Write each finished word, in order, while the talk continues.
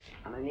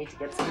I'm gonna need to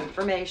get some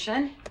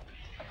information.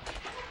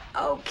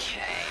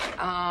 Okay,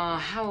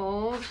 how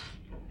old?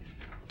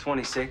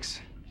 26.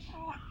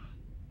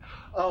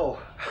 Oh,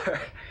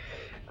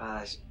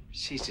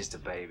 she's just a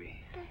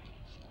baby.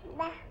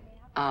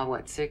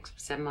 What, 6,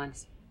 7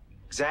 months?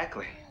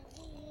 Exactly.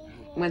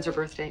 When's her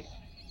birthday?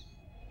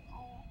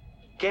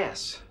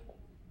 Guess.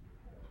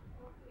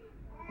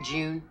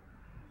 June?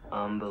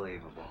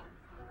 Unbelievable.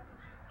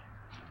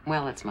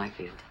 Well, it's my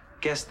field.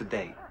 Guess the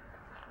date.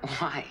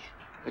 Why?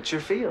 It's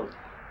your field.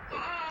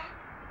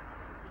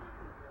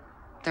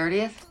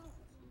 30th?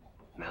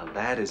 Now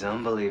that is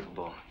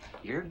unbelievable.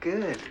 You're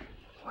good.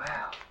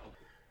 Wow.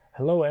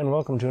 Hello and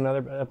welcome to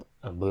another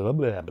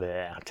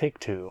take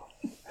two.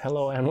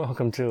 Hello and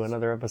welcome to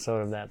another episode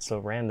of That's So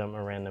Random,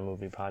 a random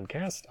movie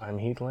podcast. I'm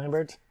Heath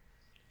Lambert.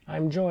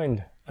 I'm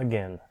joined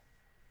again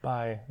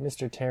by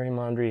Mr. Terry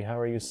Mondry. How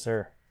are you,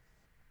 sir?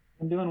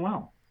 I'm doing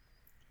well.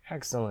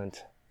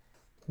 Excellent.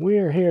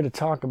 We're here to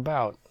talk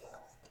about,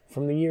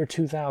 from the year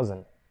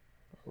 2000,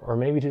 or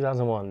maybe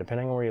 2001,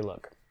 depending on where you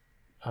look,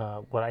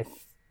 what I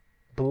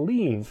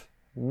believe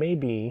may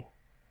be,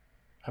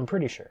 I'm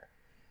pretty sure,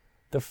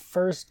 the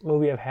first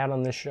movie I've had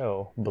on this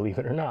show, believe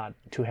it or not,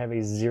 to have a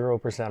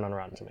 0% on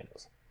Rotten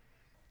Tomatoes.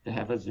 To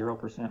have a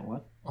 0%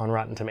 what? On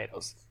Rotten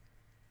Tomatoes.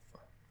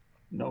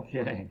 No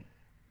kidding.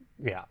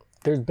 Yeah.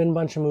 There's been a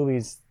bunch of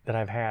movies that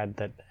I've had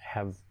that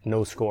have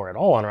no score at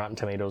all on Rotten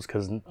Tomatoes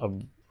because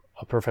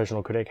a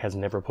professional critic has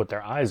never put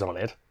their eyes on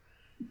it.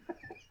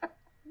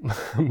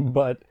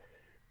 But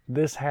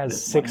this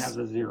has one has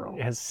a 0.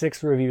 It has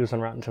 6 reviews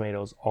on Rotten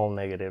Tomatoes, all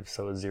negative,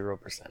 so it's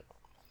 0%.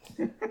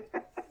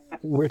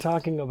 We're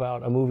talking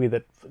about a movie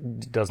that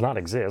does not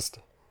exist,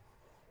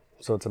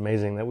 so it's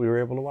amazing that we were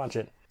able to watch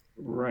it.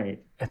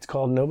 Right. It's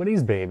called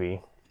Nobody's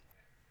Baby,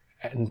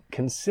 and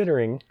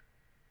considering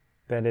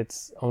that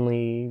it's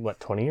only,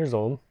 20 years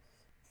old,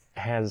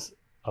 has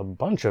a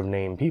bunch of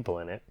named people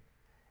in it,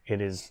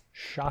 it is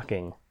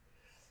shocking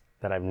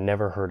that I've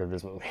never heard of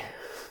this movie.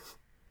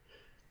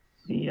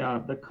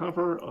 The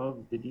cover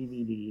of the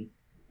DVD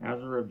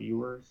has a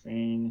reviewer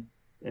saying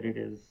that it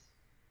is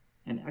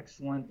an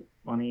excellent,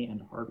 funny,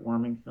 and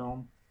heartwarming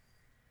film.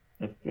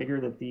 I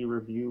figure that the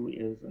review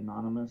is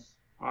anonymous,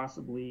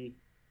 possibly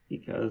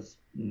because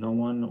no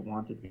one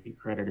wanted to be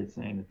credited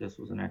saying that this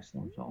was an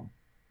excellent film.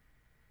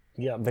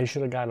 Yeah, they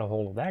should have gotten a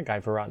hold of that guy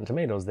for Rotten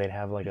Tomatoes. They'd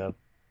have like a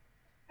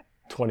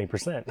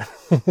 20%.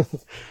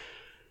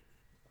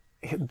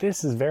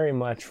 This is very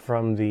much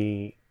from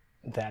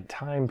that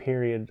time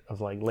period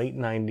of like late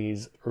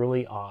 90s,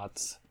 early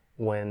aughts,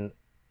 when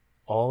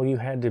all you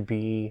had to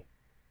be,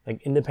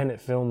 like,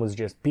 independent film was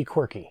just be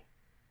quirky.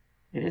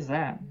 It is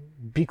that.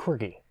 Be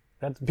quirky.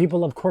 People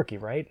love quirky,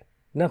 right?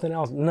 Nothing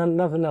else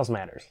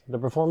matters. The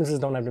performances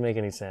don't have to make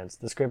any sense.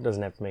 The script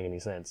doesn't have to make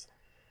any sense.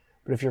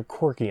 But if you're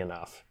quirky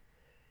enough,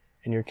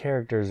 and your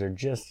characters are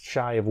just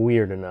shy of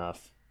weird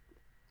enough,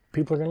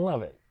 people are going to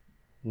love it.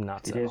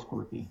 Not so. It is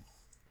quirky.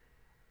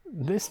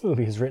 This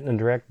movie is written and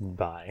directed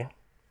by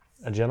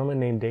a gentleman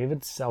named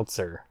David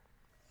Seltzer.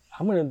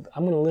 I'm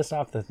gonna list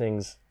off the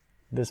things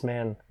this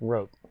man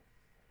wrote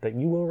that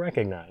you will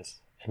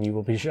recognize, and you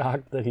will be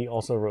shocked that he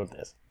also wrote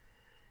this.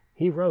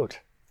 He wrote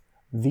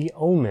The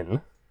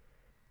Omen,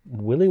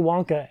 Willy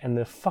Wonka and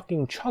the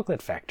Fucking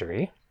Chocolate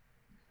Factory,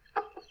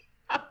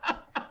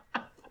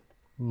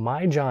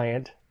 My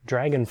Giant,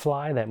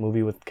 Dragonfly, that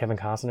movie with Kevin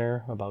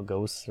Costner about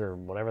ghosts or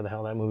whatever the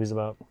hell that movie's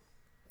about,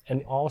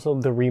 and also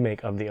the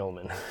remake of The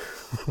Omen,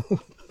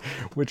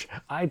 which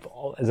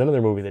is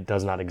another movie that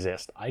does not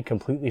exist. I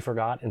completely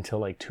forgot until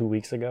like 2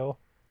 weeks ago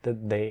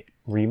that they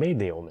remade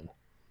The Omen.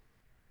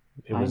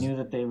 I knew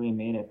that they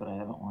remade it, but I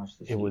haven't watched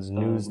the It was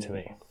news to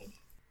me.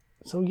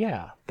 So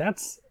yeah,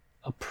 that's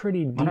a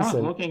pretty decent... When I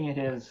was looking at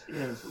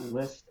his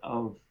list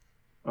of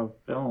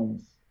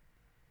films,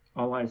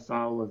 all I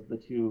saw was the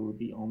 2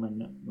 The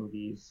Omen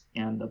movies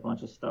and a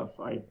bunch of stuff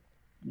I'd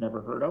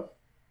never heard of.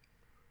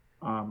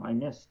 I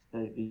missed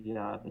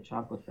the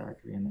Chocolate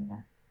Factory in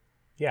there.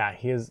 Yeah,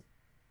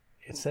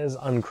 it says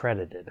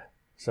uncredited,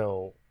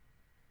 so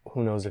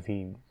who knows if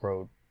he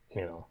wrote,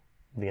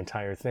 the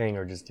entire thing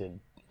or just did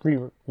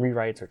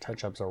rewrites or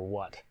touch-ups or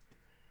what.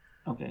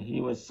 Okay,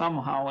 he was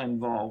somehow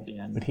involved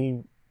in... But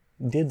he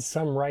did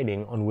some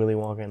writing on Willy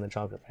Wonka and the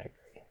Chocolate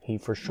Factory. He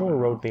for sure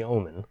wrote The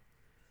Omen.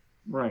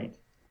 Right.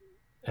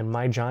 And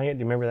My Giant,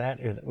 do you remember that?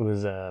 It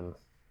was, I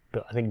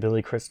think,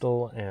 Billy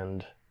Crystal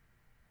and...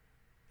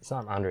 It's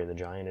not Andre the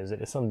Giant, is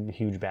it? It's some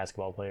huge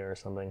basketball player or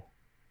something.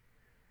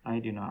 I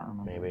do not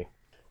remember. Maybe.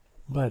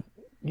 But,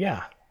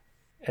 yeah.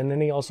 And then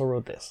he also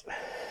wrote this.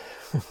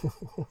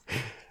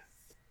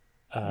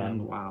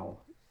 And wow.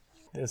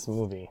 This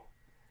movie.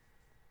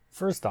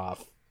 First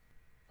off,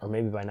 or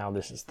maybe by now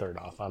this is third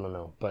off, I don't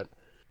know, but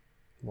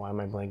why am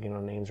I blanking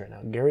on names right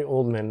now? Gary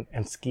Oldman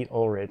and Skeet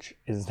Ulrich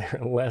is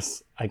their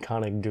less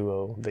iconic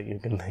duo that you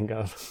can think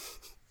of.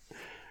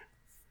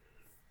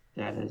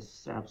 That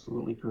is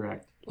absolutely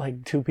correct.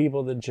 Like 2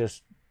 people that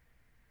just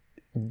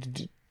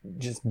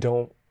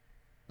don't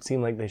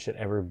seem like they should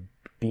ever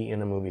be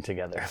in a movie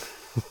together.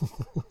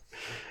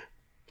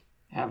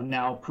 have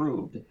now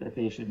proved that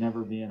they should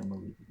never be in a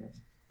movie together.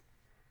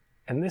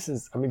 And this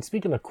is, I mean,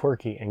 speaking of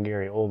quirky and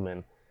Gary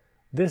Oldman,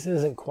 this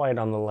isn't quite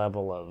on the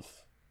level of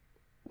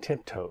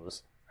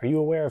Tiptoes. Are you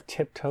aware of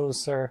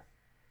Tiptoes, sir?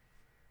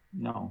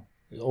 No.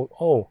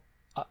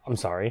 I'm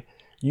sorry.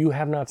 You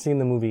have not seen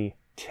the movie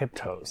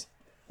Tiptoes.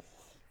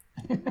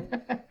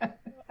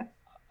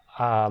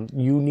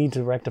 You need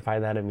to rectify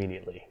that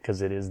immediately,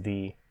 because it is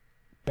the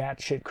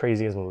batshit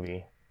craziest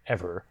movie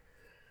ever,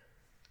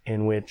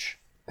 in which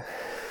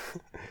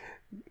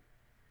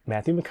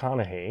Matthew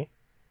McConaughey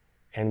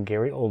and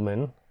Gary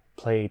Oldman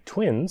play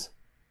twins.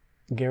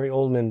 Gary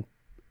Oldman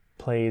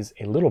plays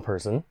a little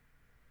person.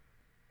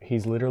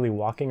 He's literally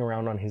walking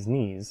around on his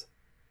knees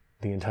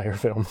the entire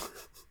film,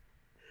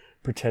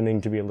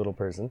 pretending to be a little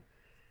person.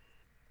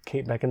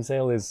 Kate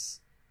Beckinsale is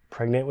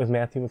pregnant with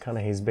Matthew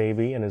McConaughey's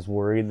baby and is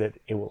worried that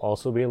it will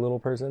also be a little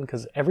person,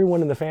 because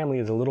everyone in the family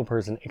is a little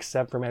person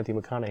except for Matthew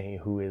McConaughey,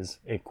 who is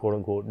a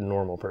quote-unquote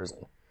normal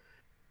person.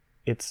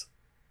 It's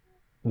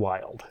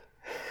wild.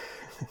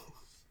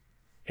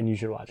 And you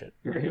should watch it.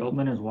 Gary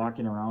Oldman is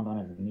walking around on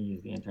his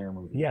knees the entire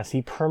movie. Yes,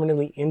 he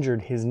permanently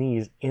injured his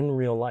knees in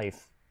real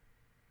life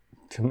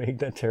to make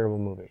that terrible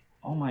movie.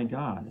 Oh my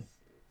God.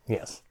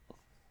 Yes.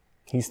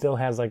 He still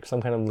has like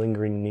some kind of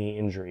lingering knee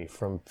injury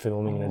from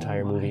filming an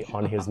entire movie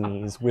on his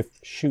knees with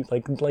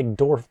like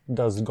Dorf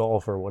does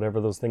golf or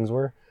whatever those things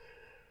were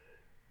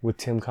with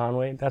Tim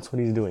Conway. That's what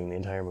he's doing the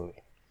entire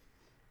movie.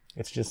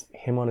 It's just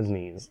him on his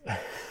knees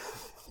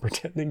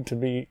pretending to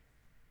be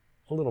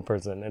a little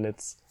person, and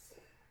it's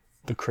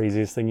the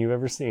craziest thing you've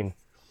ever seen.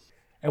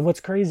 And what's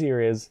crazier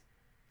is,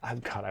 I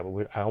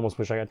almost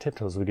wish I got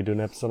Tiptoes so we could do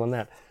an episode on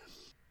that.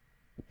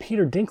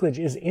 Peter Dinklage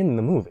is in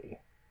the movie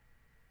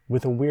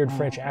with a weird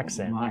French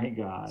accent. Oh my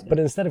God. But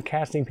instead of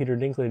casting Peter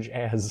Dinklage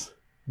as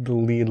the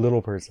lead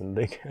little person,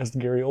 they cast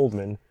Gary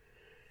Oldman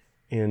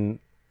in,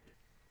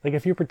 like,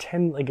 if you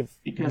pretend, like, if...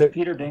 Because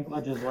Peter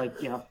Dinklage is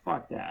like, yeah,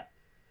 fuck that.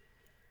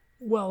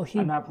 Well,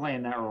 I'm not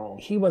playing that role.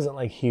 He wasn't,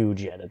 like,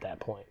 huge yet at that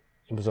point.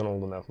 It was an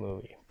old enough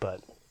movie,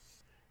 but...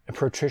 And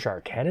Patricia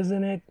Arquette is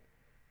in it.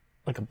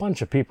 Like, a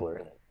bunch of people are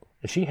in it.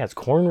 And she has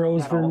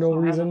cornrows for no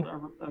reason.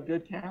 A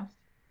good cast?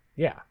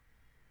 Yeah.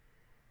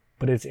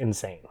 But it's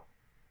insane.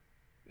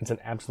 It's an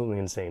absolutely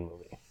insane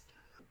movie.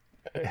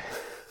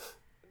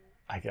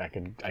 I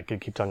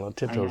could keep talking about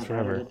Tiptoes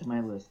forever. Add it to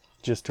my list.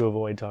 Just to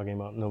avoid talking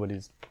about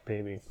nobody's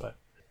baby. But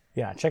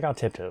yeah, check out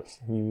Tiptoes.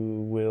 It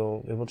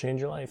will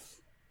change your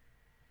life.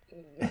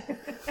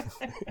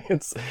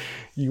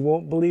 You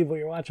won't believe what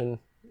you're watching.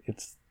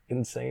 It's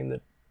insane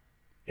that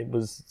it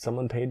was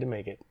someone paid to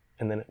make it,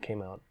 and then it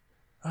came out.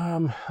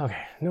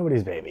 Okay,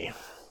 nobody's baby.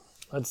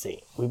 Let's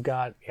see. We've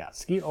got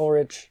Skeet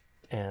Ulrich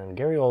and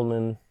Gary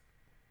Oldman.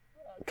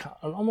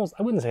 Almost,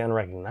 I wouldn't say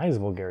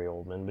unrecognizable Gary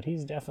Oldman, but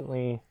he's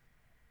definitely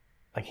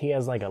like he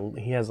has like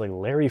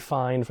Larry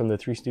Fine from the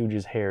Three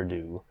Stooges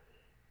hairdo.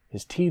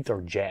 His teeth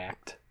are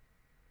jacked.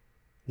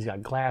 He's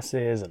got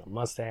glasses and a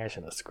mustache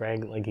and a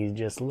scrag. Like, he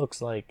just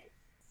looks like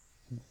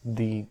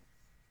the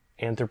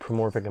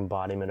anthropomorphic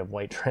embodiment of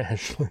white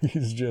trash. Like,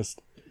 he's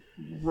just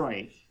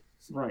right.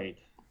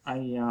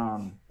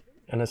 And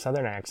a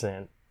southern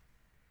accent.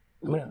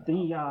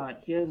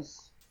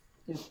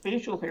 His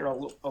facial hair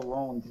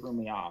alone threw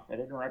me off. I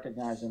didn't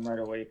recognize him right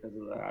away because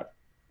of that.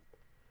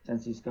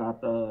 Since he's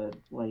got the,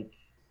 like,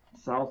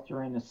 South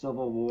during the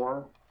Civil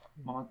War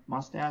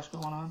mustache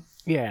going on.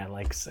 Yeah,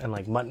 and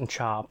like mutton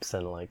chops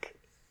and like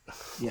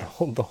the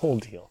whole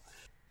deal.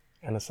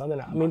 And a southern,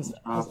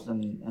 chops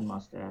and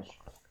mustache.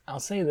 I'll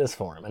say this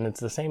for him, and it's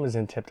the same as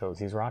in Tiptoes.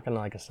 He's rocking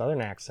like a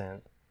southern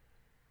accent,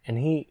 and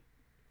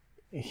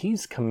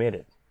he's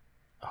committed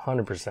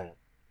 100%.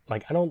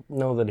 Like, I don't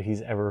know that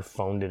he's ever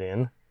phoned it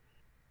in.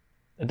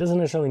 It doesn't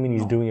necessarily mean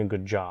he's doing a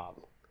good job,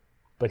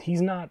 but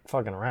he's not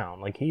fucking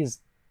around. Like, he's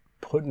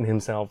putting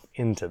himself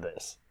into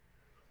this.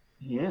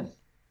 He is.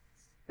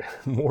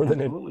 More than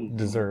it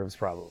deserves,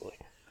 probably.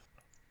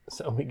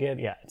 So we get,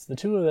 it's the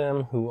two of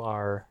them who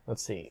are,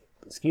 let's see,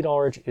 Skeet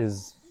Ulrich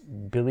is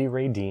Billy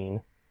Ray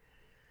Dean,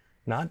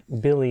 not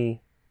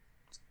Billy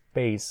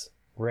space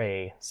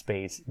Ray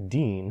space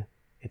Dean,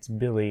 it's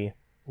Billy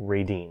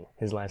Radeen.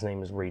 His last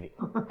name is Radeen.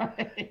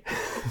 Right.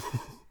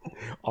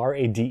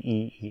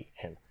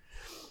 Radeen.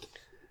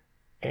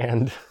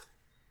 And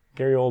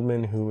Gary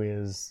Oldman, who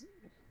is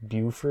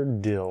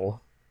Buford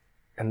Dill,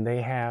 and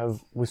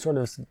we sort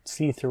of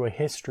see through a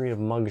history of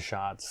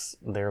mugshots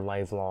their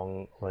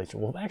lifelong relationship.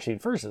 Well, actually,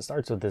 at first it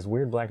starts with this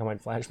weird black and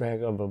white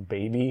flashback of a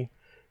baby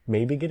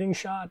maybe getting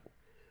shot.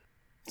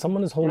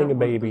 Someone is holding a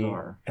baby,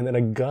 bizarre. And then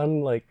a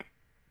gun, like,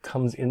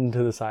 comes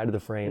into the side of the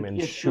frame and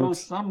shoots. It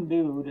shows some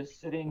dude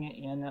sitting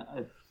in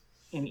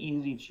an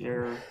easy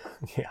chair,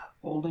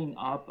 holding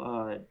up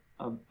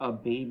a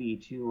baby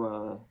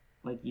to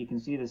like, you can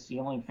see the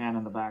ceiling fan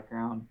in the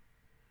background,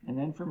 and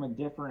then from a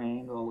different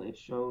angle, it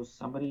shows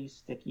somebody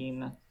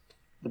sticking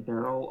the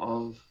barrel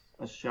of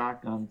a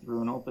shotgun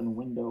through an open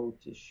window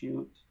to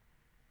shoot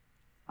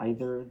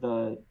either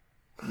the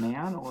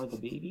man or the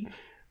baby.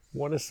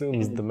 One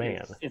assumes the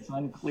man. It's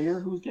unclear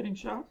who's getting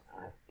shot.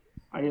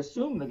 I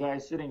assume the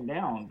guy's sitting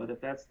down, but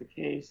if that's the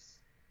case,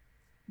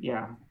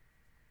 yeah.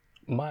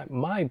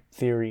 My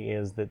theory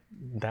is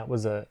that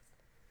was a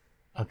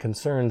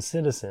concerned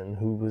citizen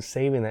who was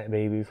saving that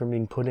baby from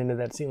being put into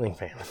that ceiling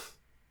fan.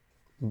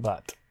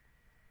 But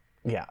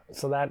yeah,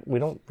 so that we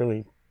don't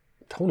really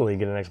totally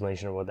get an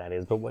explanation of what that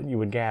is, but what you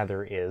would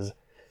gather is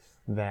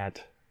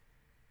that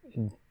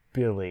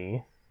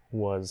Billy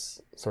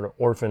was sort of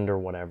orphaned or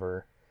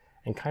whatever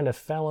and kind of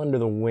fell under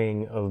the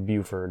wing of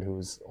Buford,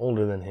 who's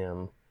older than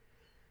him.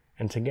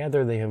 And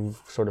together they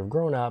have sort of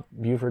grown up.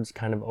 Buford's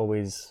kind of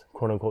always,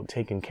 quote unquote,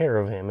 taken care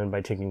of him. And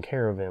by taking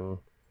care of him,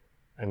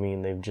 I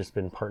mean they've just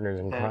been partners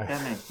in crime.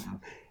 That makes sense.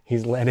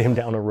 He's led him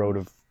down a road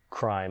of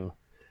crime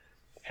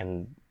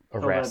and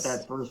arrests. So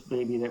that first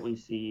baby that we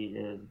see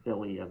is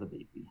Billy as a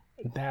baby.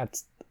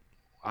 That's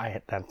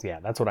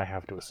what I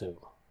have to assume.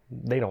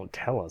 They don't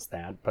tell us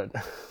that, but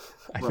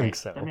I think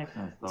so. That makes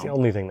sense, though. It's the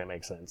only thing that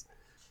makes sense.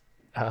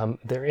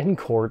 They're in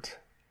court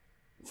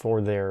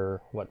for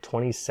their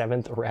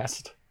 27th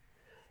arrest.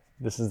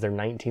 This is their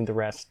 19th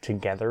arrest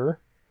together.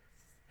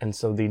 And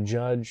so the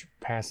judge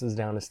passes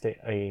down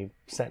a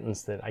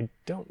sentence that I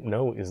don't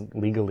know is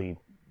legally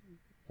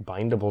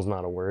bindable is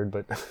not a word,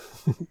 but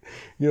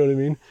you know what I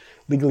mean?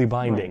 Legally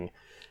binding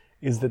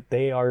is that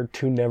they are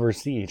to never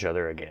see each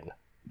other again.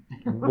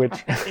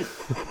 Which,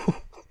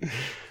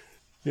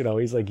 you know,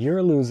 he's like, you're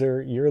a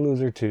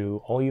loser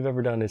too. All you've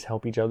ever done is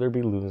help each other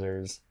be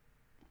losers.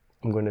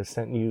 I'm going to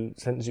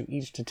sentence you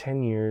each to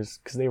 10 years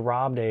because they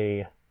robbed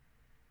a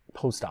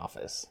post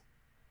office.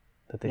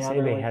 That they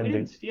say they had. We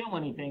didn't steal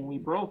anything. We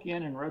broke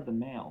in and read the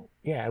mail.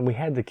 Yeah, and we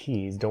had the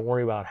keys. Don't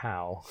worry about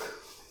how.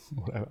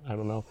 I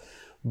don't know.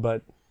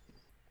 But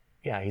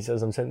yeah, he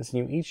says, I'm sentencing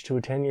you each to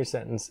a 10-year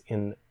sentence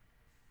in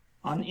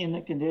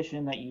the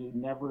condition that you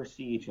never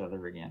see each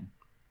other again.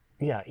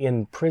 Yeah,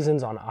 in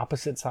prisons on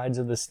opposite sides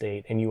of the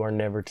state, and you are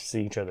never to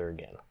see each other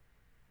again.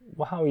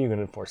 Well, how are you going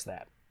to enforce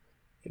that?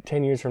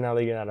 10 years from now,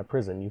 they get out of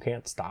prison. You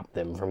can't stop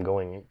them from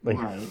going.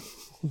 Right.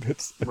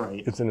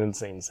 It's an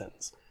insane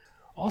sentence.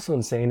 Also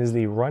insane is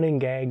the running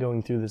gag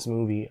going through this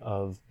movie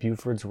of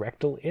Buford's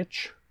rectal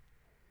itch,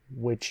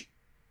 which...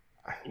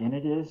 And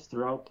it is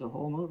throughout the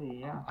whole movie,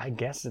 yeah. I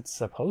guess it's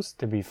supposed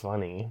to be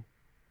funny.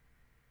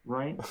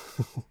 Right.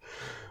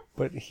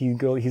 But he's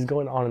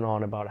going on and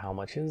on about how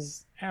much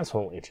his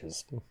asshole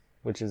itches,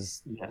 which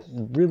is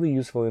really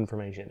useful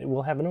information. It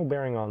will have no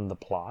bearing on the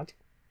plot,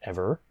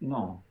 ever.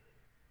 No.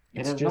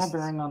 It has no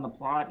bearing on the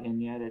plot,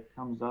 and yet it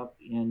comes up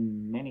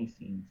in many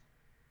scenes.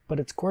 But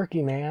it's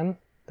quirky, man.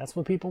 That's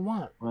what people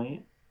want.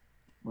 Right.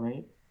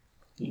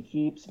 He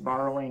keeps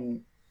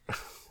borrowing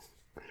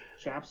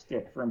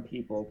chapstick from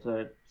people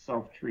to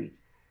self-treat.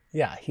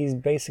 Yeah, he's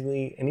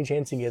basically, any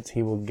chance he gets,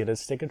 he will get a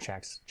stick of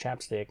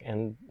chapstick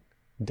and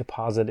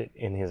deposit it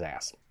in his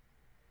ass.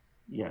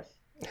 Yes.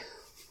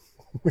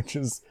 Which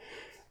is,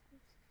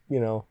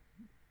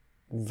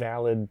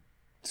 valid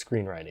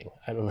screenwriting.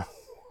 I don't know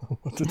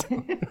what to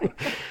tell you.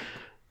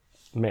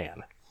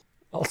 Man.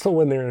 Also,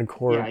 when they're in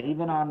court... Yeah,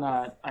 even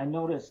on... I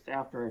noticed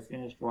after I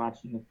finished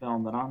watching the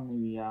film that on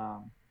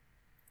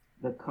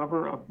the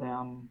cover of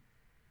them...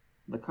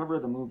 The cover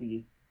of the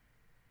movie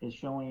is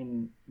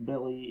showing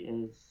Billy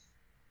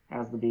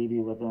has the baby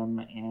with him,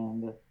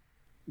 and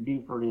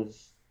Buford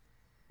is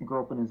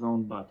groping his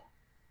own butt.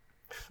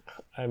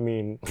 I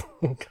mean,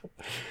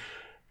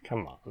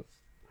 come on.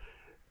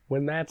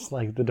 When that's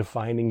like the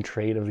defining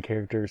trait of the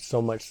character,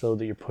 so much so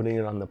that you're putting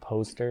it on the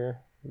poster,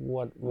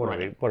 what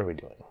are we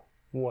doing?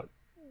 What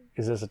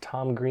is this, a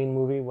Tom Green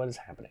movie? What is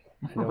happening?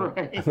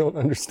 I don't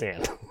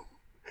understand.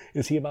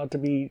 Is he about to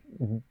be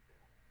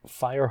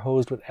fire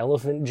hosed with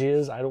elephant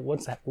jizz?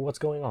 What's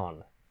going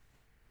on?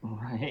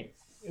 Right.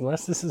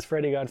 Unless this is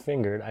Freddy Got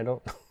Fingered, I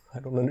don't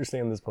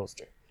understand this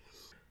poster.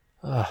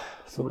 So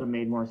it would have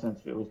made more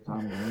sense if it was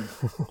Tom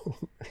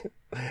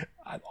Green.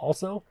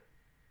 Also,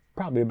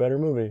 probably a better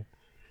movie.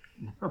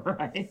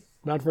 Right.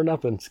 Not for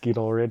nothing, Skeet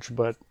Ulrich,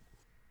 but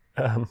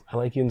I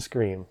like you in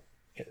Scream.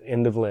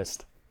 End of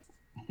list.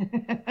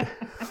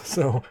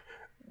 So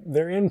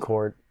they're in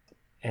court,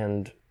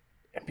 and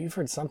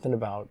Buford's something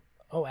about,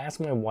 ask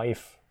my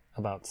wife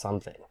about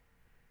something.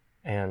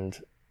 And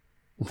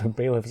the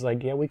bailiff's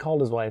like, yeah, we called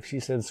his wife. She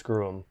said,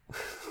 screw him.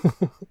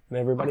 And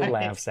everybody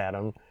laughs at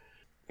him,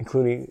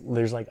 including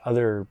there's like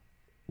other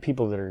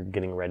people that are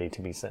getting ready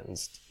to be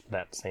sentenced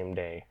that same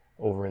day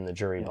over in the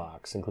jury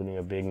box, including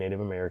a big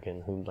Native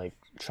American who like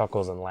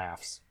chuckles and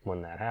laughs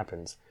when that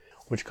happens,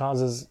 which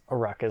causes a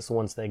ruckus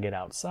once they get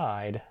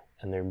outside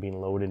and they're being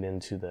loaded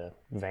into the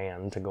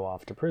van to go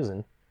off to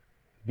prison.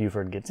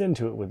 Buford gets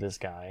into it with this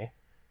guy,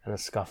 and a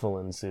scuffle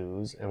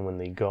ensues, and when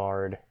the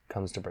guard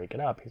comes to break it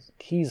up, his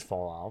keys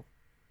fall out,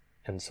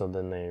 and so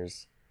then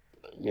there's,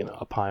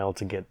 a pile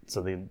to get,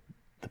 so the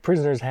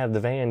prisoners have the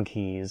van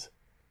keys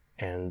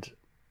and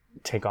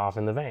take off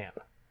in the van,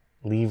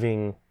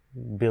 leaving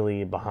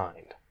Billy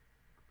behind.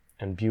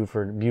 And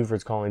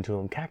Buford's calling to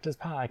him, cactus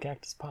pie,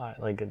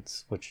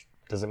 which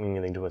doesn't mean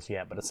anything to us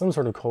yet, but it's some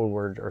sort of code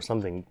word or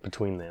something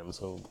between them,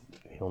 so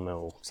he'll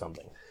know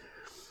something.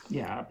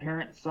 Yeah,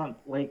 apparent son,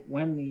 like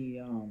when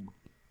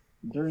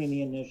during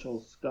the initial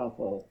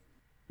scuffle,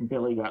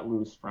 Billy got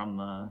loose from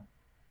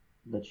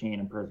the chain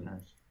of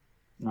prisoners.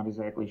 Not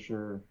exactly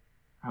sure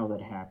how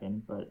that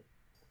happened, but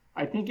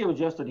I think it was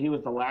just that he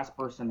was the last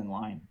person in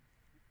line.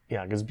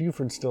 Yeah, because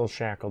Buford's still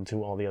shackled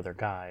to all the other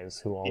guys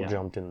who all Yeah.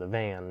 jumped in the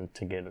van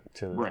to get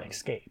to Right.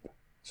 escape.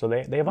 So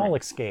they've all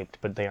Right. escaped,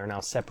 but they are now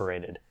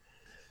separated.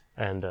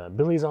 And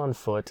Billy's on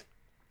foot.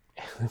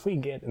 We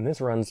get, and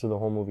this runs through the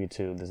whole movie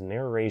too, this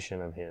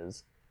narration of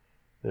his,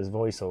 this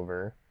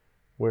voiceover,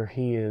 where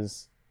he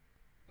is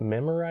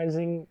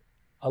memorizing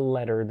a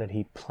letter that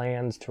he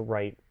plans to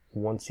write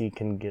once he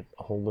can get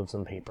a hold of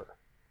some paper.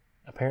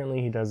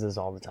 Apparently he does this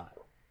all the time.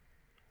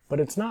 But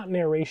it's not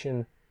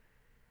narration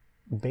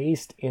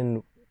based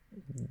in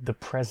the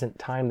present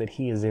time that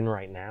he is in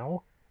right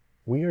now.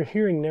 We are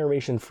hearing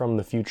narration from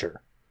the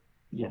future.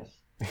 Yes.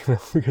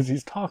 Because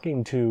he's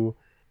talking to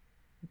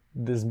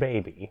this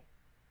baby.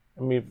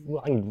 I mean,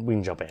 we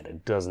can jump ahead.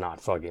 It does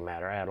not fucking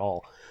matter at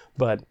all.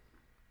 But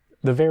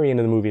the very end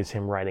of the movie is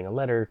him writing a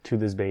letter to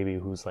this baby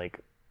who's like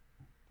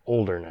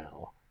older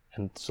now.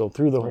 And so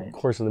through the Right.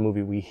 course of the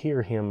movie, we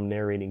hear him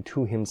narrating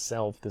to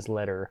himself this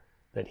letter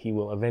that he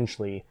will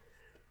eventually,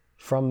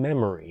 from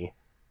memory,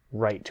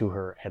 write to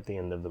her at the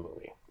end of the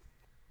movie.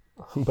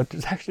 But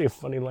there's actually a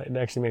funny line. It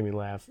actually made me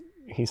laugh.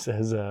 He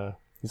says,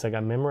 he's like,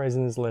 I'm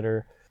memorizing this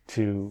letter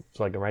so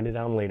I can write it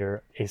down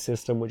later, a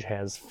system which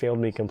has failed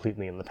me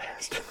completely in the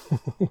past.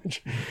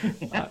 Which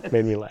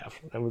made me laugh.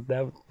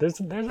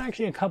 There's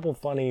actually a couple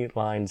funny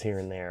lines here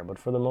and there, but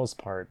for the most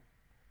part,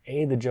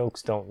 A, the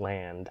jokes don't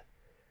land.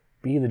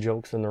 B, the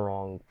joke's in the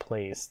wrong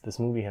place. This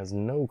movie has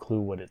no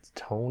clue what its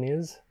tone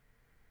is.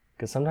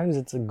 Because sometimes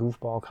it's a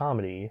goofball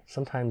comedy.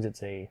 Sometimes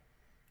it's a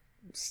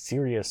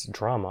serious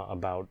drama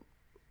about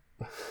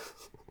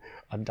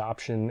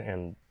adoption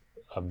and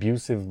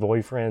abusive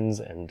boyfriends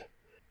and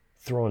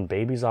throwing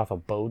babies off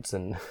of boats.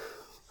 And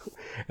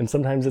and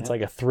sometimes it's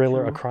like a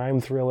thriller, a crime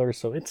thriller.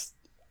 So it's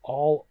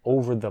all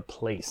over the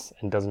place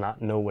and does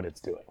not know what it's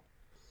doing.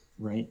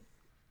 Right.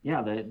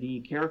 Yeah,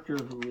 the character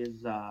who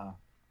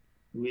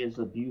is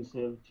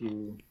abusive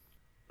to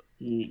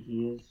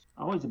he is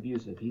always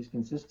abusive. He's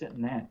consistent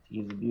in that.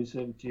 He is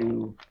abusive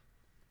to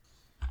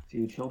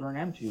children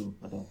and to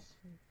adults.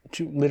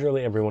 To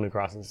literally everyone who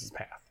crosses his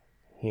path.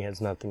 He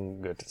has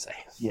nothing good to say.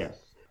 Yes.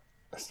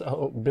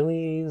 So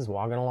Billy's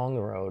walking along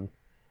the road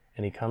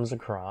and he comes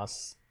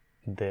across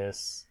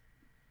this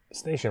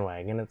station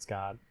wagon. It's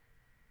got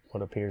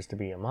what appears to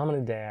be a mom and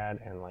a dad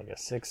and like a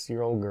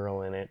 6-year-old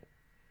girl in it.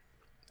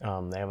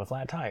 They have a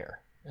flat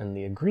tire. And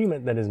the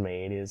agreement that is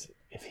made is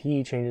if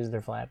he changes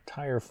their flat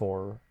tire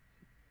for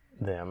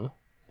them,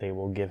 they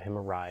will give him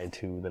a ride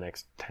to the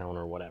next town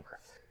or whatever.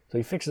 So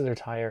he fixes their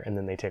tire and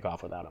then they take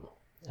off without him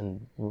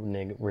and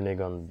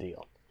renege on the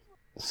deal.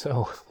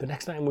 So the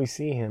next time we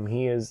see him,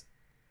 he is,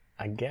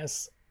 I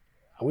guess,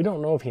 we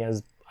don't know if he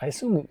has, I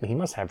assume he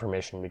must have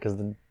permission because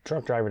the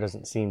truck driver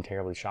doesn't seem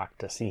terribly shocked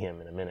to see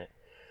him in a minute.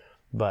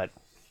 But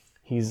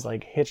he's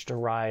like hitched a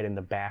ride in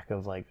the back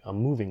of like a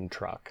moving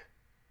truck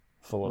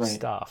full of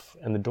stuff.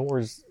 And the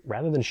doors,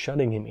 rather than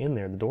shutting him in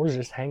there, the doors are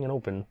just hanging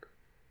open,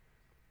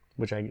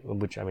 which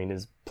I mean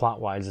is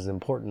plot-wise is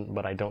important,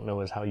 but I don't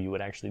know is how you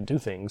would actually do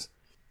things.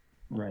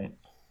 Right.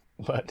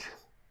 But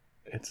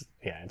it's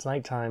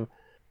nighttime.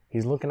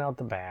 He's looking out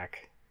the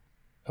back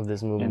of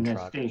this moving And the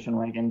truck. station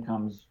wagon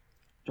comes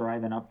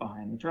driving up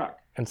behind the truck.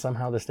 And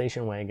somehow the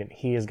station wagon,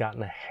 he has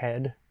gotten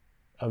ahead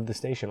of the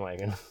station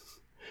wagon.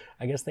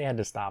 I guess they had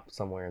to stop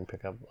somewhere and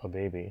pick up a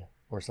baby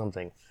or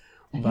something.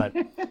 But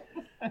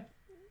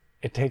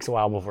it takes a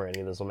while before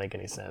any of this will make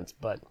any sense.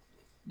 But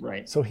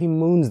Right. so he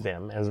moons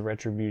them as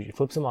retribution,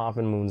 flips them off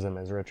and moons them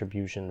as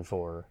retribution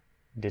for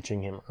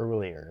ditching him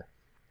earlier.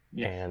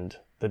 Yes. And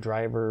the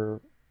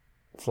driver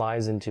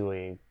flies into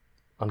a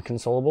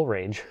unconsolable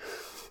rage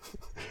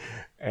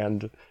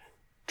and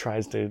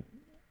tries to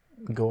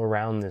go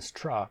around this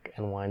truck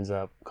and winds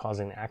up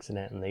causing an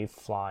accident, and they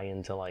fly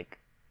into like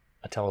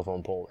a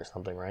telephone pole or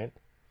something, right?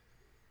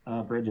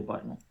 Bridge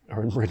abutment.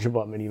 Or bridge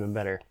abutment, even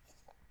better.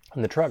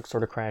 And the truck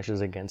sort of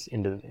crashes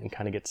into and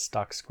kind of gets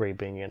stuck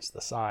scraping against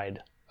the side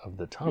of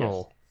the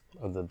tunnel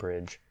of the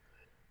bridge.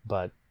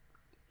 But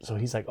so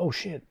he's like, oh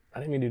shit, I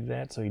didn't mean to do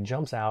that. So he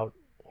jumps out.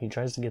 He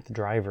tries to get the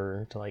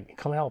driver to like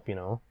come help, you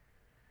know.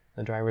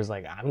 The driver's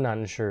like, I'm not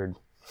insured.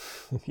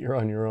 You're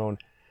on your own.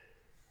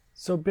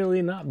 So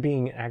Billy, not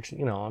being actually,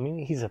 you know, I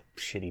mean, he's a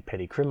shitty,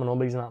 petty criminal,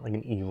 but he's not like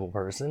an evil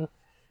person.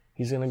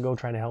 He's going to go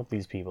try to help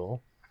these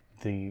people.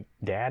 The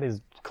dad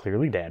is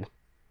clearly dead.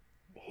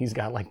 He's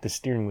got like the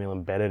steering wheel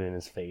embedded in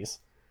his face.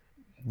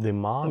 The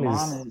mom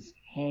is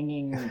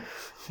hanging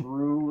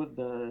through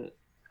the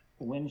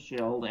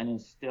windshield and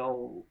is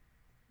still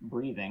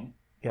breathing.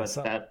 Yeah,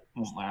 but that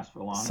won't last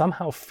for long.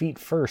 Somehow feet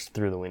first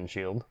through the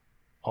windshield.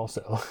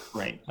 Also,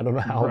 right. I don't know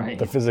how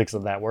the physics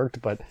of that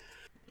worked, but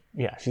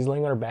yeah, she's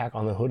laying on her back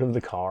on the hood of the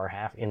car,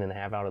 half in and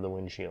half out of the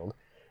windshield.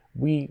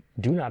 We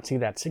do not see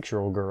that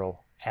 6-year-old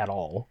girl at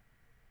all.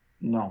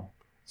 No.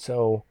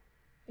 So,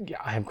 yeah,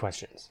 I have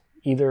questions.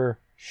 Either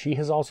she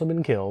has also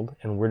been killed,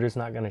 and we're just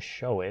not going to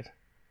show it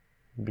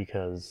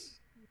because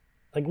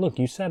Like, look,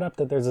 you set up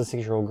that there's a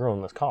 6-year-old girl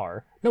in this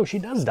car. No, she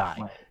does die.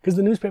 Right. Because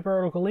the newspaper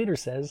article later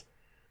says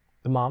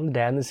the mom, the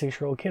dad, and the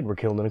 6-year-old kid were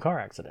killed in a car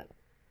accident.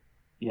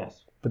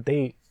 Yes. But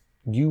they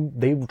do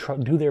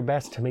their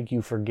best to make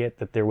you forget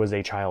that there was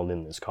a child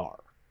in this car.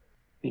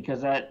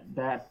 Because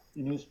that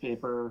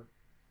newspaper,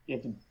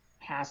 it's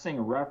passing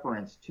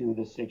reference to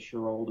the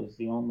 6-year-old is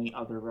the only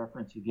other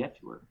reference you get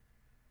to her.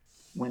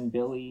 When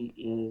Billy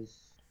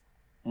is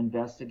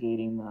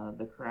investigating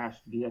the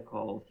crashed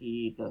vehicle,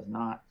 he does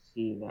not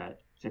see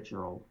that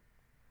 6-year-old.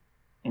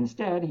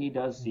 Instead, he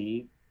does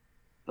see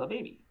the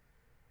baby.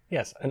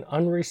 Yes, an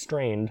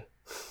unrestrained,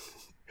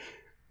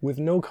 with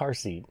no car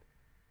seat,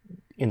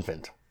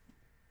 infant.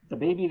 The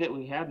baby that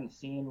he hadn't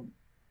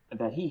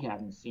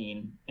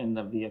seen in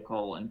the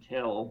vehicle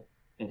until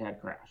it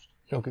had crashed.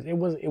 No, because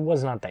it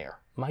was not there.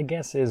 My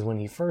guess is when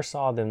he first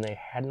saw them, they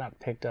had not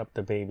picked up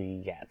the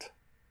baby yet.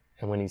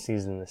 And when he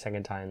sees them the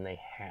second time, they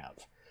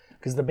have.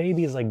 Because the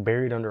baby is like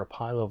buried under a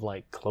pile of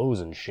like clothes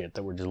and shit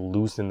that were just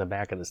loose in the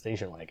back of the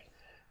station wagon.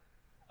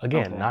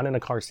 Again, Okay. not in a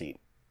car seat.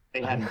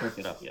 They hadn't picked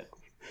it up yet.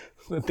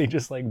 They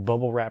just like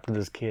bubble wrapped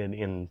this kid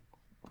in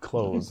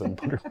clothes and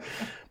put her.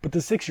 But the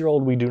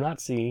 6-year-old we do not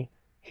see.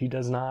 He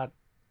does not,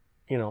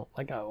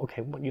 like,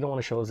 okay, well, you don't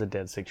want to show us a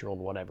dead 6-year-old,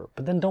 whatever.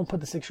 But then don't put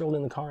the 6-year-old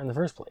in the car in the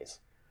first place.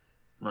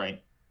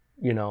 Right.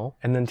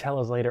 And then tell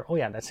us later, oh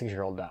yeah, that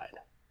 6-year-old died.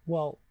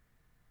 Well,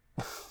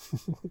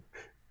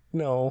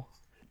 no,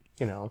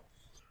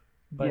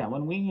 But yeah,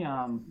 when we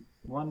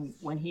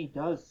when he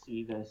does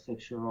see the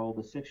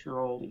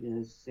 6-year-old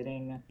is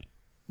sitting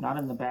not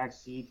in the back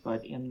seat,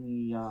 but in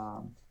the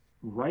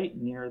right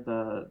near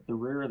the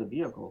rear of the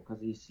vehicle,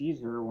 because he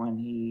sees her when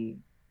he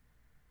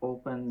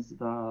opens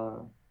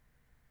the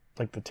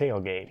like the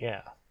tailgate,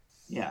 yeah.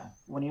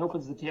 When he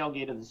opens the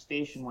tailgate of the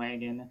station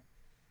wagon,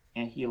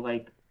 and he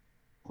like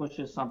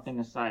pushes something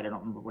aside. I don't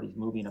remember what he's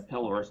moving, a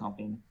pillow or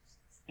something,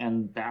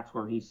 and that's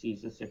where he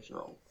sees the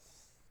 6-year-old.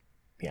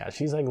 Yeah,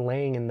 she's like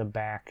laying in the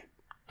back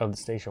of the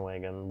station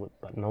wagon with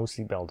no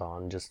seatbelt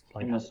on, just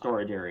like In the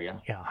storage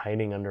area. Yeah,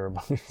 hiding under a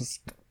bunch of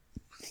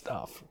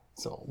stuff.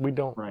 So we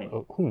don't. Right.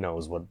 Who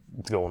knows what's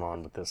going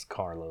on with this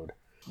carload?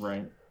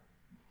 Right.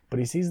 But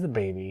he sees the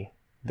baby.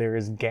 There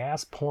is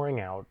gas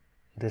pouring out.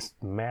 This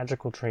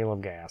magical trail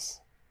of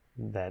gas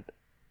that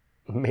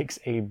makes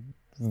a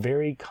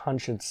very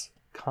conscious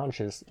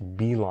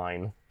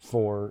beeline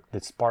for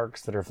the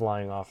sparks that are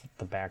flying off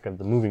the back of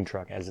the moving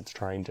truck as it's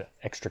trying to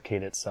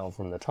extricate itself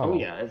from the tunnel. Oh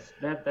yeah, it's,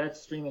 that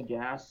stream of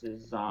gas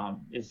is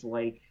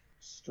like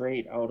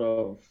straight out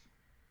of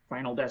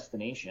Final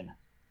Destination.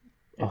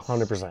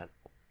 100%.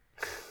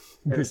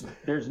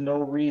 There's no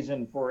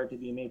reason for it to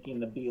be making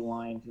the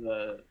beeline to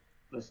the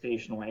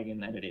station wagon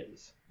that it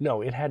is.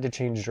 No, it had to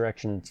change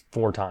directions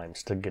 4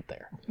 times to get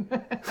there.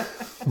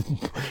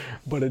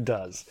 But it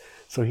does.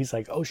 So he's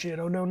like, oh shit,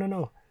 oh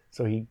no.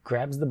 So he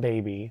grabs the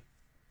baby,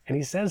 and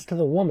he says to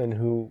the woman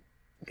who,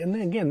 and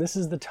then again, this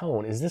is the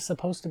tone. Is this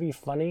supposed to be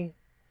funny?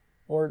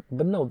 But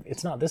no,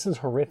 it's not. This is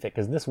horrific,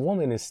 because this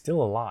woman is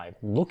still alive,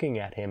 looking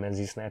at him as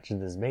he snatches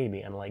this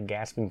baby and like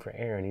gasping for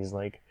air, and he's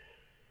like,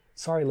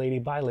 sorry lady,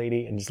 bye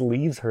lady, and just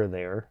leaves her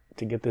there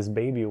to get this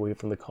baby away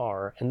from the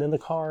car, and then the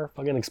car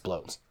fucking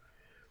explodes.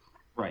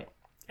 Right.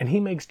 And he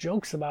makes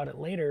jokes about it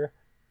later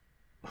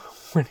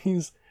when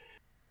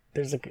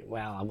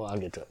I'll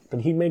get to it.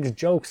 But he makes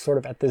jokes sort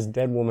of at this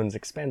dead woman's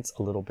expense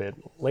a little bit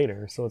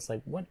later. So it's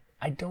like, what?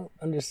 I don't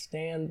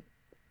understand.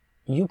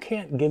 You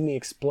can't give me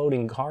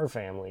exploding car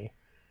family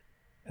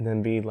and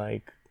then be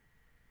like,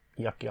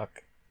 yuck,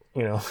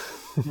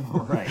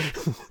 Right.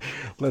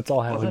 Let's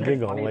all have Wasn't a it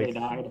giggle. funny Like, they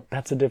died?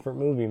 that's a different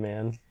movie,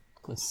 man.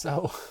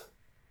 So,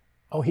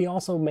 he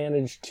also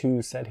managed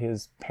to set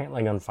his pant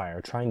leg on fire,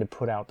 trying to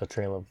put out the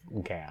trail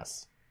of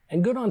gas.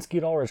 And good on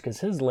Skeet Ulrich, because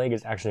his leg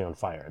is actually on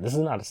fire. This is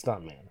not a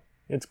stunt man.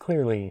 It's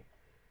clearly,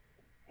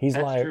 he's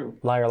That's true.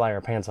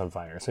 liar, pants on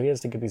fire. So he has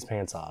to get these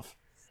pants off.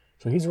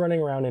 So he's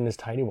running around in his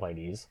tidy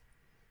whities.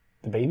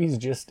 The baby's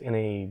just in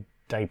a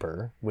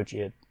diaper, which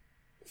it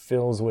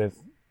fills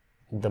with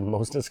the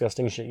most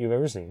disgusting shit you've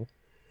ever seen.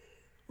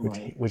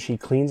 Which he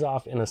cleans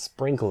off in a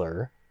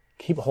sprinkler.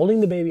 Keep holding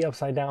the baby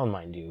upside down,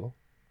 mind you.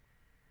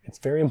 It's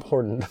very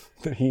important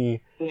that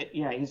he...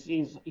 Yeah,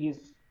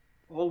 he's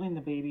holding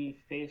the baby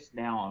face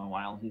down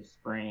while he's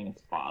spraying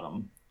its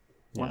bottom.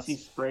 Once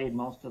he's sprayed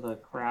most of the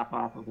crap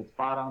off of its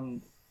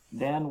bottom,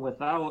 then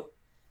without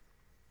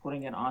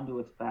putting it onto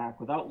its back,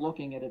 without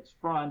looking at its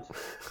front,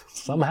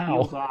 somehow he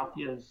peels off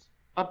his,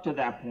 up to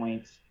that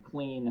point,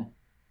 clean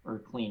or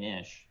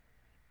cleanish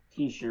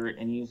t-shirt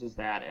and uses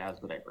that as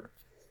the diaper.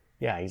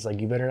 Yeah, he's like,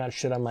 you better not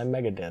shit on my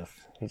Megadeth.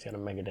 He's got a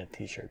Megadeth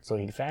t-shirt. So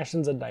he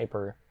fashions a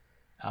diaper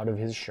out of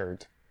his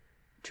shirt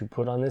to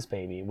put on this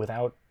baby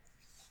without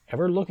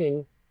ever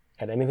looking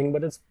at anything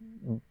but its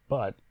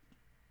butt,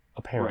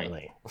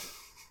 apparently. Right.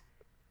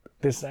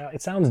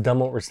 It sounds dumb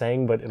what we're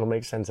saying, but it'll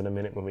make sense in a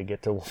minute when we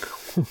get to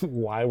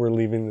why we're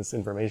leaving this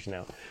information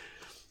out.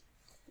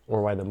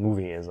 Or why the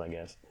movie is, I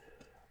guess.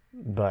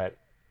 But,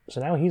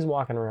 so now he's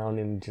walking around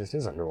in just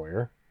his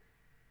underwear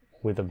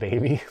with a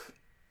baby.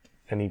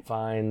 And he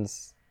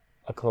finds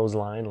a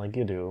clothesline like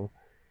you do,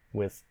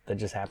 that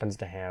just happens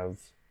to have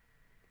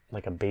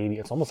like a baby.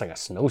 It's almost like a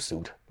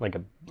snowsuit, like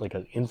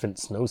an infant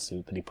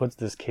snowsuit that he puts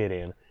this kid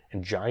in,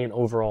 and giant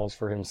overalls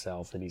for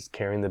himself that he's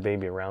carrying the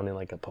baby around in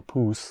like a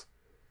papoose,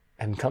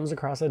 and comes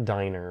across a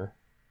diner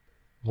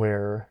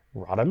where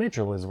Radha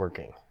Mitchell is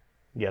working.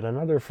 Yet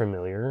another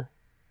familiar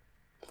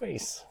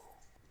face.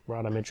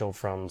 Radha Mitchell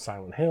from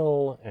Silent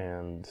Hill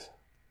and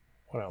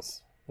what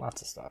else?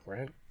 Lots of stuff,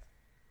 right?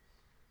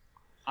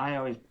 I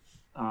always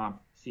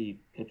see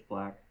Pitch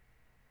Black.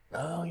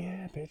 Oh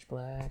yeah, Pitch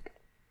Black.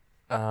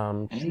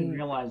 I didn't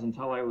realize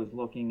until I was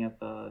looking at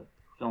the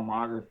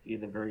filmography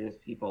of the various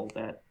people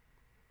that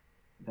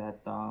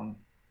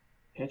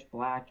Pitch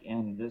Black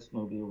and this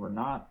movie were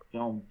not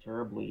filmed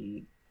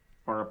terribly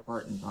far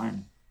apart in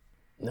time.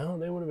 No,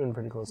 they would have been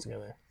pretty close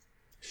together.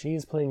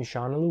 She's playing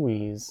Shauna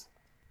Louise.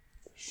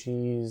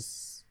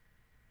 She's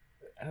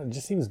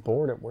just seems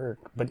bored at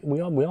work, but we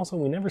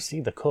never see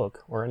the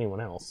cook or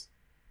anyone else.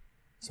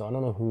 So I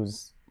don't know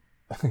who's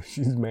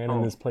she's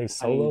manning this place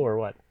solo or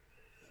what.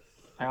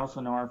 I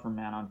also know her from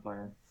Man on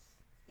Fire.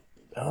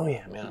 Oh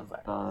yeah, Man on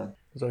Fire.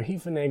 So he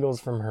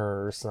finagles from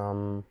her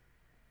some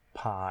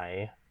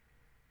pie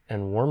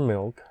and warm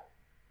milk,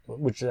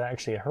 which is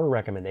actually her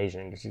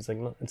recommendation because she's like,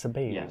 no, it's a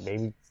baby.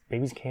 Yes.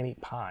 Babies can't eat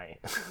pie.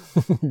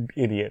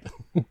 Idiot.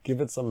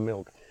 Give it some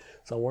milk.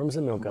 So warm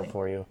some milk up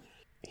for you.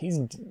 He's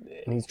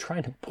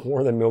trying to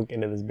pour the milk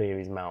into this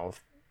baby's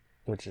mouth,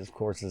 which of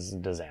course is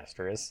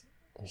disastrous.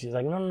 And she's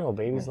like, no,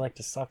 babies like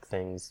to suck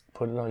things.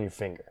 Put it on your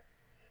finger.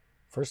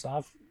 First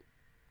off,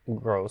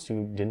 gross.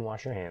 You didn't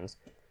wash your hands.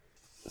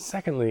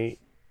 Secondly,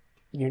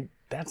 you're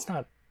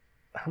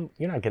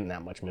not getting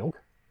that much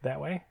milk that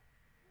way.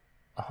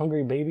 A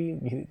hungry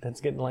baby that's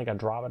getting like a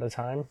drop at a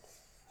time.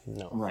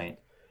 No. Right.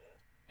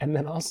 And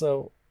then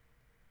also,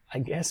 I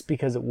guess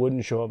because it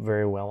wouldn't show up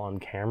very well on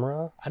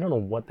camera, I don't know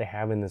what they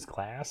have in this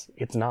glass.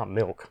 It's not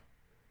milk.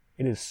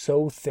 It is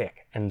so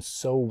thick and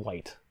so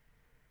white.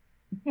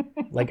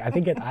 Like I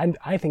think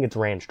it's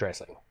ranch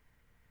dressing,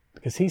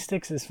 because he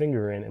sticks his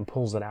finger in and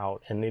pulls it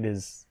out, and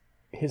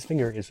his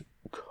finger is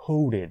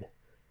coated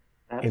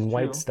in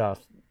white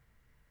stuff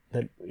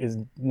that is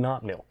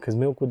not milk, because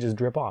milk would just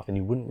drip off and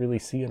you wouldn't really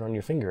see it on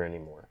your finger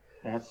anymore.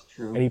 That's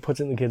true. And he puts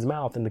it in the kid's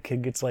mouth, and the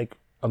kid gets like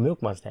a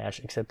milk mustache,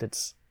 except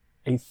it's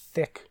a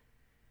thick,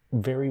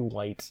 very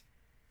white,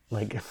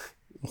 like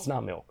it's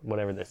not milk,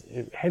 whatever this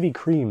is. Heavy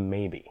cream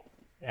maybe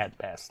at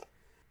best.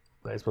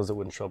 I suppose it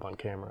wouldn't show up on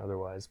camera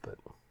otherwise, but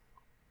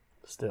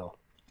still.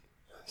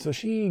 So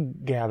she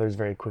gathers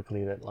very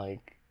quickly that,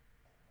 like,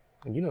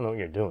 you don't know what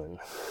you're doing.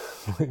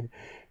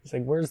 He's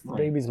like, where's the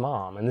baby's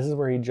mom? And this is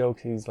where he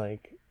jokes. He's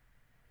like,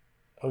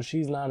 oh,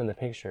 she's not in the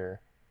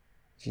picture.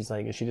 She's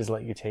like, she just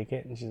let you take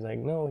it? And she's like,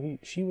 no,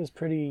 she was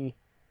pretty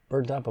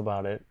burnt up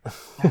about it.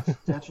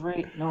 That's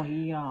right. No,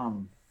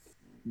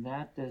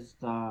 that is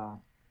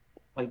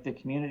like the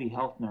community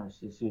health nurse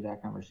is who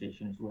that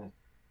conversation is with.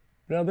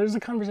 No, there's a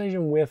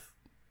conversation with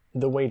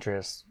the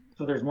waitress.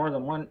 So there's more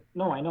than one.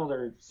 No, I know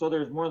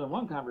there's more than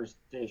one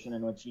conversation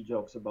in which he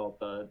jokes about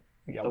the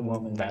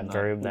woman. That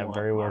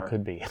very well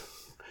could be.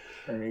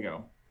 There you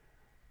go.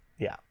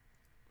 Yeah,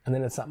 and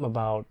then it's something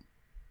about.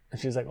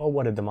 She's like, "Oh,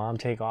 what did the mom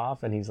take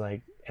off?" And he's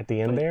like, "At the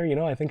end there,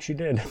 I think she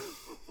did."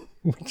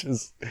 Which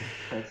is.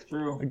 That's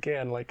true.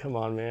 Again, like, come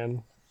on,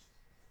 man.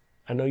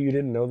 I know you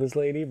didn't know this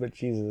lady, but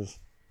Jesus.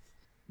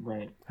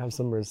 Right. Have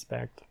some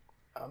respect.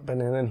 But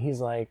then he's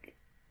like,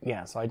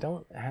 yeah, so I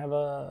don't have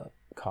a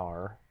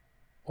car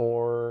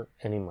or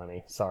any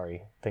money.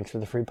 Sorry. Thanks for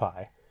the free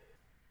pie.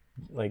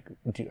 Like,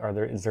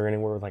 is there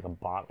anywhere with like a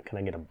bottle? Can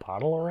I get a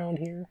bottle around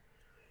here?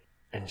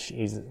 And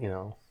she's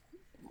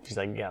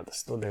like, yeah,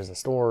 there's a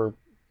store.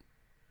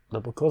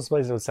 The closest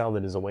place that would sell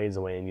it is a ways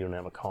away, and you don't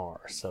have a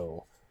car.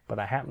 So, but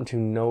I happen to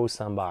know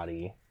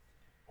somebody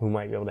who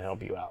might be able to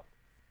help you out.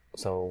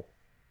 So,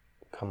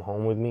 come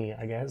home with me,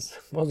 I guess.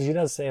 Well, she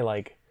does say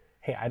like,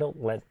 hey, I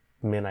don't let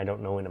men I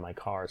don't know into my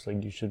car, so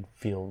you should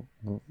feel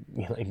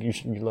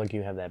like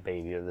you have that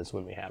baby, or this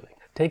wouldn't be happening.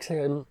 Takes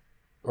him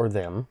or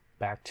them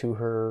back to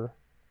her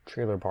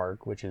trailer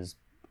park, which is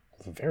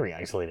very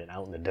isolated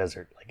out in the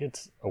desert. Like,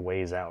 it's a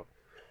ways out.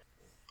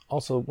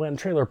 Also, when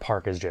trailer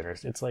park is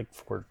generous, it's like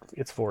four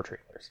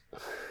trailers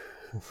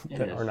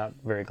that are not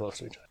very close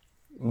to each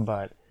other.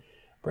 But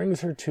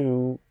brings her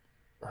to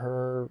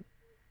her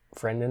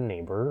friend and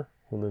neighbor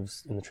who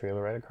lives in the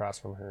trailer right across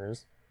from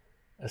hers,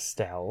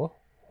 Estelle,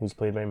 who's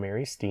played by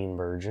Mary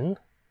Steenburgen,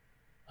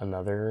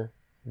 another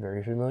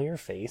very familiar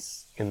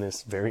face in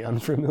this very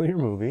unfamiliar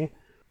movie,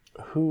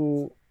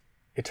 who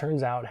it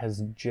turns out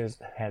has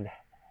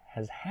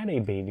had a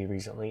baby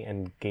recently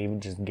and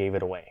gave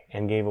it away,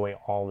 and gave away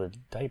all the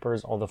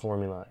diapers, all the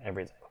formula,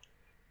 everything.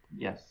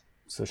 Yes.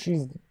 So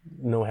she's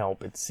no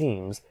help, it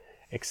seems,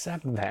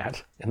 except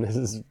that, and this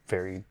is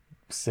very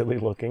silly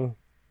looking,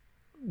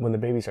 when the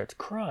baby starts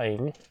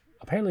crying,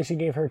 apparently she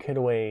gave her kid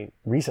away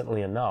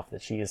recently enough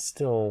that she is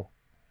still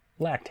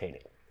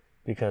lactating,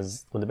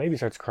 because when the baby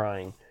starts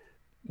crying,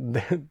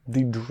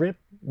 the drip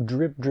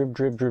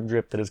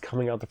that is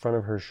coming out the front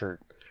of her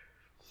shirt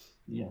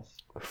Yes.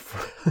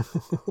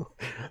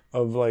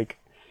 of like,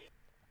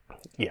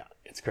 yeah,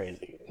 it's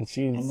crazy. And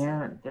she's And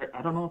they're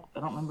I don't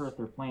remember if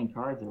they're playing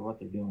cards or what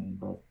they're doing,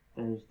 but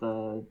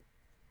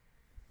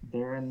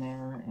they're in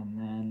there, and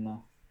then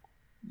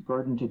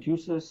Gordon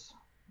Tutusis,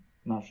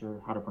 not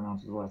sure how to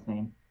pronounce his last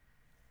name,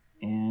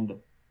 and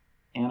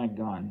Anna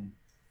Gunn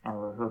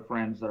are her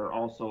friends that are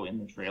also in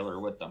the trailer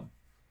with them.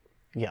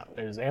 yeah.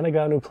 There's Anna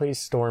Gunn, who plays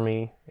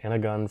Stormy. Anna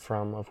Gunn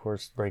from, of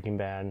course, Breaking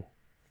Bad,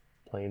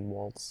 played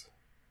Walt's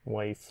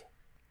wife.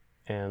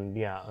 And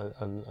yeah,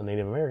 a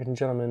Native American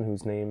gentleman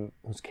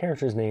whose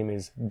character's name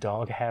is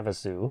Dog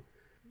Havasu,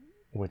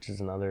 which is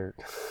another,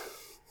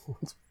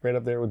 it's right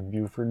up there with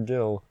Buford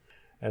Dill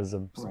as a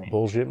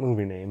bullshit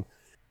movie name.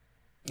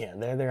 Yeah,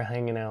 they're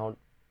hanging out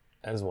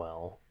as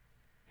well,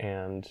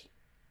 and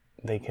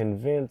they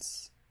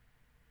convince,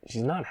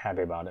 she's not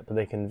happy about it, but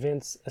they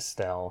convince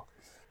Estelle,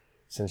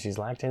 since she's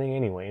lactating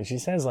anyway, and she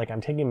says like,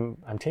 I'm taking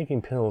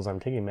pills, I'm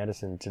taking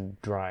medicine to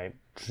dry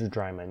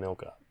my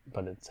milk up,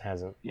 but it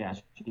hasn't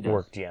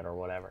worked yet or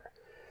whatever.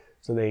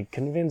 So they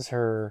convince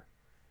her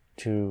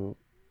to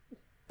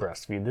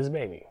breastfeed this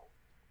baby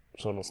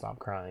so it'll stop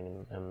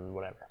crying and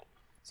whatever.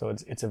 So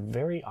it's a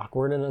very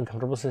awkward and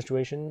uncomfortable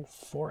situation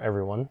for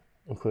everyone,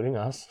 including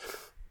us.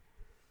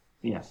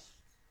 Yes.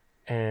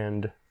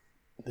 And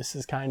this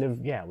is kind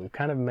of, yeah, we've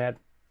kind of met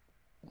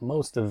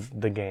most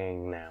of the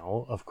gang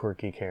now of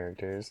quirky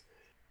characters.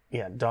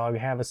 Yeah, Dog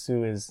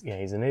Havasu is, yeah,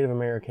 he's a Native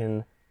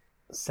American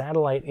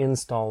satellite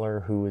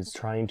installer who is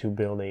trying to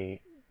build a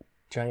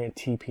giant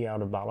teepee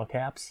out of bottle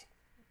caps,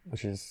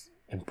 which is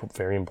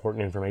very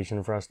important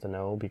information for us to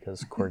know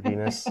because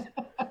quirkiness,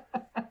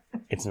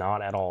 it's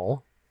not at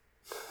all.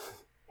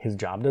 His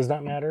job does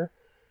not matter.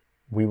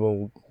 We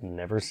will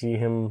never see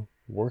him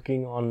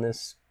working on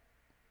this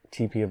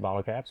teepee of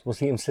bottle caps. We'll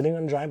see him sitting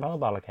on a giant pile of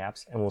bottle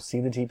caps, and we'll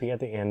see the teepee at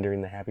the end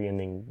during the happy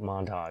ending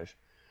montage.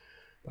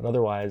 But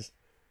otherwise,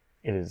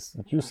 it is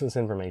useless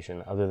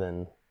information other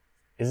than,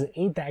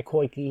 ain't that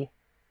quirky?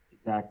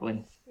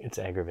 Exactly. It's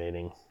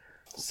aggravating.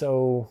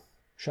 So,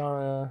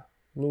 Shauna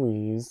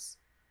Louise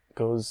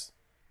goes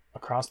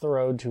across the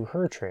road to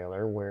her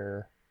trailer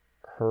where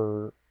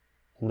her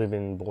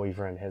live-in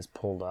boyfriend has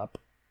pulled up,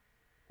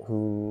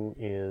 who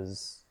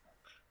is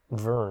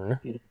Vern.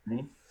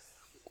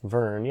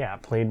 Vern, yeah,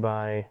 played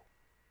by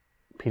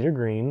Peter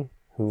Green,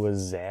 who was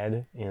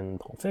Zed in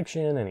Pulp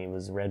Fiction, and he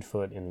was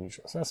Redfoot in The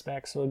Usual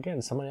Suspects. So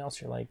again, somebody else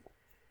you're like,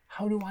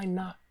 how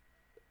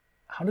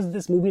does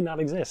this movie not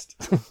exist?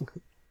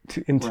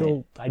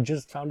 Until I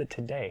just found it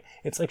today.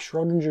 It's like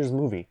Schrodinger's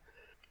movie.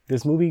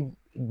 This movie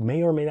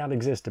may or may not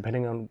exist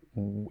depending on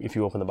if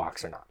you open the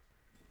box or not.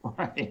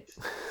 Right.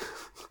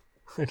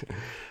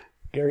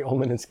 Gary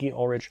Oldman and Skeet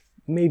Ulrich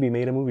maybe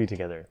made a movie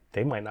together.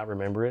 They might not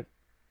remember it,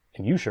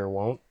 and you sure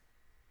won't.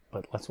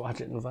 But let's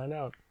watch it and find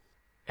out.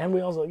 And we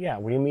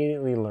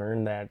immediately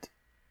learn that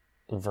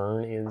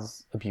Vern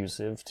is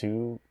abusive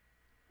to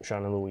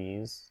Shauna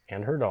Louise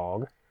and her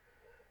dog,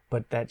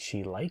 but that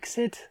she likes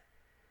it,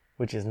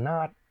 which is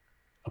not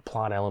a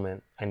plot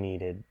element I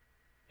needed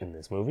in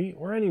this movie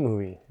or any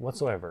movie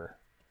whatsoever.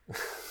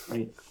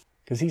 Right.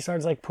 Because he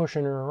starts like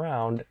pushing her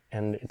around,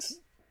 and it's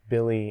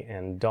Billy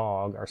and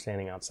Dog are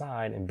standing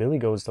outside, and Billy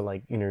goes to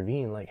like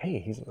intervene, like, hey,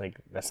 he's like,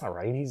 that's not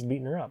right, he's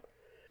beating her up.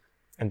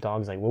 And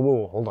Dog's like,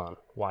 whoa, hold on,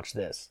 watch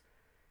this.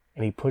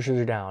 And he pushes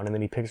her down, and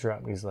then he picks her up,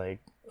 and he's like,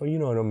 oh, you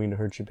know I don't mean to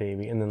hurt you,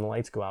 baby. And then the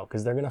lights go out,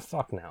 because they're going to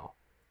fuck now.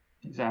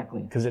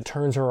 Exactly. Because it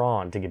turns her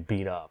on to get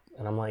beat up.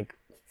 And I'm like,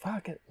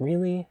 fuck it,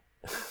 really?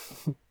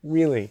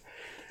 Really?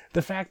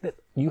 The fact that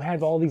you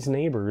have all these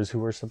neighbors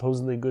who are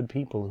supposedly good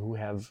people who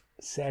have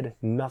said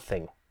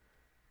nothing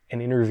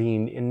and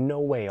intervened in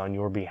no way on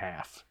your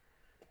behalf,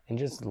 and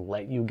just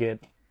let you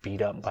get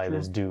beat up by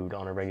this dude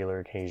on a regular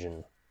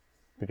occasion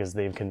because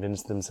they've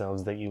convinced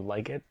themselves that you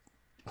like it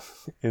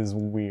is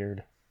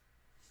weird.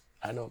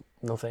 No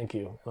thank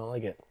you. I don't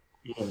like it.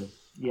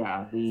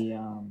 Yeah,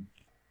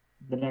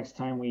 the next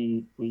time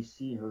we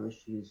see her,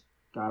 she's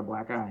got a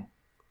black eye.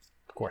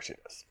 Of course she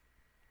does.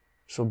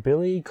 So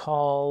Billy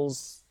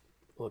calls,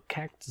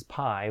 Cactus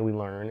Pie, we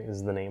learn,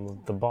 is the name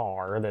of the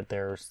bar that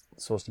they're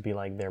supposed to be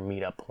like their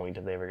meetup point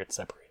if they ever get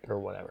separated or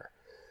whatever.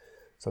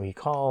 So he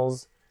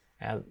calls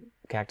at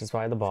Cactus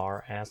Pie, the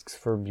bar, asks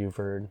for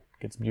Buford,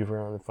 gets Buford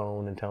on the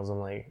phone and tells him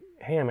like,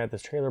 hey, I'm at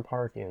this trailer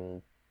park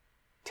in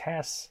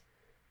Tess,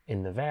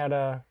 in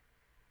Nevada,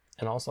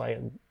 and also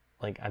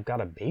I've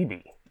got a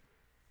baby.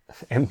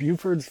 And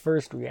Buford's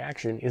first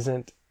reaction it's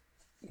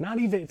not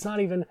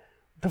even,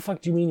 the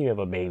fuck do you mean you have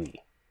a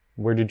baby?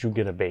 Where did you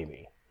get a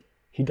baby?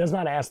 He does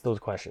not ask those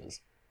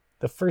questions.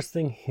 The first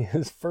thing,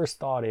 his first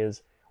thought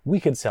is, we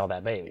could sell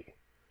that baby.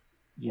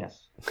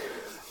 Yes.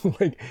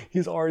 Like,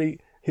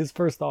 his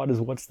first thought is,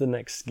 what's the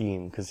next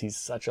scheme? Because he's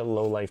such a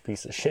low-life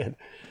piece of shit.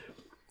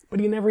 But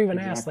he never even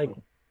asked, like,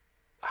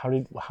 how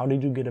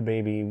did you get a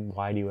baby?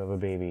 Why do you have a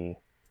baby?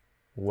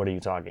 What are you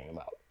talking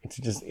about? It's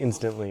just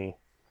instantly...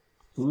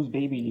 Whose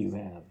baby do you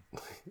have?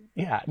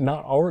 Yeah,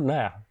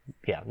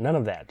 none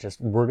of that.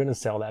 Just, we're going to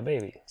sell that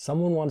baby.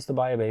 Someone wants to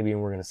buy a baby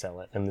and we're going to sell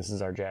it. And this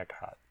is our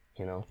jackpot,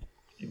 you know?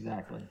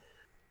 Exactly.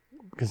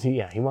 Because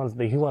he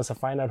wants to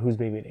find out whose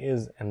baby it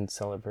is and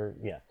sell it for,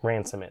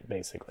 ransom it,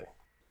 basically.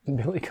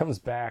 Billy comes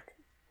back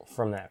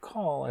from that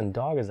call, and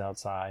Dog is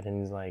outside, and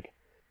he's like,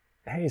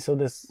 hey, so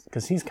this...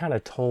 Because he's kind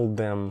of told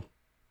them...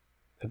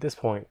 At this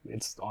point,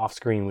 it's off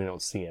screen, we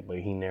don't see it, but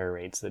he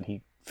narrates that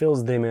he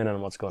fills them in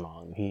on what's going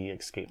on. He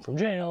escaped from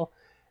jail,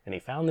 and he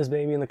found this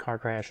baby in the car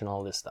crash and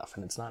all this stuff,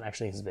 and it's not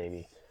actually his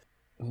baby.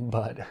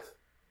 But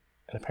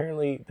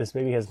apparently, this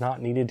baby has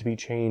not needed to be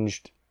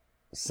changed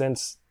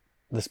since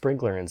the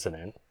sprinkler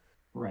incident.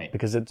 Right.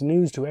 Because it's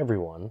news to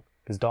everyone.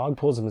 Because Dog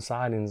pulls him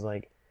aside and is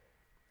like,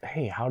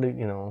 hey, how did,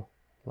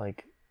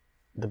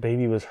 the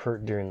baby was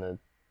hurt during the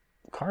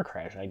car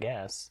crash, I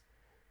guess.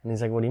 And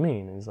he's like, what do you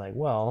mean? And he's like,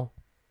 well,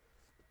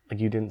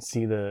 you didn't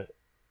see the,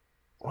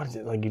 what is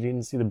it? You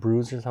didn't see the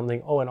bruise or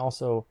something? Oh, and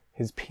also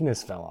his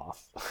penis fell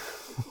off.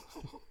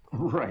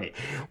 Right.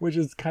 Which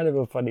is kind of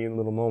a funny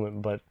little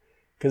moment, but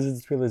because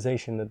it's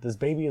realization that this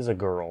baby is a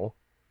girl,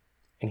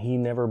 and he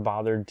never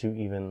bothered to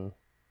even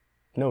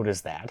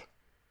notice that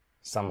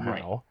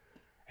somehow. Right.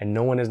 And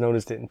no one has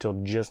noticed it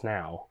until just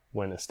now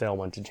when Estelle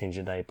went to change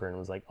a diaper and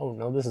was like, oh,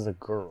 no, this is a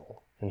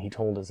girl. And he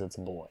told us it's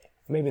a boy.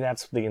 Maybe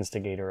that's the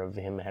instigator of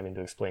him having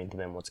to explain to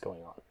them what's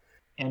going on.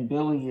 And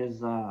Billy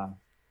is,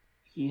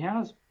 he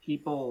has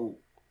people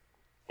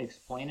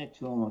explain it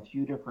to him a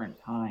few different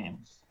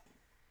times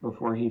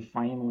before he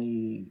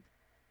finally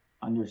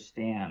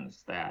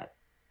understands that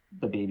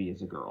the baby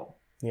is a girl.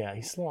 Yeah,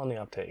 he's slow on the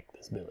uptake,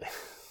 this Billy.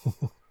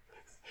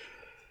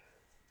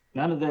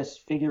 None of this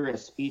figure of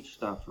speech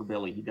stuff for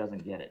Billy. He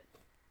doesn't get it.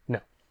 No.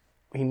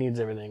 He needs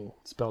everything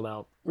spelled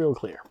out real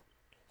clear.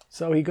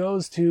 So he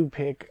goes to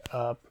pick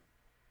up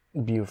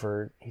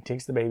Buford. He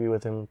takes the baby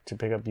with him to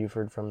pick up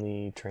Buford from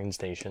the train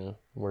station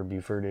where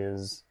Buford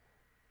is.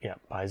 Yeah,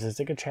 buys a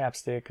stick of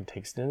chapstick and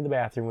takes it into the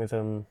bathroom with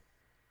him.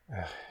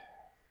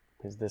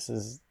 Because this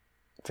is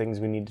things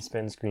we need to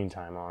spend screen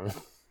time on.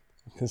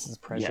 This is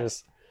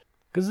precious.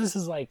 Because this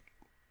is this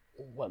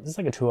is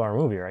like a 2-hour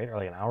movie, right? Or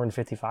like an hour and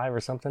 55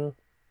 or something.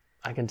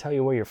 I can tell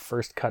you where your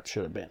first cut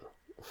should have been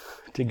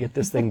to get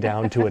this thing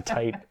down to a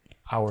tight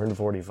hour and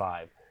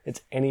 45.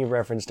 It's any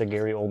reference to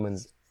Gary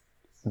Oldman's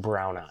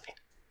brown eye.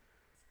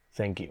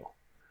 Thank you.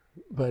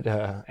 But,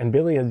 and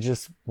Billy had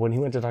just, when he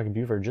went to talk to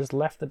Buford, just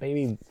left the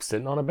baby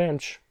sitting on a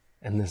bench.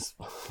 And this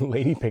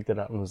lady picked it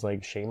up and was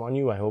like, shame on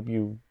you. I hope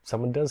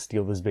someone does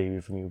steal this baby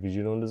from you because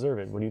you don't deserve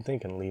it. What are you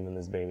thinking, leaving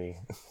this baby?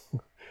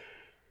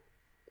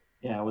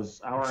 Yeah, it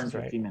was hour and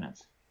 50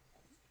 minutes.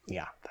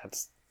 Yeah,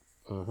 that's...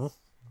 Mm-hmm.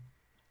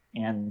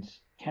 And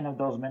 10 of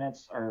those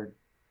minutes are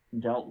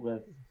dealt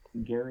with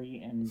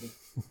Gary and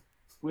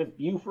with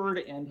Buford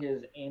and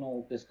his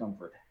anal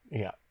discomfort.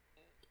 Yeah.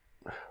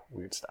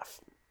 Weird stuff.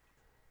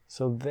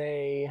 So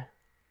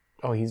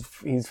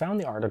he's found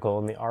the article,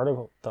 and the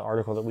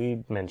article that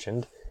we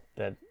mentioned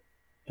that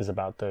is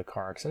about the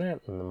car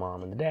accident and the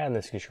mom and the dad and the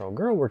 6-year-old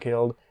girl were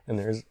killed, and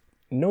there's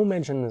no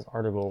mention in this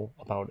article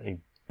about a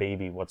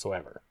baby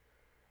whatsoever.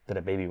 That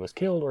a baby was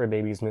killed or a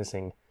baby is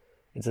missing.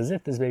 It's as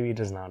if this baby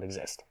does not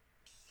exist.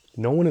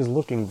 No one is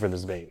looking for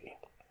this baby.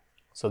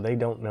 So they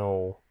don't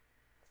know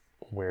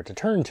where to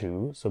turn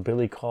to. So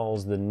Billy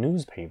calls the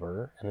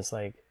newspaper and it's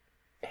like,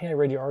 hey, I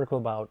read your article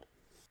about...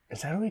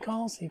 Is that who he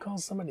calls? He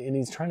calls somebody and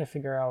he's trying to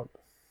figure out...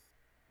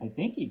 I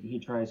think he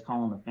tries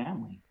calling the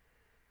family.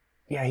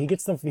 Yeah, he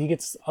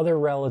gets other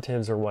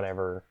relatives or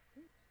whatever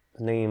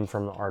name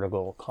from the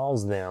article,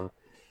 calls them,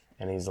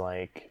 and he's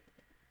like...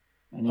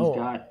 And he's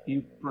got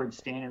Buford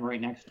standing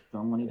right next to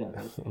him when he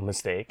does it.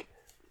 Mistake.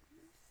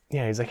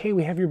 Yeah, he's like, hey,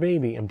 we have your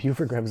baby. And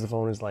Buford grabs the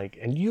phone and is like,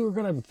 and you're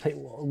going to pay,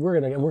 we're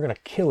going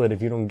to kill it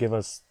if you don't give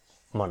us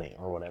money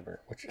or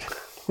whatever.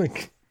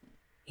 Which,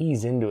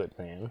 ease into it,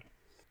 man.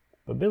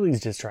 But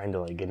Billy's just trying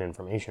to, get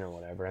information or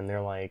whatever. And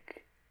they're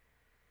like,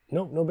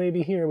 nope, no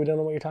baby here. We don't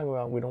know what you're talking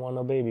about. We don't want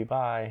no baby.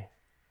 Bye.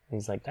 And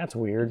he's like, that's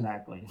weird.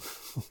 Exactly.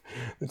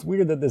 It's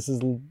weird that this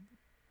is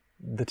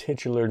the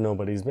titular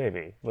nobody's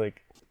baby.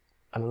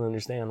 I don't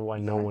understand why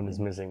no one is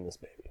missing this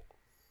baby.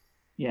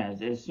 Yeah,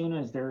 as soon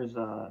as there's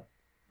a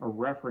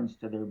reference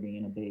to there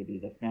being a baby,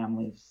 the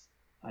family's,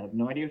 I have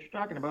no idea what you're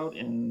talking about,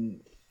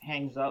 and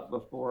hangs up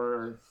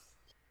before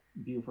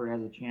Buford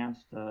has a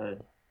chance to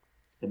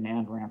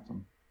demand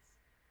ransom.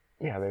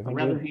 Yeah,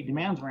 he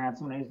demands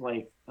ransom, and he's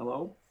like,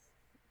 hello?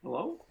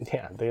 Hello?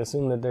 Yeah, they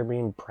assume that they're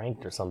being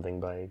pranked or something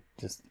by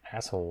just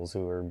assholes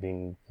who are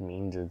being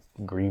mean to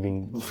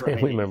grieving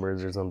family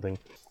members or something.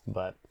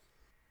 But,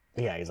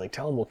 yeah, he's like,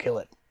 tell him we'll kill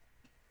it.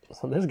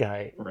 So this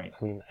guy, right.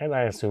 I mean, and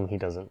I assume he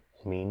doesn't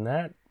mean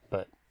that,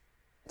 but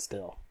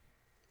still,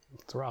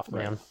 it's rough,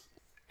 man.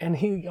 And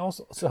he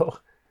also,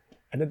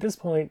 and at this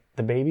point,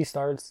 the baby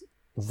starts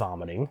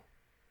vomiting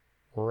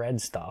red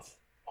stuff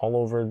all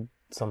over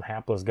some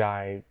hapless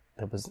guy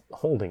that was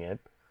holding it.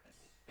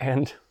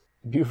 And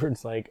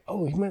Buford's like,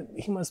 oh,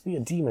 he must be a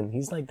demon.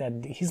 He's like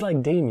that. He's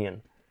like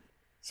Damien.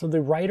 So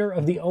the writer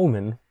of The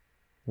Omen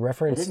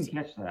referenced I didn't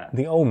catch that.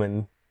 The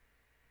Omen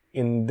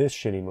in this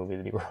shitty movie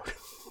that he wrote.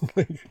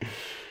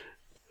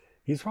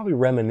 He's probably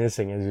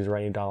reminiscing as he's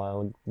writing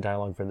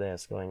dialogue for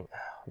this, going,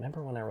 oh,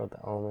 Remember when I wrote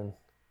The Omen?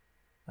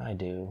 I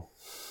do.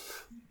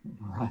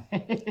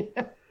 Right.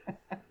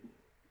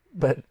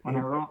 But When I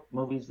wrote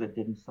movies that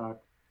didn't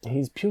suck.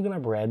 he's puking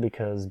up red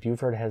because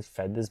Buford has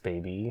fed this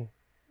baby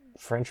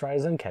French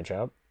fries and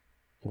ketchup,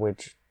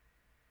 which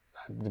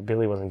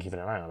Billy wasn't keeping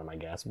an eye on him, I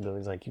guess.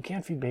 Billy's like, you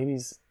can't feed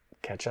babies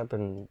ketchup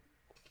and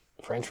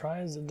French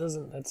fries.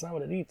 That's not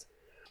what it eats.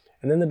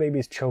 And then the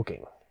baby's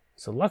choking.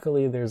 So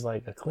luckily there's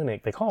like a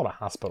clinic. They call it a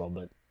hospital,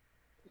 but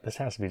this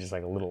has to be just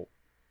like a little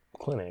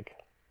clinic.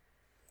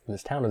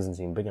 This town doesn't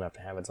seem big enough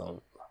to have its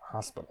own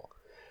hospital.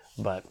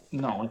 But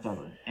No, it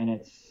doesn't. And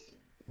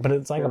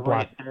it's like a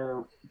block.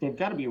 They've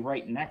got to be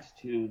right next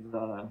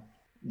to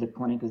the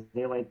clinic because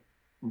they like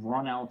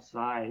run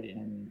outside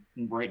and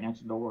right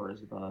next door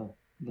is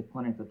the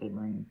clinic that they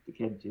bring the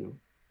kid to.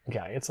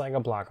 Yeah, it's like a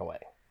block away.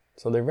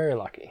 So they're very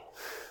lucky.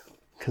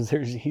 Because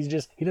he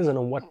doesn't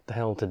know what the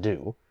hell to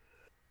do.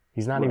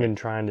 He's not even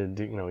trying to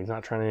do, he's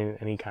not trying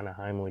any kind of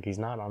Heimlich. He's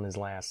not on his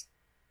last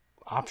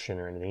option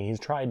or anything. He's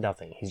tried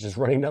nothing. He's just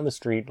running down the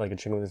street like a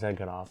chicken with his head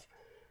cut off.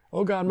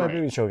 Oh God, my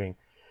baby's choking.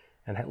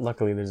 And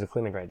luckily there's a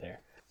clinic right there.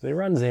 So he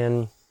runs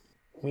in,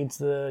 meets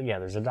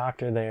there's a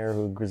doctor there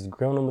who is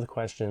grilling him with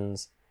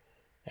questions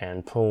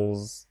and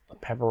pulls a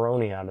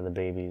pepperoni out of the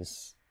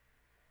baby's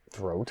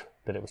throat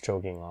that it was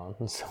choking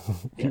on. So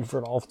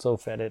Buford also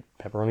fed it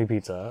pepperoni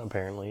pizza,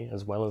 apparently,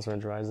 as well as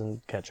french fries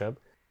and ketchup.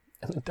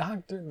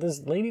 And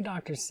this lady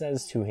doctor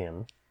says to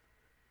him,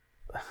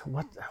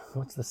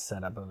 what's the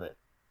setup of it?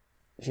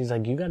 She's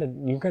like, you're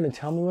gonna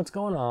tell me what's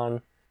going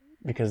on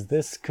because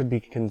this could be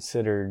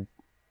considered,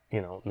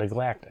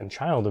 neglect and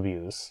child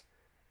abuse.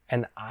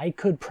 And I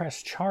could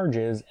press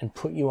charges and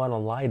put you on a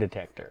lie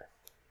detector.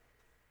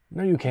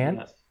 No, you can't.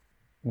 Yes.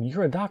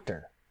 You're a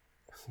doctor.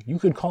 You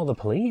could call the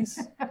police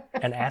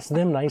and ask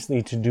them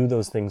nicely to do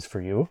those things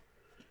for you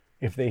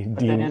if they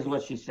deem that is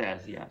what she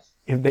says, yes.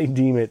 If they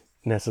deem it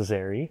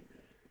necessary.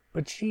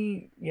 But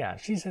she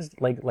says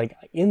like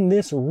in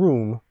this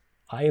room,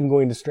 I am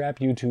going to strap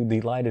you to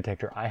the lie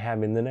detector I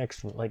have in the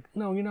next room. Like,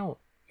 no, you don't.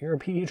 You're a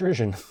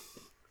pediatrician.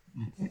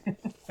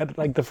 At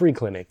like the free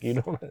clinic.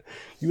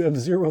 You have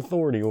zero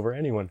authority over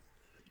anyone.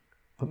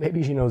 But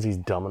maybe she knows he's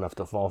dumb enough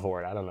to fall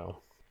for it. I don't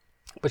know.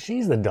 But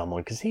she's the dumb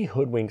one because he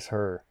hoodwinks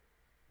her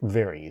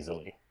very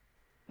easily.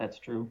 That's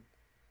true.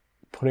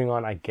 Putting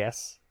on, I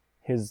guess,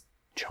 his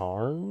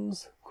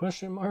charms?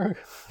 Question mark?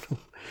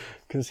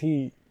 Because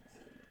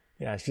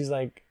she's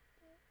like,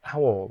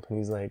 how old? And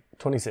he's like,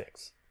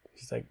 26.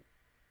 She's like,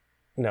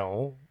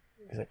 no.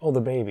 He's like, oh,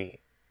 the baby.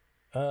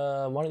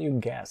 Why don't you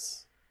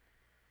guess?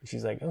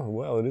 She's like, oh,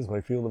 well, it is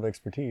my field of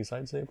expertise.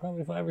 I'd say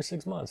probably 5 or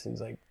 6 months. He's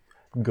like,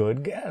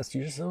 good guess.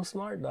 You're so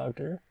smart,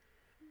 doctor.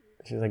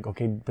 She's like,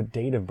 okay, but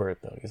date of birth,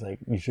 though. He's like,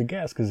 you should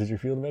guess because it's your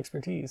field of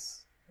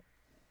expertise.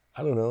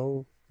 I don't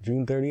know,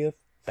 June 30th?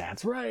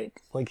 That's right.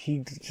 Like,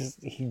 he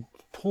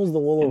pulls the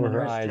wool over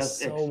her eyes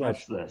so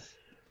much. This.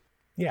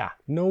 Yeah,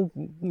 no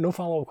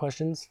follow-up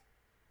questions.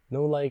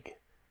 No,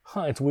 like,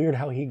 it's weird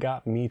how he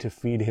got me to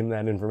feed him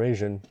that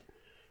information.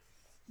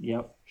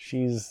 Yep.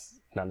 She's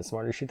not as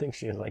smart as she thinks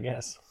she is, I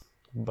guess.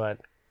 But,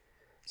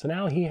 so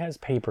now he has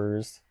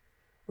papers,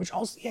 which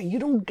also, you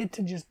don't get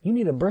to you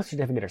need a birth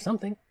certificate or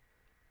something.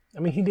 I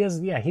mean,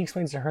 he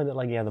explains to her that,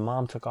 the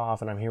mom took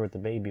off and I'm here with the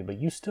baby, but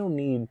you still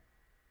need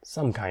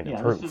some kind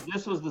of proof.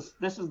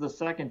 This is the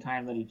second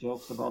time that he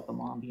jokes about the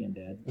mom being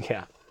dead.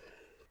 Yeah.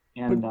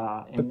 And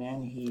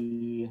then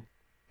he...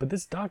 But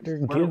this doctor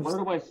Where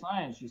do I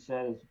sign? She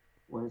says,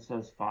 where it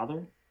says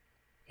father?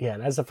 Yeah,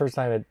 that's the first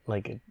time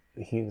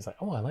he was like,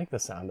 oh, I like the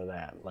sound of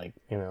that.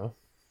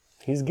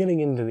 He's getting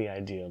into the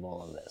idea of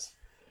all of this.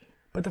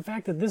 But the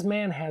fact that this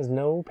man has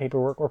no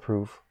paperwork or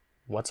proof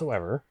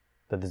whatsoever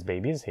that this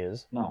baby is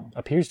his,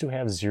 appears to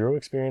have zero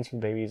experience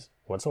with babies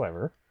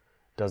whatsoever,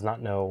 does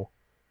not know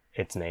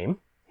its name,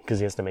 because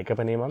he has to make up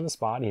a name on the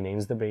spot. He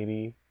names the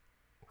baby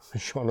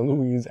Shauna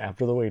Louise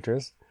after the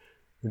waitress,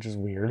 which is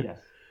weird. Yes.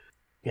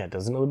 Yeah,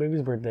 doesn't know the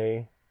baby's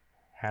birthday,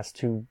 has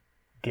to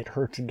get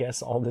her to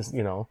guess all this,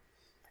 and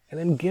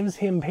then gives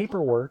him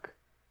paperwork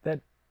that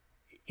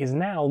is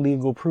now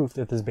legal proof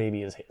that this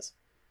baby is his.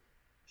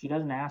 She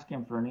doesn't ask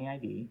him for any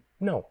ID.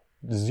 No,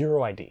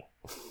 zero ID.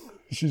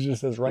 She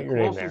just says, write your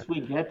name there. The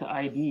closest we get to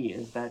ID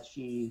is that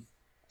she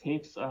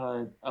takes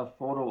a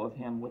photo of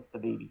him with the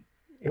baby.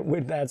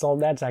 That's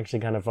actually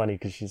kind of funny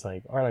because she's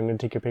like, all right, I'm going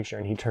to take your picture.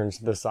 And he turns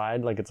to the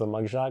side like it's a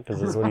mugshot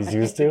because that's what he's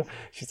used to.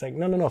 She's like,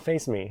 no,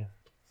 face me.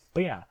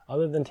 But yeah,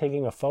 other than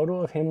taking a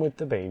photo of him with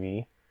the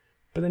baby,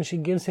 but then she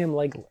gives him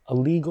a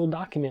legal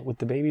document with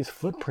the baby's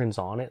footprints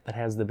on it that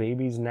has the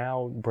baby's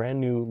now brand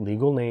new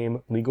legal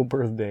name, legal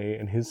birthday,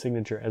 and his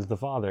signature as the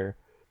father.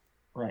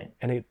 Right.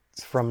 And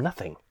it's from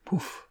nothing.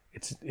 Poof.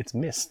 It's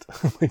missed.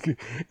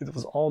 It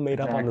was all made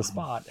up on the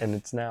spot, and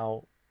it's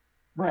now...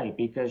 Right,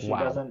 because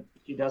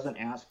she doesn't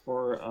ask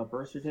for a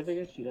birth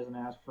certificate, she doesn't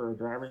ask for a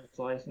driver's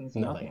license,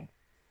 nothing.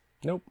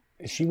 Nope.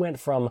 She went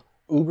from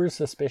uber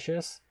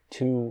suspicious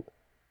to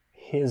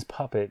his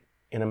puppet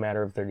in a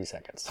matter of 30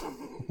 seconds.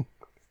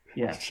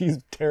 Yeah.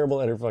 She's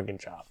terrible at her fucking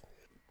job.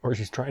 Or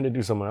she's trying to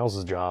do someone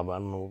else's job. I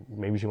don't know.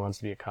 Maybe she wants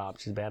to be a cop.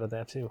 She's bad at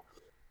that too.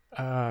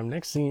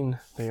 Next scene,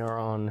 they are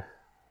on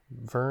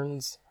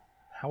Vern's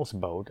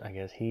houseboat. I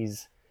guess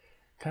he's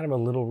kind of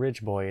a little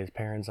rich boy. His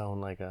parents own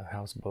like a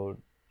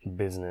houseboat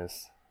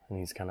business, and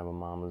he's kind of a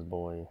mama's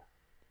boy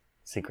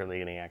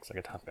secretly, and he acts like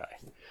a tough guy.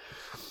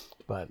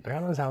 But they're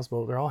out on his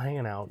houseboat. They're all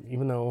hanging out,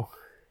 even though,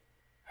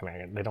 I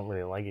mean, they don't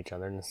really like each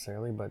other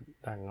necessarily, but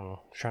I don't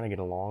know, trying to get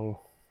along.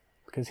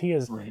 Because he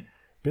is, Right.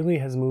 Billy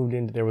has moved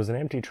into, there was an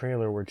empty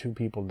trailer where 2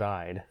 people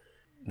died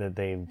that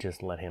they've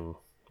just let him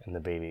and the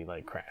baby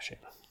like crash in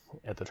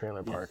at the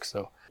trailer park.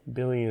 So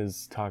Billy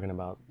is talking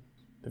about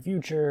the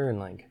future and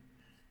like,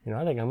 you know,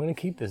 I think I'm going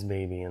to keep this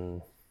baby.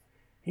 And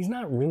he's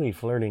not really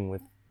flirting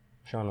with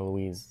Shauna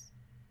Louise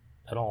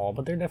at all,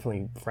 but they're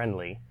definitely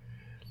friendly.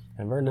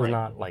 And Vern does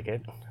not like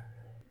it.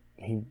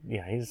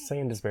 He's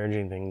saying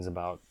disparaging things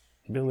about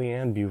Billy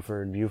and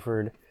Buford.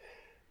 Buford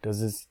does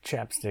his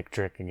chapstick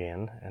trick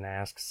again and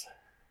asks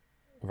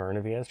Vern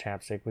if he has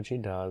chapstick, which he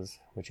does,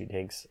 which he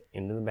takes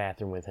into the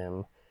bathroom with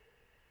him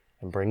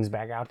and brings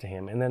back out to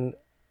him. And then,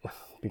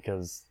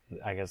 because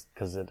it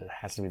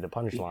has to be the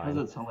punchline.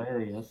 Because it's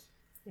hilarious.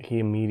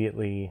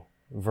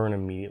 Vern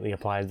immediately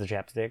applies the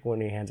chapstick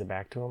when he hands it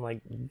back to him.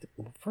 Like,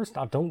 first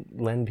off,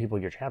 don't lend people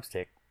your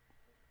chapstick.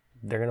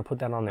 They're going to put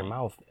that on their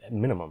mouth at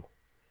minimum.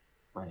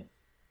 Right.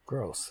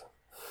 Gross.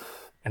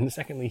 And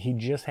secondly, he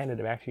just handed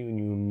it back to you and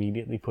you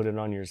immediately put it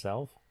on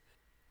yourself.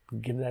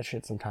 Give that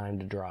shit some time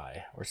to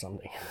dry or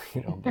something,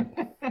 you know.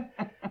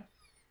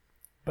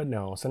 But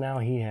no, so now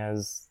he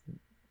has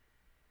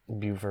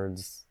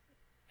Buford's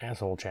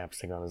asshole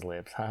chapstick on his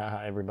lips. Ha ha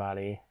ha,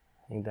 everybody.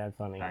 Ain't that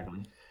funny?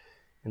 Exactly.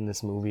 In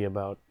this movie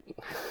about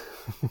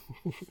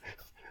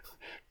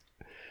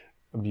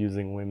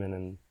abusing women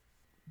and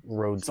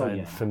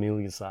roadside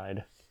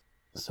familicide.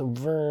 So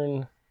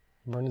Vern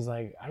is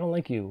like, I don't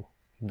like you,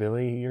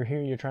 Billy. You're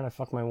here, you're trying to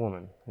fuck my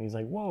woman. And he's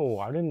like, whoa,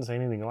 I didn't say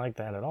anything like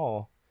that at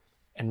all.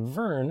 And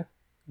Vern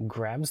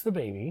grabs the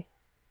baby,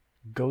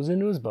 goes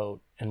into his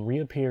boat, and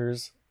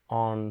reappears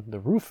on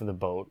the roof of the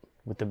boat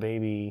with the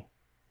baby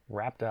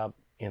wrapped up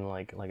in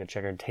like a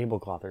checkered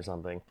tablecloth or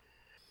something.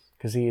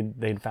 Because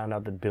they'd found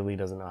out that Billy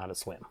doesn't know how to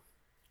swim.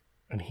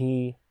 And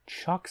he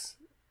chucks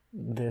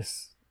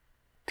this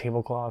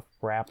tablecloth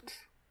wrapped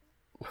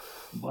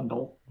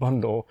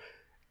bundle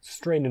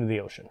straight into the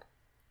ocean.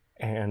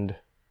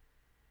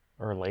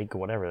 Or lake,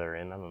 whatever they're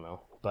in, I don't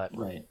know. But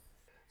right.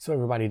 So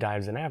everybody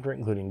dives in after it,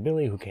 including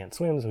Billy, who can't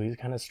swim, so he's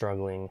kind of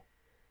struggling.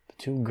 The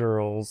 2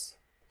 girls,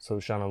 so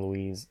Shauna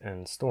Louise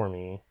and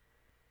Stormy,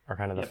 are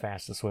kind of the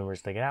fastest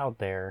swimmers to get out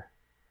there.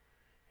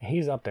 And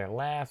he's up there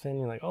laughing.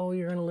 You're like, oh,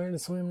 you're going to learn to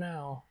swim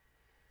now.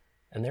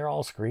 And they're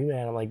all screaming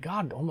at him like,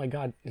 God, oh my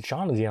God. And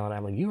Shauna's yelling at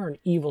him like, you are an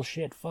evil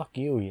shit. Fuck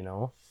you, you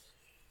know.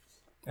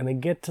 And they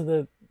get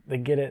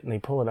it and they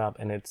pull it up,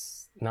 and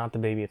it's not the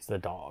baby, it's the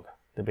dog.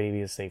 The baby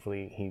is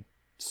safely, he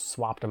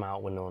swapped him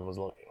out when no one was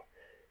looking.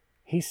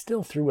 He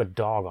still threw a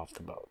dog off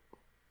the boat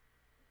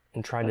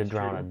and tried to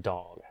drown a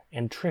dog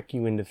and trick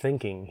you into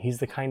thinking he's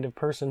the kind of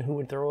person who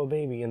would throw a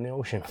baby in the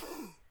ocean.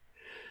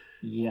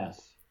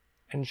 Yes.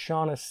 And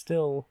Shauna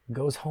still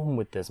goes home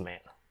with this man.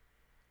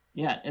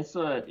 Yeah, it's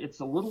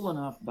a little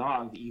enough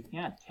dog that you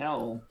can't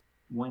tell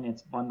when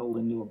it's bundled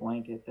into a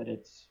blanket that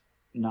it's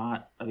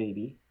not a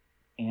baby.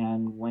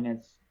 And when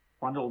it's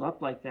bundled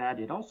up like that,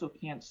 it also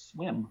can't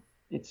swim.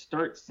 It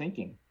starts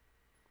sinking.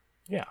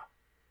 Yeah.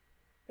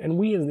 And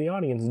we as the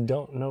audience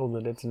don't know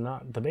that it's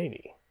not the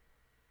baby.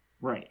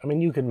 Right. I mean,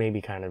 you could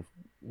maybe kind of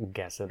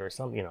guess it or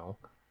something, you know.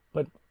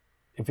 But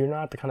if you're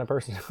not the kind of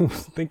person who's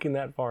thinking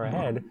that far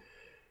ahead,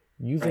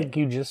 you think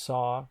you just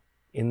saw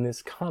in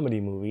this comedy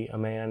movie a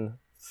man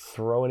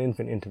throw an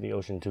infant into the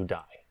ocean to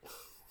die.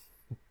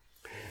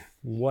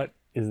 What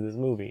is this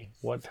movie?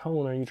 What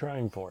tone are you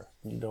trying for?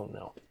 You don't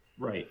know.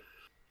 Right.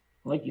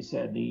 Like you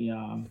said,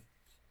 the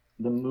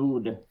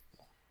mood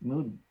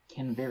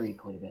can vary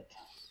quite a bit.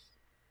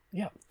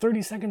 Yeah,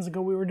 30 seconds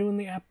ago we were doing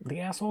the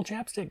asshole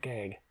chapstick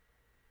gag.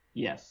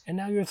 Yes. And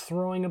now you're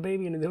throwing a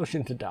baby into the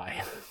ocean to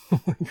die.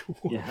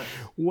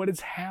 What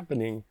is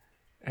happening?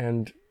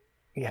 And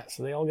yeah,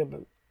 so they all get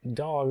the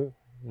dog,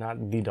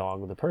 not the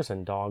dog, the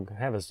person, dog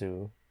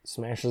Havasu,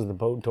 smashes the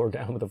boat door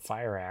down with a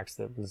fire axe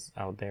that was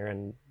out there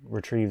and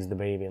retrieves the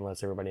baby and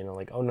lets everybody know,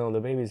 like, oh no,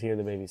 the baby's here,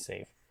 the baby's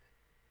safe.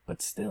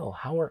 But still,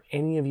 how are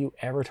any of you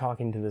ever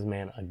talking to this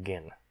man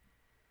again?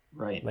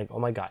 Right. Like, oh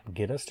my God,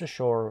 get us to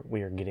shore.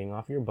 We are getting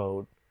off your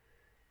boat.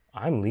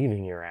 I'm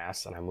leaving your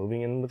ass and I'm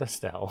moving in with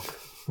Estelle.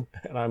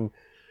 And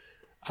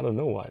I don't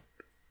know what,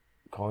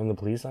 calling the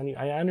police on you.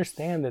 I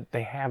understand that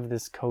they have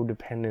this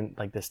codependent,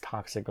 like this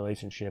toxic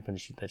relationship and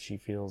that she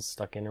feels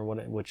stuck in or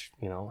what, which,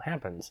 you know,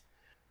 happens.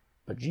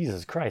 But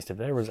Jesus Christ, if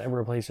there was ever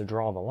a place to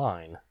draw the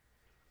line.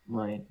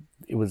 Right.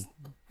 It was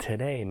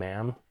today,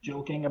 ma'am.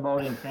 Joking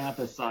about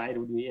infanticide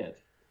would be it.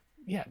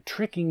 Yeah,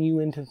 tricking you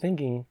into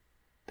thinking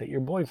that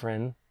your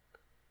boyfriend,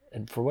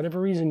 and for whatever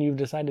reason you've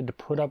decided to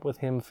put up with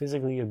him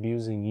physically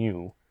abusing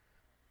you,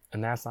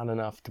 and that's not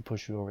enough to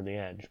push you over the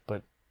edge.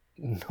 But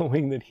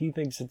knowing that he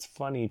thinks it's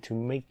funny to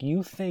make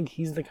you think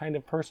he's the kind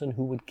of person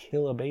who would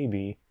kill a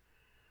baby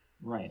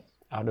Right.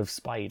 out of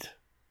spite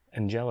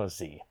and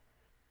jealousy.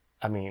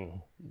 I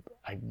mean,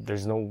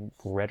 there's no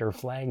redder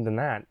flag than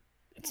that.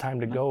 It's time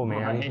to go,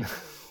 man. Right.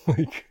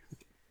 Like,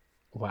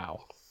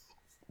 wow.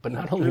 But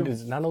not only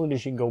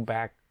does she go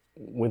back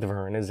with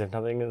Vern as if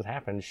nothing has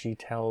happened, she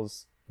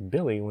tells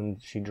Billy when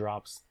she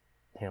drops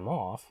him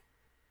off,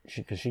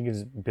 because she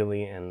gives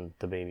Billy and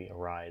the baby a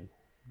ride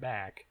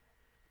back.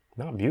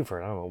 Not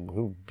Buford. I don't know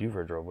who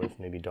Buford drove with.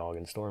 Maybe Dog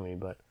and Stormy.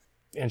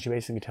 And she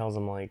basically tells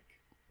him, like,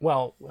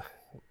 well,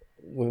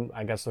 when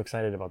I got so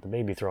excited about the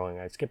baby throwing,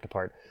 I skipped a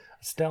part.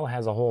 Estelle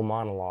has a whole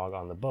monologue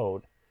on the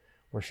boat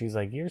where she's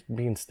like, you're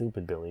being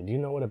stupid, Billy. Do you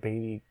know what a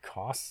baby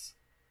costs?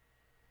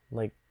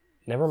 Like,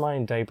 never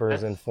mind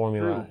diapers and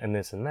formula and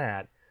this and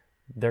that.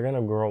 They're going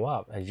to grow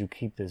up as you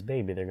keep this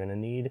baby. They're going to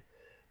need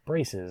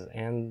braces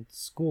and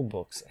school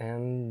books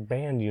and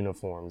band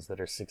uniforms that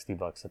are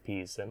 $60 a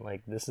piece. And,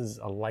 like, this is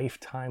a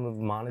lifetime of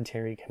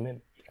monetary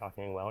commitment you're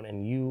talking about,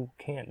 and you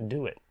can't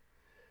do it.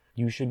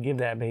 You should give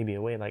that baby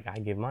away like I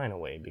give mine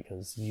away,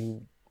 because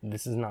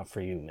this is not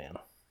for you, man.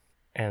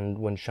 And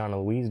when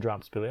Shauna Louise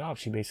drops Billy off,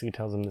 she basically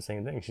tells him the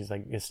same thing. She's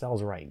like,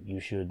 Estelle's right. You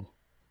should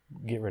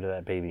get rid of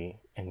that baby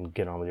and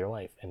get on with your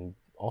life, and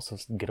also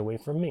get away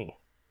from me.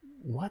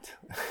 What?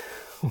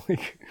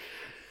 Like,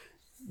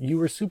 you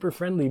were super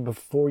friendly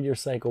before your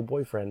psycho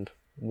boyfriend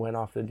went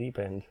off the deep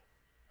end.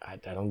 I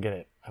don't get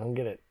it. I don't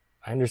get it.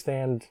 I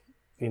understand,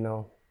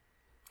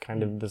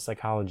 kind of the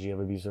psychology of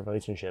abusive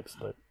relationships,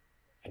 but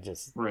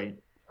Right.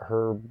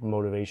 her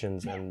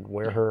motivations and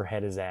where her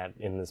head is at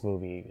in this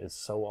movie is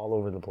so all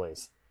over the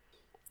place.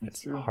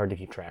 It's hard to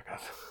keep track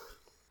of.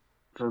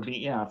 For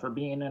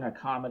being in a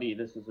comedy,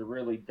 this is a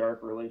really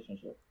dark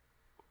relationship.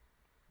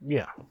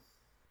 Yeah.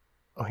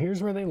 Oh,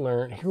 here's where they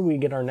learn. Here we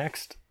get our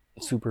next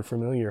super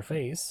familiar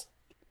face,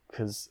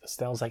 because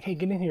Estelle's like, hey,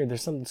 get in here.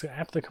 There's something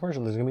after the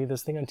commercial. There's gonna be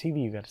this thing on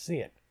TV. You got to see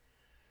it.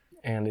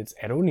 And it's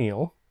Ed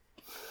O'Neill,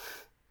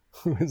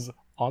 who is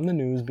on the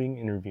news being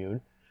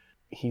interviewed.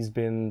 He's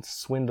been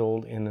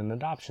swindled in an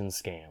adoption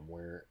scam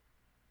where,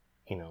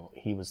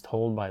 he was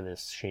told by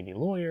this shady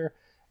lawyer,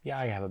 yeah,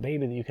 I have a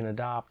baby that you can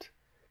adopt.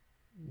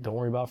 Don't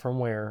worry about from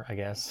where, I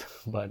guess.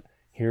 But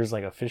here's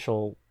like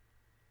official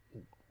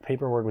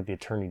paperwork with the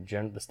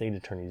state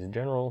attorney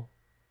general's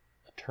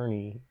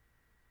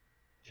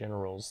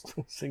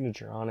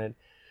signature on it,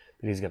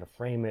 that he's going to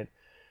frame it.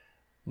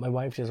 My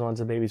wife just wants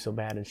a baby so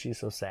bad, and she's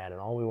so sad, and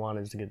all we want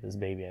is to get this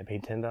baby. I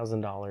paid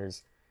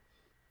 $10,000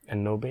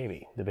 and no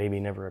baby. The baby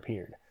never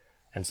appeared.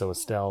 And so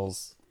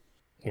Estelle's,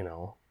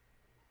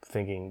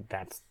 thinking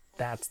that's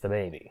the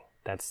baby.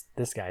 That's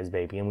this guy's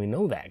baby. And we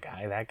know that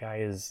guy. That guy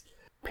is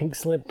Pink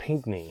Slip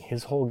Pinkney.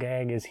 His whole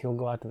gag is he'll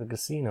go out to the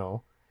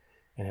casino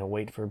and he'll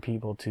wait for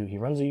people he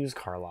runs a used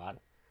car lot.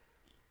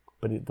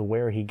 But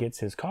where he gets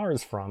his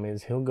cars from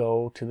is he'll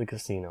go to the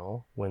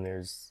casino when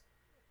there's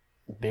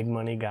big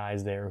money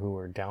guys there who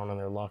are down on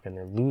their luck and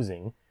they're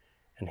losing,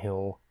 and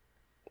he'll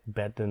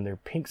bet them their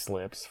pink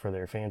slips for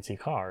their fancy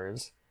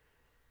cars,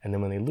 and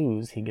then when they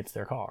lose, he gets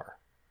their car,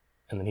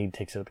 and then he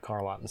takes it to the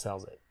car lot and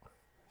sells it.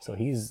 So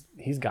he's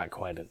got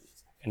quite a...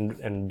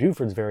 And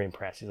Buford's very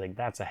impressed. He's like,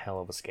 that's a hell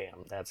of a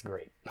scam. That's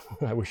great.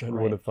 I wish I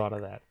would have thought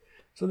of that.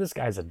 So this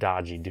guy's a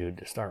dodgy dude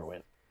to start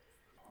with.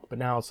 But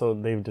now, so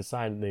they've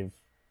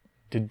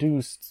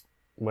deduced,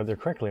 whether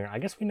correctly or not, I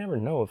guess we never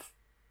know if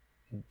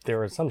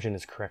their assumption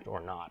is correct or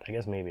not. I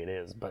guess maybe it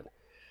is, but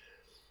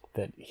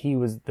that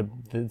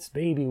this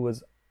baby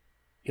was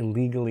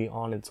illegally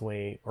on its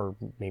way, or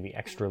maybe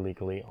extra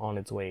legally on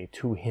its way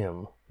to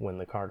him when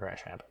the car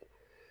crash happened.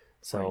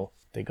 So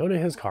they go to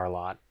his car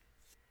lot,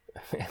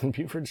 and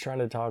Buford's trying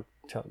to talk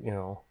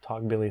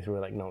Billy through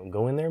it, like, no,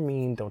 go in there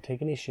mean, don't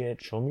take any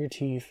shit, show him your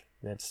teeth,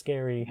 that's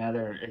scary. Yeah,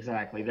 they're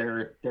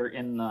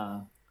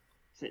in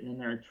sitting in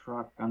their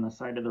truck on the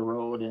side of the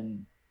road,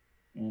 and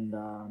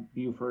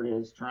Buford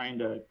is trying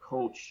to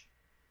coach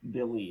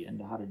Billy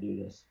into how to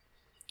do this.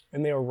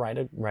 And they are right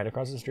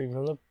across the street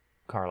from the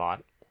car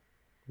lot,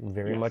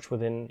 very much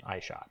within eye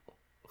shot.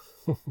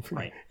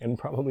 Right. And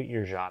probably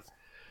earshot.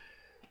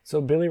 So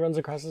Billy runs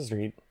across the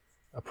street,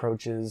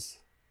 approaches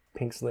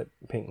Pink Slip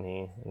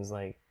Pinkney, and is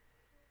like,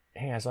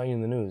 hey, I saw you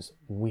in the news.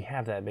 We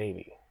have that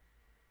baby.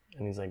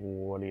 And he's like,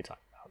 what are you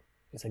talking about?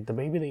 He's like, the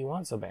baby that you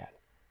want so bad.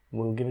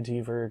 We'll give it to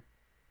you for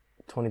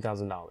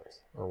 $20,000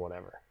 or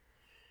whatever.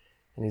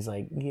 And he's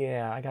like,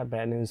 yeah, I got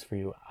bad news for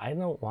you. I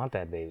don't want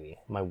that baby.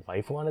 My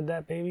wife wanted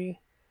that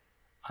baby.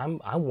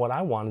 What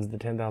I want is the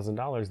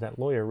 $10,000 that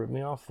lawyer ripped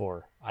me off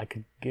for. I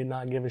could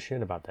not give a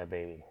shit about that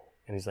baby.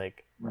 And he's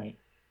like, right.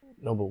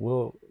 No, but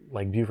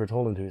like Buford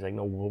told him to, he's like,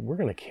 no, we're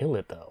going to kill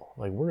it though.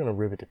 Like, we're going to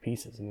rip it to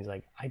pieces. And he's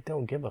like, I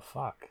don't give a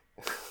fuck.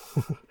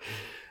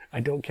 I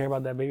don't care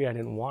about that baby. I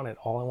didn't want it.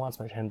 All I want is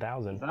my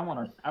 $10,000.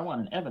 I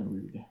want an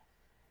Evinrude.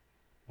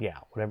 Yeah,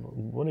 whatever.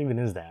 What even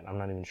is that? I'm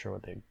not even sure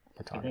what they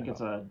were talking about. I think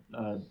it's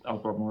a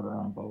outboard motor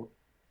on a boat.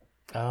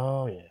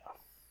 Oh, yeah.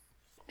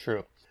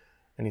 True.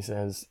 And he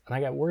says, and I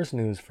got worse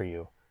news for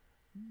you.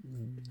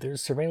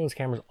 There's surveillance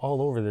cameras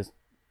all over this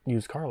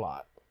used car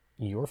lot.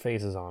 Your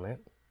face is on it.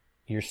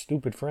 Your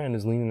stupid friend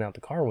is leaning out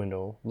the car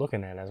window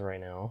looking at us right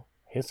now.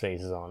 His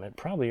face is on it.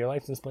 Probably your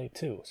license plate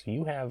too. So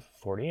you have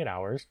 48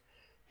 hours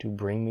to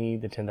bring me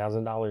the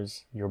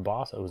 $10,000 your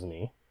boss owes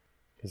me.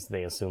 Because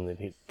they assume that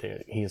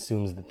he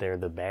assumes that they're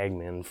the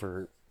bagman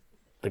for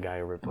the guy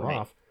who ripped him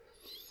off.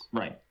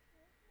 Right.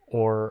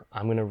 Or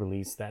I'm going to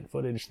release that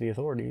footage to the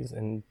authorities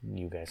and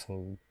you guys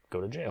can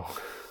go to jail.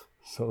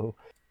 So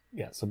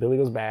Billy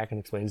goes back and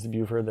explains to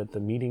Buford that the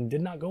meeting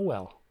did not go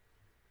well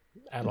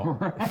at all.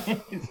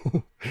 Right.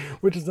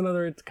 Which is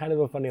it's kind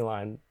of a funny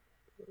line.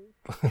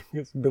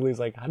 Billy's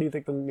like, how do you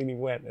think the meeting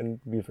went? And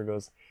Buford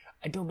goes,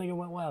 I don't think it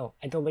went well.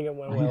 I don't think it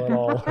went well at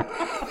all.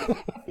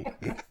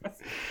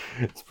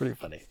 It's pretty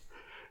funny.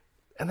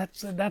 And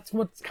that's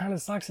what kind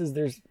of sucks is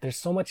there's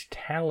so much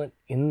talent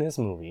in this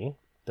movie.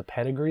 The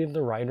pedigree of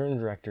the writer and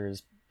director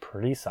is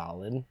pretty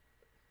solid.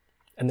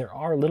 And there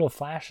are little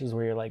flashes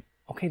where you're like,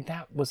 okay,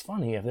 that was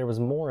funny. If there was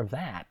more of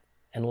that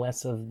and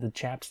less of the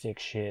chapstick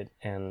shit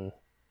and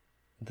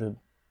the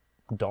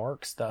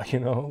dark stuff,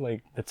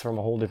 like that's from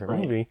a whole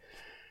different movie,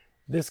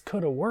 this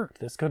could have worked.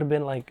 This could have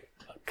been like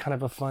kind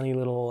of a funny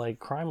little like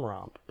crime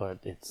romp, but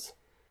it's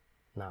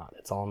not.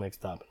 It's all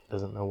mixed up. It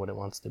doesn't know what it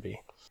wants to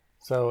be.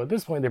 So at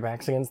this point, their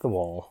backs against the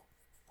wall.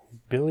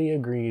 Billy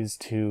agrees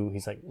to,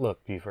 he's like,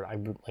 look, Buford,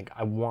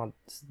 I want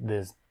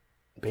this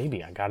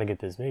baby. I gotta get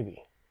this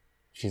baby.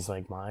 She's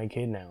like, my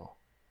kid now.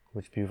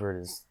 Which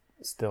Buford is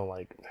still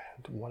like,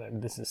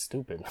 what? This is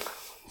stupid.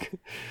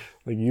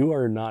 Like, you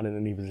are not in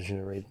any position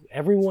to raise.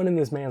 Everyone in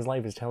this man's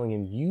life is telling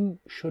him, you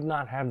should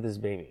not have this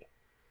baby.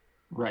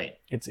 Right.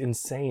 It's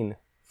insane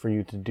for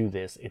you to do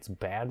this. It's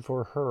bad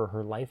for her.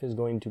 Her life is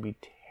going to be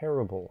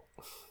terrible.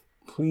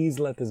 Please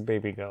let this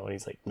baby go. And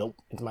he's like, nope,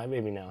 it's my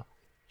baby now.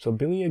 So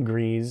Billy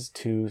agrees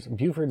to,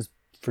 Buford's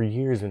for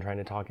years been trying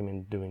to talk him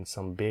into doing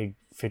some big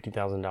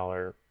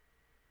 $50,000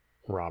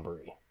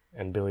 robbery.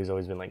 And Billy's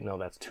always been like, no,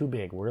 that's too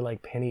big. We're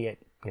like penny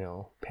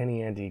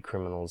ante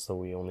criminals, so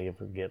we only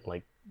ever get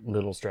like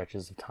little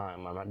stretches of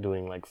time. I'm not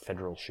doing like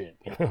federal shit,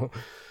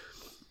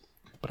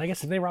 But I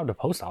guess if they robbed a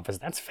post office,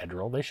 that's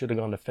federal. They should have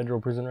gone to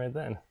federal prison right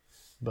then.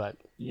 But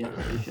yeah,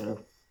 they should have.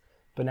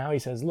 But now he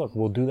says, look,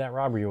 we'll do that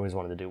robbery you always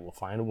wanted to do. We'll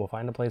find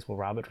a place, we'll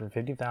rob it for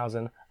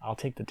 $50,000. I'll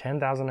take the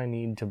 $10,000 I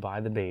need to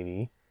buy the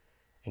baby,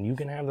 and you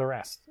can have the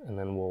rest, and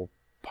then we'll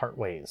part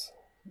ways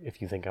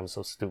if you think I'm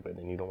so stupid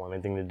and you don't want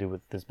anything to do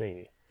with this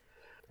baby.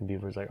 And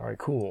Beaver's like, all right,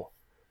 cool.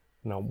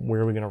 Now,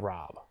 where are we going to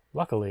rob?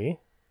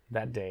 Luckily,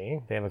 that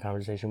day, they have a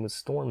conversation with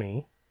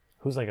Stormy,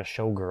 who's like a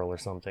showgirl or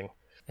something.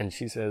 And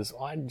she says,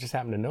 I just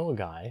happen to know a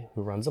guy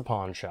who runs a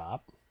pawn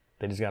shop.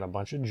 They just got a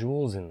bunch of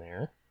jewels in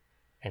there,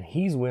 and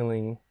he's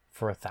willing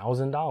for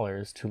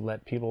 $1,000 to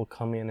let people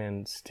come in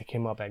and stick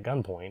him up at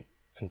gunpoint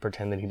and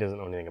pretend that he doesn't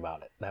know anything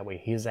about it. That way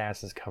his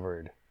ass is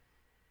covered.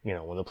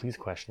 When the police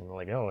question, they're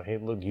like, oh, hey,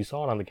 look, you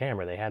saw it on the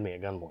camera. They had me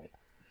at gunpoint.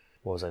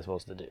 What was I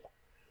supposed to do?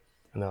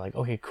 And they're like,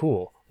 okay,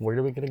 cool. Where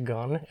do we get a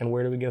gun and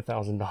where do we get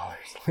 $1,000?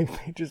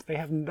 Like, they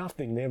have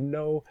nothing. They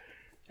have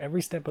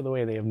every step of the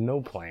way, they have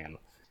no plan.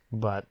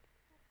 But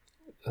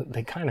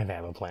they kind of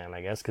have a plan,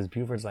 I guess, because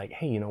Buford's like,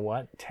 hey, you know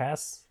what?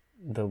 Tess,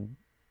 the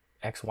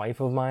ex-wife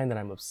of mine that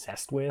I'm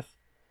obsessed with,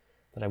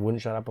 that I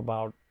wouldn't shut up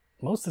about.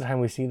 Most of the time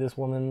we see this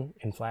woman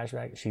in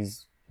flashback,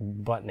 she's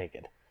butt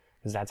naked.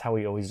 Because that's how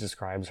he always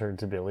describes her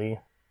to Billy.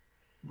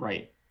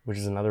 Right. Which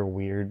is another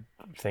weird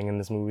thing in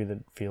this movie that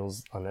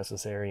feels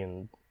unnecessary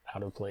and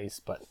out of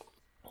place. But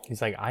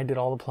he's like, I did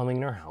all the plumbing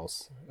in her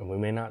house, and we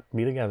may not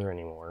be together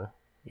anymore,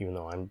 even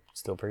though I'm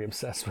still pretty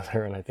obsessed with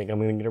her, and I think I'm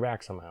going to get her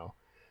back somehow.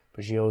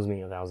 But she owes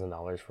me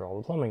 $1,000 for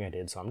all the plumbing I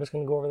did, so I'm just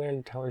going to go over there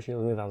and tell her she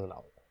owes me $1,000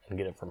 and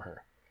get it from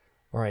her.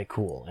 All right,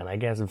 cool. And I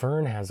guess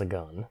Vern has a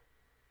gun.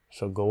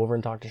 So go over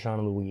and talk to Sean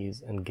and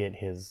Louise and get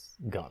his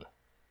gun.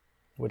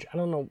 Which, I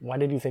don't know, why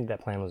did you think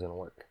that plan was going to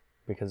work?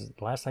 Because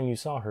the last time you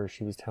saw her,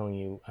 she was telling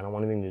you, I don't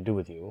want anything to do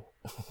with you.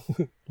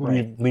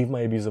 Leave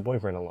my abusive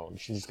boyfriend alone.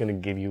 She's just going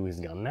to give you his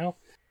gun now?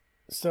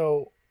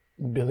 So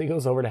Billy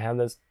goes over to have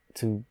this,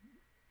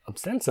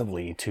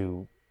 ostensibly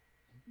to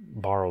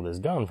borrow this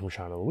gun from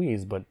Sean and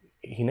Louise, but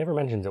he never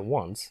mentions it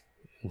once.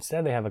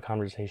 Instead, they have a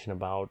conversation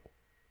about,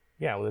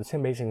 it's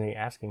him basically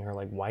asking her,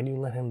 like, why do you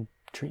let him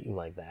treat you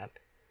like that?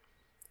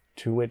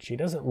 To which she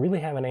doesn't really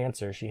have an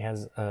answer. She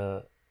has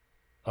a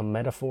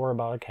metaphor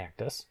about a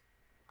cactus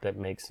that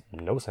makes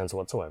no sense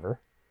whatsoever.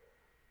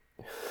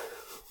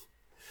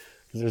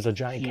 There's a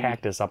giant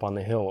cactus up on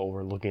the hill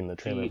overlooking the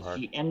trailer park.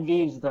 She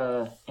envies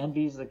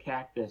the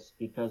cactus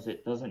because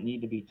it doesn't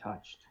need to be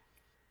touched.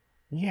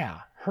 Yeah,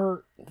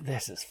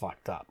 this is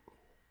fucked up.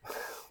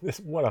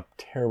 What a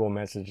terrible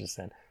message to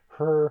send.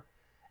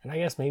 And I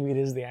guess maybe it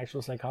is the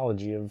actual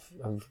psychology of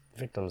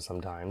victims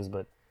sometimes,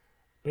 but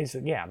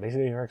basically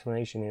her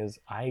explanation is,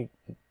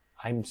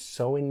 I'm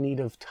so in need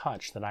of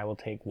touch that I will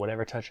take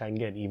whatever touch I can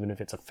get, even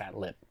if it's a fat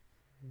lip.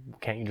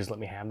 Can't you just let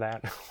me have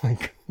that?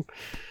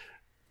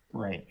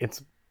 Right.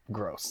 It's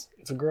gross.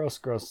 It's a gross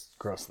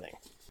thing.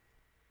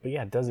 But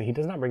yeah, he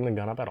does not bring the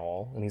gun up at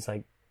all, and he's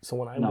like, so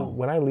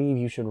when I leave,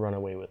 you should run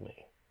away with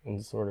me.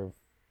 And sort of,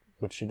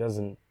 which she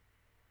doesn't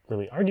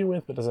really argue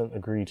with, but doesn't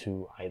agree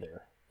to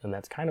either. And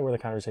that's kind of where the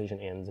conversation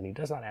ends, and he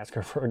does not ask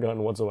her for a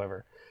gun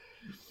whatsoever.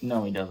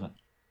 No, he doesn't.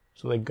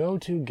 So they go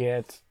to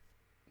get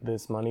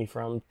this money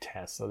from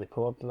Tess, so they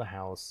pull up to the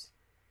house.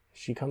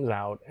 She comes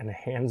out and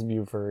hands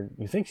Buford,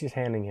 you think she's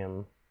handing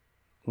him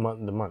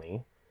the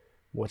money.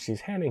 What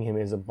she's handing him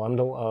is a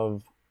bundle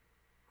of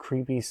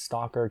creepy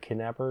stalker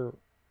kidnapper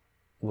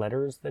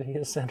letters that he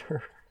has sent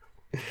her.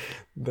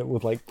 That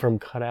with like from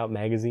cutout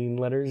magazine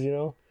letters, you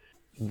know,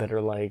 that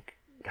are like,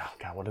 oh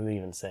God, what do they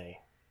even say?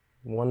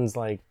 One's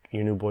like,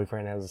 your new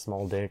boyfriend has a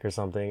small dick or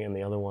something, and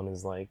the other one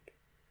is like,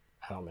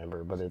 I don't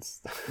remember, but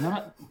it's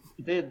not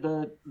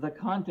the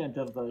content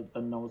of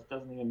the notes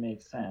doesn't even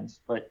make sense.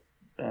 But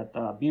that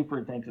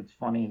Buford thinks it's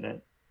funny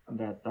that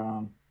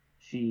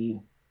she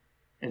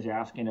is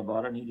asking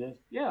about it, and he just,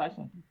 yeah, I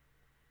sent it.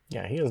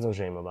 Yeah, he has no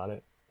shame about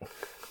it.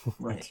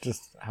 Right. It's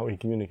just how he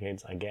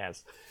communicates, I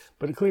guess.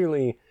 But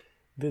clearly,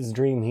 this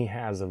dream he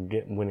has of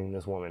winning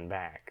this woman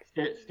back.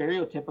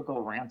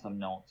 Stereotypical ransom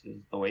notes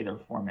is the way they're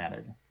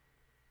formatted.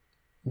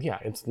 Yeah,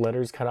 it's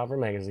letters cut out from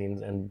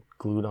magazines and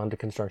glued onto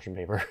construction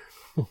paper.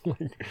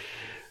 Like,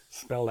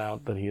 spelled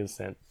out that he has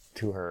sent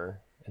to her,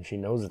 and she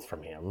knows it's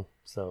from him.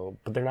 So,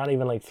 but they're not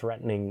even like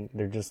threatening.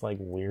 They're just like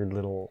weird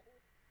little,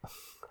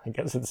 I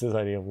guess it's his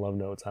idea of love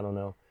notes. I don't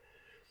know.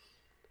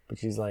 But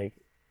she's like,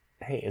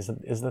 hey, is the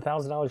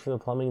 $1,000 for the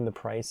plumbing the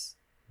price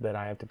that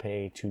I have to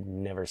pay to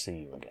never see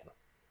you again?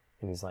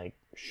 And he's like,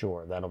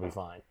 sure, that'll be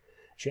fine.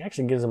 She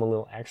actually gives him a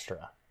little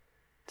extra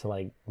to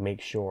like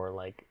make sure,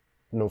 like,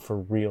 no, for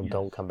real, yes,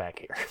 don't come back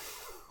here.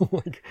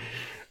 Like,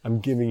 I'm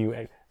giving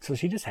you. So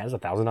she just has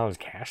 $1,000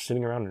 cash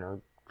sitting around in her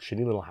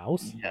shitty little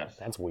house? Yes.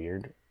 That's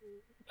weird.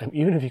 And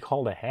even if he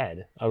called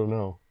ahead, I don't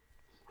know.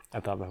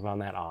 I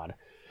found that odd.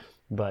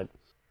 But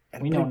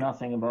we know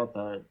nothing about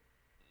the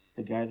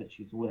guy that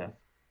she's with.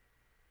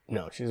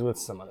 No, she's with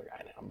some other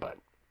guy now.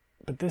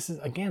 But this is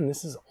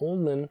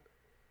Oldman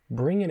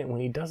bringing it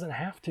when he doesn't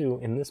have to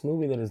in this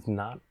movie that is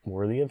not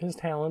worthy of his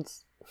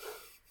talents.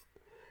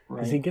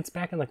 Because he gets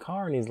back in the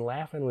car and he's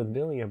laughing with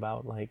Billy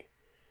about, like,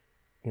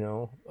 you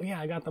know, oh yeah,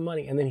 I got the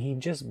money. And then he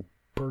just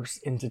bursts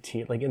into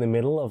tears, like in the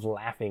middle of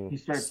laughing. He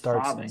starts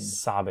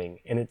sobbing.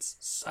 And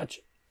it's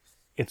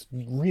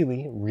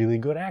really, really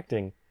good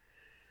acting.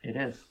 It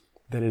is.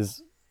 That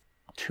is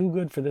too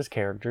good for this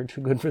character,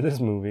 too good for this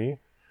movie.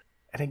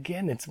 And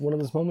again, it's one of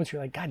those moments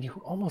you're like, God,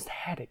 you almost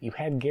had it. You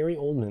had Gary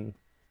Oldman,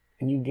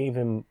 and you gave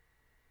him,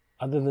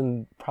 other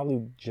than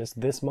probably just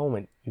this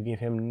moment, you gave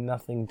him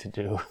nothing to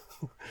do.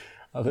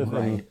 Other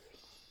than,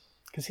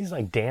 because he's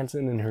like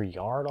dancing in her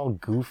yard all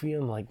goofy.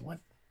 I'm like, what?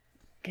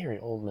 Gary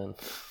Oldman.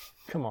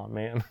 Come on,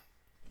 man.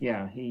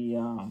 Yeah, he,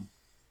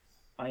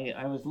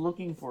 I was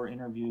looking for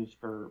interviews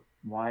for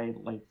why,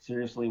 like,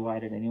 seriously, why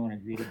did anyone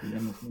agree to be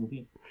in this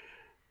movie?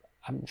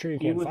 I'm sure you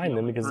can't find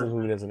them because this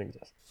movie doesn't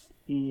exist.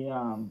 He's the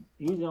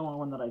only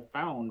one that I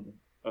found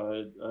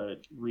a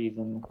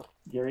reason.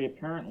 Gary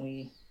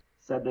apparently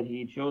said that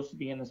he chose to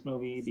be in this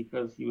movie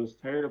because he was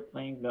tired of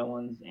playing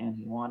villains and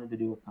he wanted to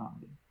do a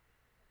comedy.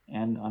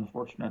 And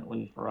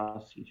unfortunately for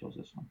us, he chose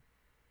this one.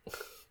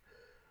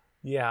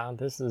 Yeah,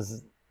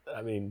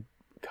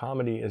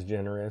 comedy is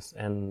generous,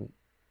 and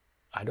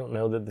I don't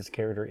know that this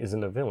character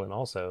isn't a villain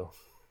also.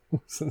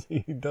 Since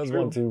he does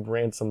want to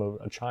ransom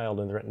a child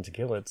and threaten to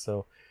kill it,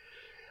 so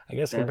I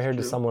guess compared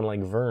to someone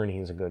like Vern,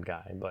 he's a good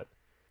guy, but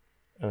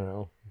I don't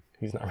know.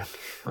 He's not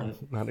really,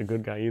 not a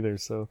good guy either,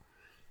 so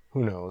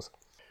who knows.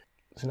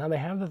 So now they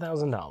have the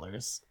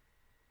 $1,000.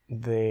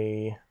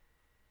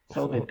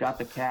 So they've got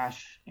the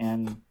cash,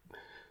 and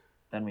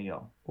then we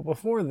go. Well,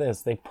 before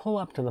this, they pull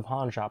up to the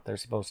pawn shop they're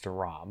supposed to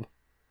rob,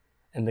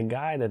 and the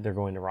guy that they're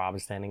going to rob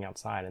is standing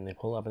outside, and they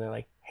pull up and they're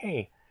like,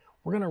 hey,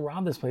 we're going to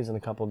rob this place in a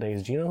couple of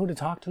days. Do you know who to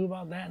talk to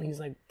about that? And he's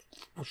like,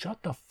 well,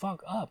 shut the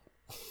fuck up.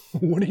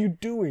 What are you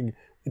doing?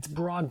 It's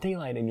broad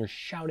daylight and you're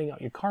shouting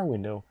out your car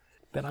window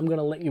that I'm going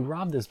to let you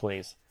rob this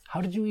place.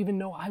 How did you even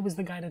know I was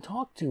the guy to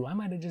talk to? I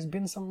might have just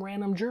been some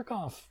random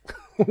jerk-off.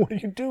 What are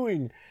you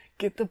doing?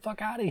 Get the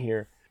fuck out of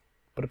here.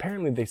 But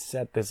apparently they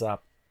set this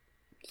up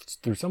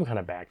through some kind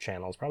of back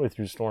channels, probably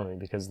through Stormy,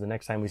 because the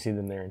next time we see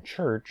them, they're in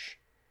church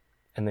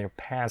and they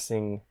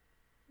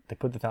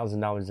put the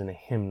 $1,000 in a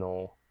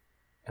hymnal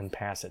and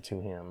pass it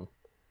to him.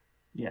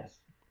 Yes.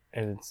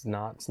 And it's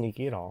not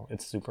sneaky at all.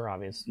 It's super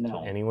obvious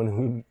to anyone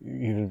who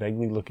even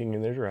vaguely looking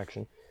in their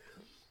direction.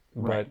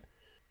 Right. But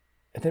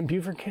and then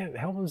Buford can't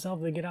help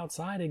himself. They get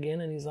outside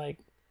again, and he's like,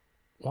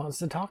 wants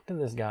to talk to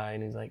this guy,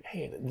 and he's like,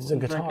 hey, there's a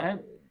guitar.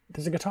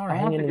 There's a guitar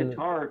hanging in the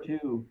guitar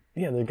too.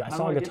 Yeah, I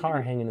saw a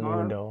guitar hanging in the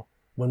window.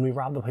 When we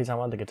robbed the place, I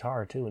want the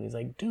guitar too. And he's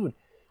like, dude,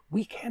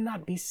 we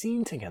cannot be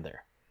seen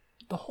together.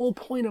 The whole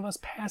point of us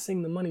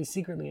passing the money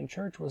secretly in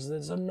church was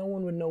that so no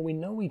one would know we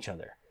know each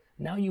other.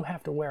 Now you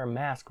have to wear a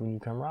mask when you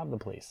come rob the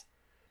place,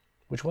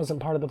 which wasn't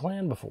part of the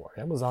plan before.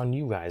 That was on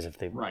you guys if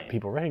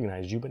people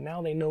recognized you, but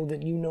now they know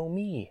that you know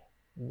me.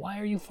 Why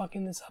are you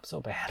fucking this up so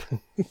bad?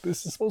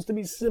 This is supposed to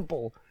be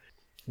simple.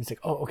 He's like,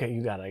 oh, okay,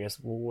 you got it. I guess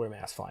we'll wear a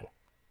mask, fine.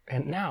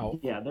 And now...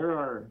 Yeah,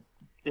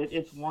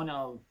 it's one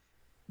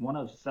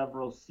of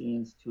several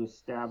scenes to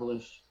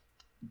establish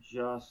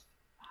just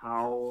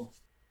how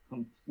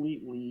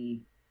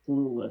completely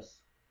clueless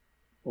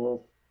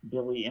both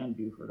Billy and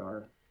Buford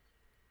are.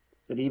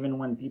 That even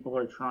when people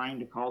are trying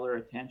to call their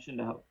attention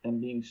to them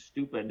being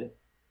stupid,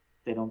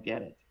 they don't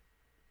get it.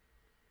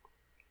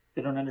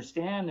 They don't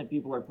understand that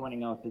people are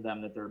pointing out to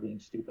them that they're being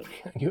stupid.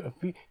 You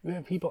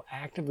have people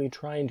actively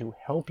trying to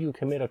help you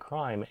commit a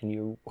crime, and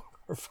you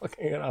are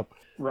fucking it up.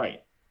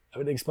 Right.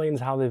 It explains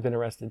how they've been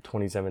arrested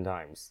 27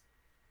 times.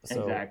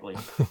 So, Exactly.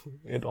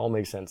 It all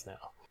makes sense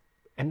now.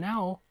 And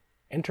now,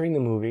 entering the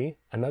movie,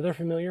 another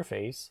familiar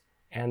face,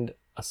 and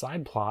a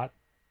side plot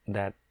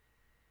that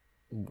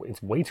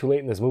it's way too late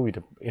in this movie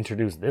to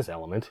introduce this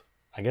element.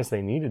 I guess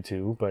they needed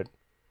to, but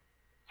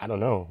I don't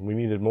know. We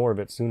needed more of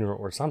it sooner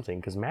or something,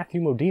 because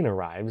Matthew Modine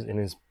arrives in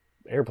his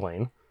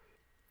airplane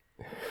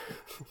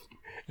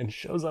and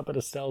shows up at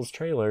Estelle's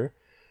trailer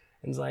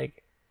and's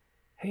like,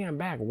 hey, I'm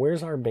back.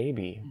 Where's our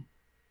baby?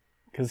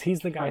 Because he's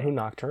the guy who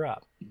knocked her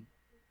up.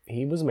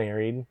 He was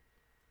married,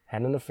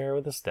 had an affair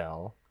with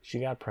Estelle.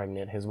 She got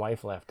pregnant. His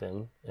wife left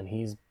him, and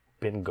he's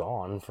been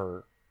gone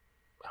for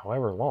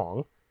however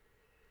long.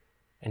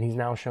 And he's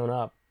now shown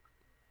up.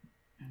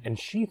 And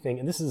she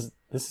and this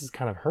is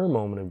kind of her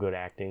moment of good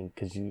acting,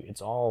 because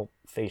it's all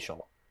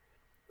facial.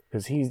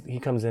 Because he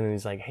comes in and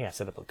he's like, hey, I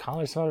set up a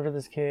college fund for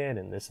this kid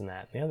and this and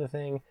that and the other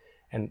thing.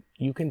 And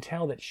you can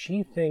tell that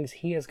she thinks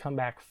he has come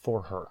back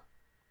for her.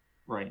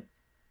 Right.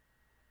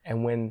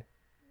 And when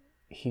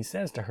he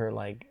says to her,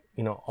 like,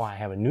 you know, oh, I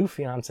have a new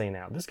fiance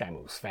now. This guy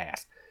moves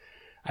fast.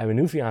 I have a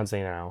new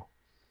fiance now,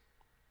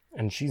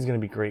 and she's going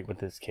to be great with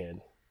this kid.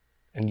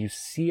 And you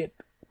see it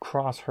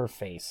cross her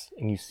face,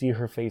 and you see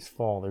her face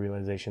fall, the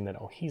realization that,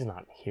 oh, he's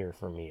not here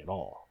for me at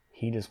all.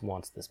 He just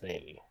wants this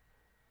baby.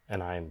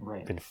 And I've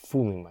been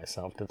fooling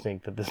myself to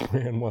think that this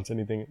man wants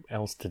anything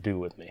else to do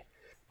with me.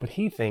 But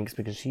he thinks,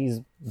 because she's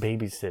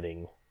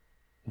babysitting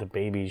the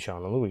baby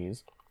Shauna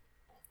Louise,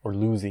 or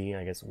Lucy,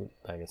 I guess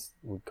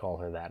we'd call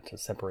her that to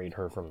separate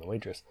her from the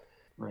waitress.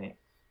 Right.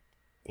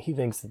 He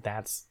thinks that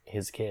that's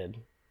his kid.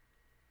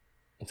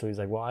 And so he's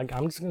like, well,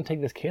 I'm just going to take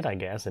this kid, I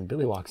guess. And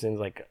Billy walks in and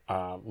is like,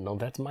 no,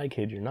 that's my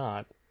kid, you're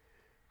not.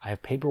 I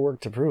have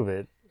paperwork to prove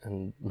it.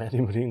 And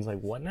Matthew Modine's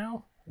like, what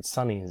now?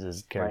 Sonny is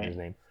his character's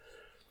name.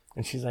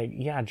 And she's like,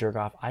 yeah, jerk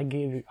off, I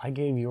gave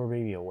your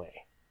baby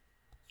away.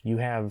 You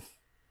have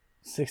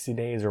 60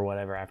 days or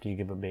whatever after you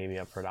give a baby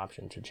up for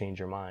adoption to change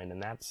your mind.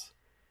 And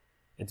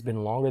it's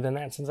been longer than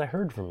that since I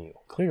heard from you,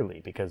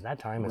 clearly, because that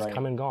time has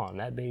come and gone.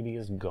 That baby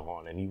is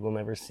gone, and you will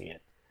never see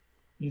it.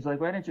 He's like,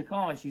 why didn't you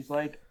call? And she's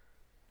like,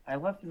 I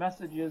left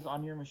messages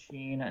on your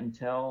machine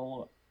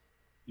until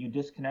you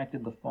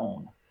disconnected the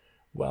phone.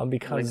 Well,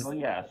 because... Like, oh,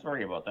 yeah,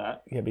 sorry about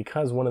that. Yeah,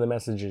 because one of the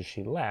messages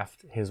she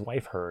left, his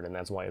wife heard, and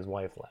that's why his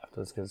wife left.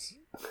 It's because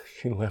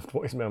she left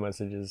voicemail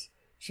messages.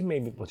 She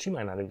might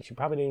not have... She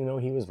probably didn't even know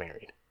he was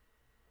married.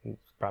 He's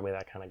probably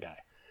that kind of guy.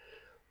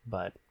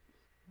 But...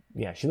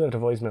 yeah, she left a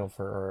voicemail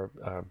for,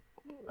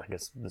 I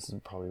guess this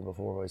is probably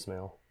before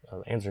voicemail,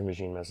 an answering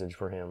machine message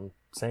for him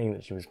saying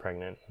that she was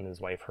pregnant, and his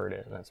wife heard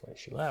it, and that's why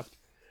she left.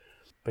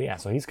 But yeah,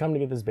 so he's come to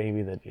get this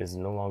baby that is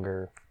no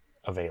longer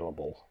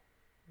available.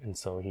 And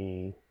so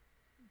he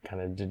kind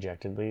of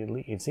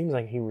dejectedly, it seems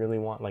like he really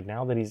like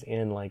now that he's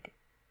in like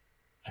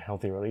a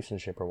healthy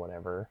relationship or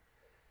whatever,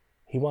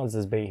 he wants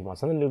this baby, he wants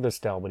something to do with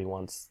Estelle, but he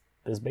wants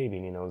this baby,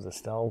 and he knows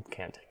Estelle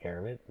can't take care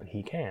of it, but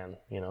he can,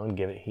 and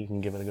he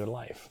can give it a good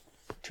life.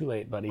 Too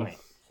late, buddy. Right.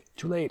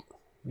 Too late.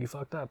 You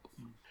fucked up.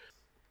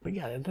 But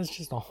yeah, that's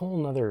just a whole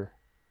nother...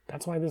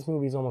 That's why this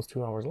movie's almost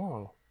 2 hours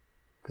long.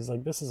 Because,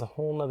 like, this is a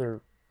whole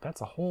nother...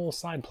 That's a whole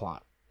side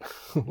plot.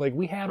 Like,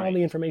 we had all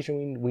the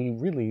information we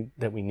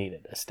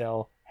needed.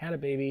 Estelle had a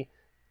baby.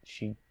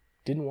 She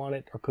didn't want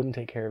it or couldn't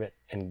take care of it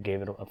and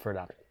gave it up for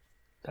adoption.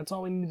 That's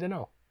all we needed to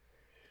know.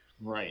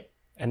 Right.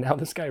 And now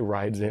this guy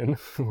rides in.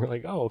 We're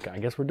like, oh, okay, I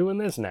guess we're doing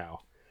this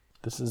now.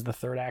 This is the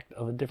third act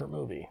of a different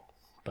movie.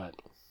 But...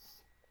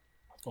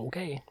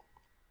 okay.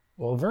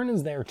 Well,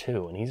 Vernon's there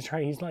too, and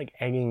he's like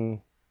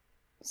egging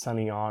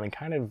Sonny on and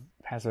kind of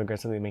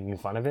passive-aggressively making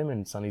fun of him,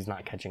 and Sonny's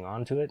not catching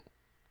on to it,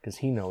 because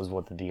he knows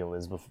what the deal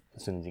is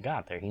as soon as he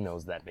got there. He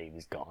knows that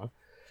baby's gone.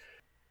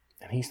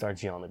 And he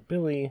starts yelling at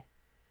Billy,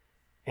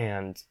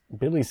 and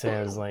Billy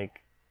says,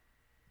 like,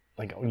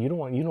 you don't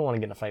want to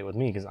get in a fight with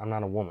me, because I'm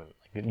not a woman.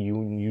 Like,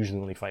 you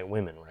usually only fight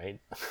women, right?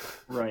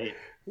 Right.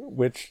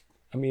 Which,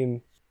 I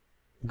mean,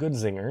 good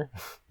zinger,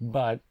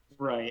 but...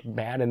 right.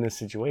 bad in this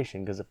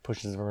situation because it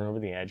pushes Vern over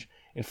the edge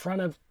in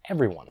front of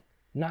everyone,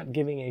 not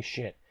giving a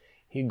shit.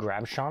 He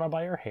grabs Shauna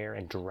by her hair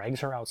and drags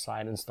her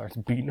outside and starts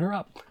beating her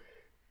up,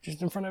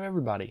 just in front of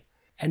everybody.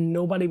 And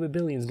nobody but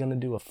Billy is going to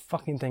do a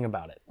fucking thing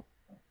about it.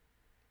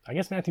 I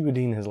guess Matthew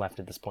Modine has left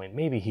at this point.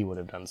 Maybe he would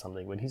have done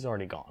something, but he's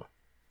already gone.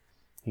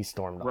 He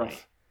stormed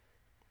off.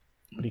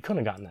 But he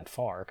couldn't have gotten that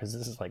far because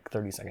this is like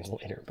 30 seconds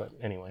later, but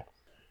anyway.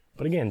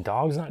 But again,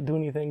 Dog's not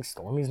doing anything,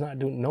 Stormy's not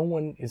doing... no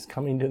one is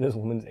coming to this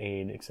woman's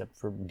aid except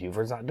for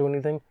Buford's not doing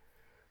anything.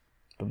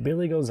 But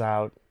Billy goes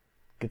out,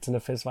 gets in a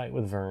fist fight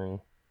with Vern,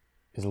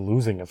 is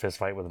losing a fist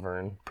fight with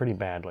Vern pretty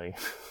badly.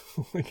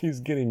 Like he's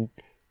getting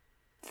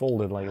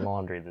folded like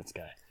laundry, this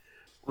guy.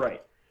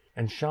 Right.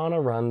 And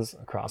Shauna runs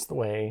across the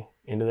way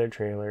into their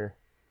trailer,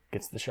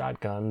 gets the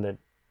shotgun that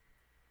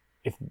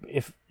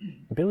if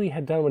Billy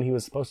had done what he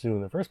was supposed to do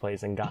in the first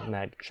place and gotten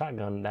that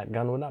shotgun, that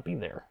gun would not be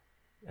there.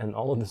 And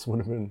all of this would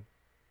have been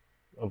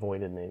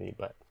avoided maybe,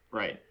 but...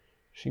 Right.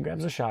 She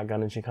grabs a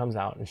shotgun and she comes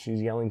out and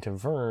she's yelling to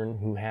Vern,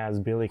 who has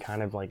Billy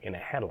kind of like in a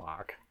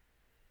headlock.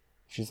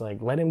 She's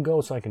like, let him go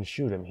so I can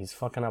shoot him. He's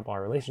fucking up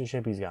our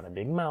relationship. He's got a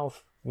big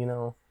mouth, you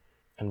know.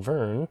 And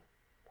Vern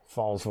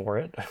falls for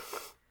it.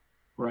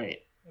 Right.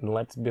 And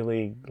lets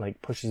Billy,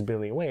 like, pushes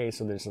Billy away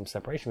so there's some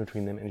separation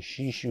between them. And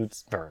she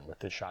shoots Vern with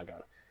this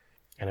shotgun.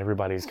 And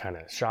everybody's kind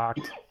of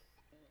shocked.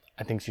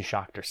 I think she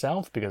shocked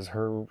herself because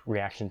her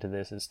reaction to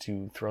this is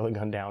to throw the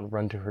gun down,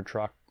 run to her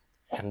truck,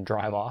 and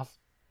drive off.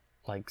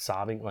 Like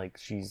sobbing, like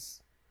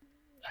she's,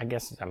 I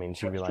guess, I mean,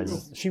 she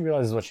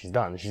realizes what she's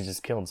done. She's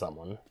just killed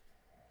someone.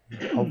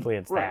 Hopefully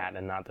it's Right. that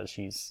and not that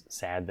she's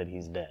sad that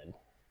he's dead.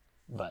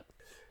 But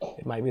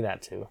it might be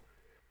that too.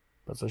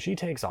 But so she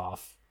takes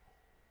off.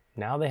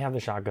 Now they have the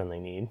shotgun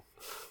they need.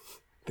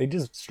 They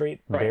just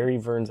straight bury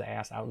Vern's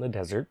ass out in the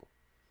desert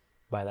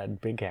by that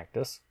big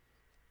cactus.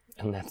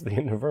 And that's the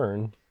end of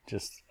Vern.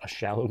 Just a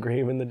shallow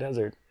grave in the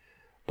desert.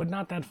 But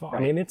not that far.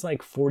 Right. I mean, it's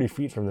like 40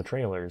 feet from the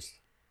trailers.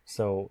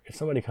 So if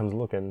somebody comes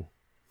looking,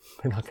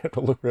 they're not going to have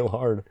to look real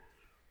hard.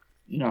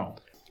 No.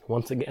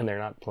 Once again, they're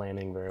not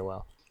planning very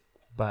well.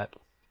 But,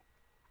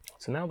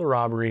 so now the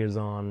robbery is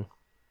on.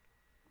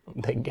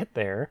 They get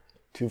there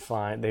to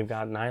find, they've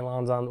got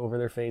nylons on over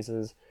their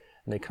faces.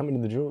 And they come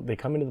into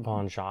the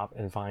pawn shop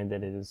and find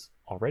that it is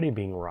already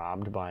being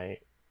robbed by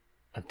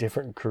a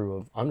different crew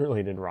of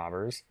unrelated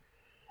robbers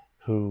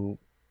who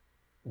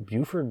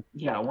Buford...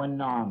 Yeah, when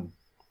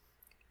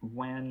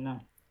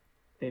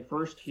they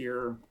first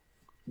hear,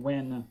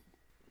 when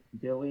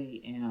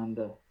Billy and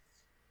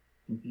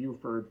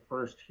Buford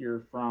first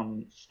hear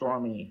from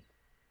Stormy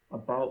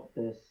about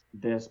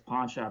this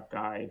pawn shop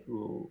guy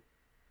who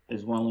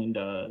is willing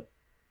to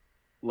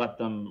let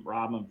them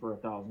rob him for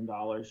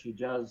 $1,000, she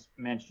does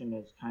mention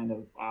as kind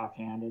of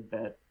offhanded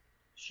that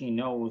she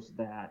knows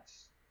that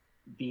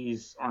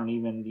these aren't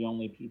even the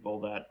only people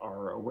that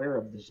are aware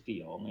of this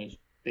deal, and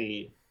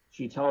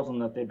she tells them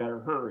that they better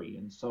hurry.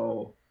 And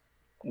so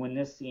when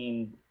this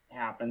scene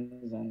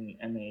happens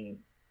and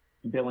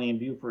Billy and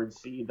Buford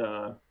see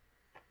the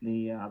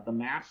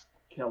masked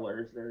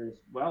killers,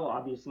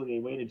 obviously they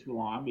waited too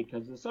long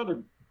because this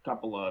other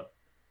couple of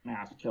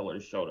masked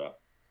killers showed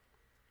up.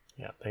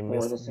 Yeah, they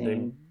missed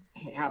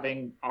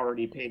having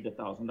already paid the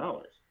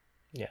 $1,000.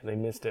 Yeah, they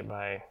missed it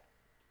by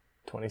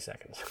 20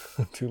 seconds.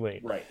 Too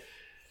late. Right.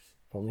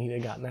 If only he'd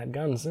have gotten that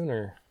gun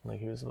sooner, like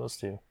he was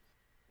supposed to.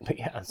 But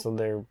yeah, so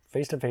they're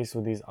face to face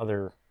with these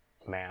other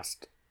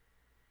masked,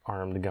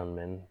 armed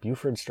gunmen.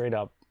 Buford straight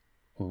up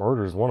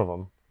murders one of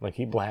them. Like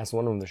he blasts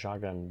one of them with the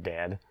shotgun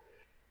dead.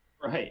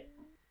 Right.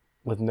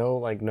 With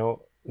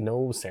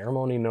no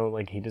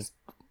ceremony, he just...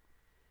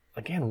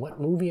 Again, what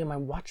movie am I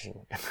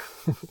watching?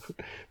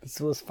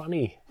 This was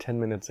funny 10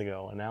 minutes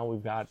ago, and now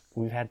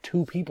we've had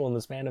two people in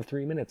the span of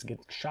 3 minutes get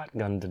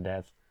shotgunned to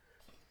death.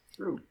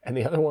 True. And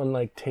the other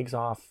one takes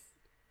off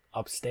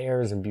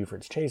upstairs, and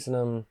Buford's chasing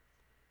him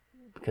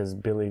because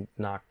Billy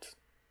knocked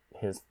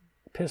his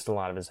pistol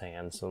out of his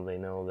hand, so they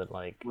know that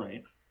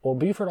Right. Well,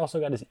 Buford also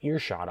got his ear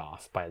shot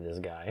off by this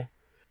guy.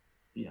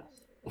 Yes.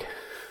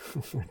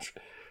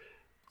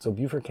 So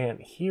Buford can't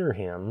hear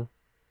him.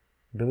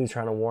 Billy's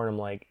trying to warn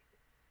him,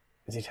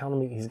 is he telling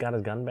me he's got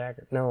his gun back?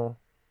 No.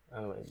 I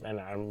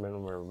don't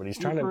remember, but he's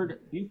trying to...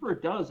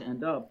 Buford does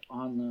end up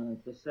on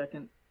the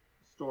second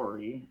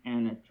story,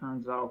 and it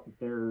turns out that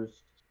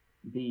there's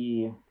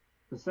the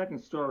second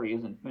story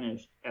isn't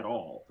finished at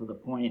all, to the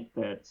point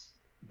that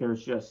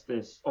there's just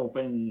this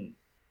open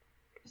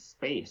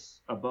space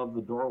above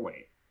the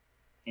doorway.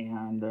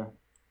 And...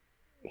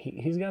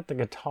 He's got the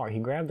guitar. He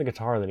grabbed the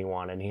guitar that he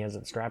wanted, and he has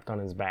it strapped on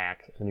his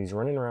back, and he's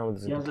running around with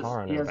his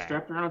guitar on his back. He has it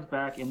strapped around his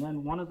back, and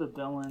then one of the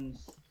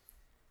villains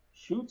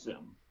shoots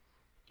him,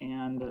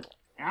 and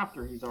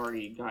after he's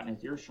already gotten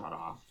his ear shot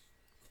off,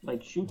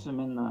 shoots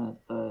him in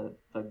the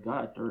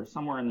gut or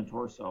somewhere in the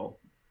torso,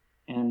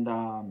 and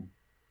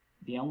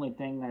the only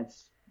thing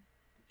that's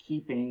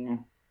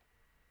keeping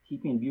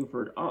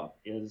Buford up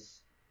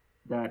is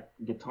that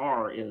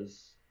guitar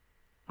is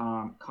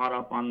caught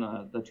up on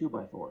the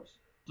 2x4s.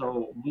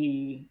 So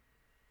we,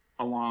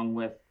 along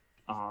with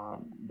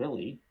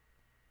Billy,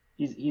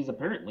 he's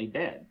apparently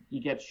dead. He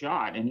gets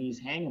shot and he's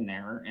hanging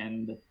there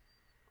and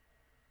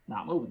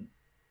not moving.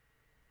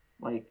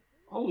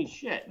 Holy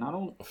shit! Not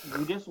only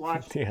we just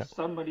watched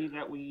somebody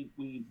that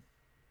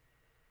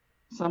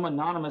some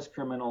anonymous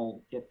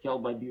criminal get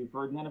killed by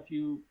Buford, and then a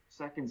few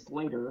seconds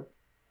later,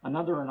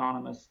 another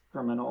anonymous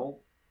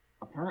criminal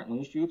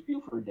apparently shoots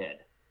Buford dead.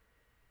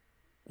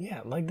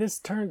 Yeah, this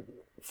turn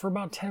for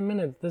about 10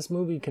 minutes. This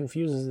movie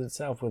confuses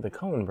itself with a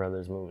Coen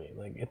Brothers movie.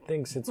 It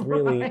thinks it's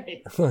really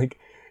right.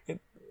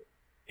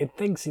 it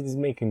thinks he's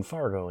making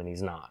Fargo, and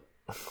he's not.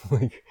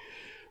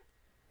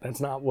 That's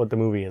not what the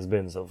movie has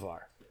been so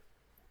far.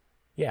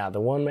 Yeah,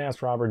 the one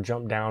masked robber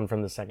jumped down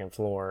from the second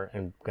floor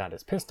and got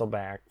his pistol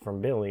back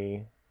from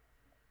Billy,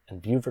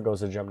 and Buford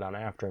goes to jump down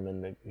after him,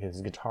 and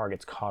his guitar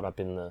gets caught up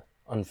in the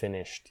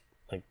unfinished,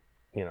 like,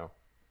 you know,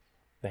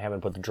 they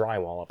haven't put the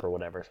drywall up or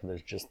whatever, so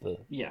there's just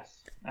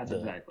Yes, that's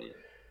exactly it.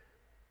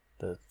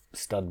 the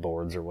stud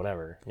boards or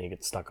whatever, and he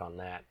gets stuck on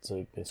that,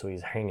 so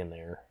he's hanging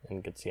there,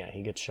 and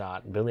he gets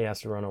shot. Billy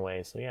has to run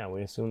away, so yeah,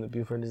 we assume that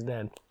Buford is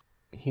dead.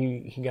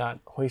 He got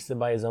hoisted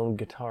by his own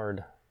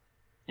guitard.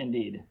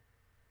 Indeed.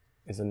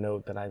 Is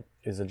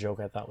a joke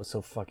I thought was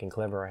so fucking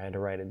clever I had to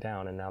write it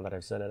down, and now that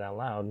I've said it out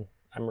loud,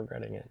 I'm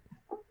regretting it.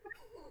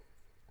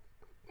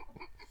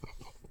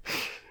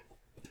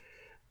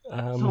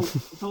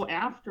 So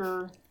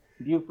after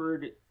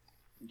Buford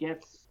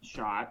gets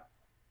shot,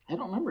 I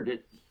don't remember,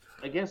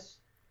 I guess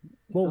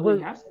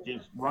Billy has to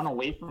just run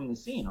away from the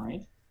scene,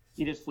 right?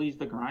 He just flees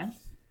the crime?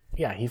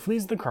 Yeah, he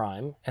flees the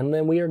crime, and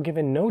then we are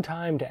given no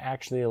time to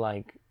actually,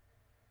 like,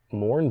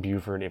 mourn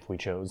Buford if we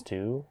chose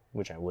to,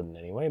 which I wouldn't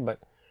anyway, but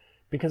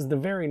because the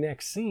very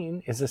next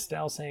scene is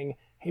Estelle saying,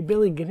 "Hey,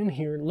 Billy, get in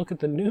here, look at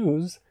the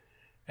news,"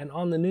 and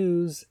on the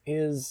news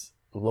is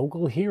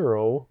local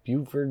hero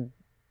Buford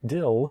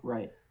Dill,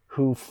 right,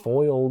 who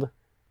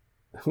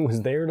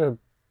was there to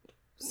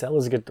sell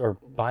his guitar, or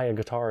buy a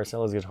guitar or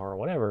sell his guitar or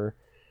whatever,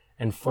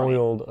 and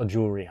foiled a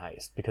jewelry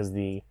heist, because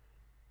the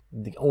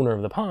owner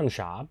of the pawn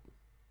shop,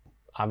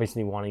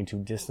 obviously wanting to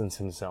distance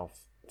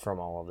himself from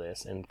all of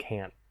this and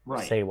can't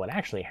say what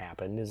actually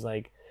happened, is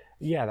like,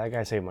 yeah, that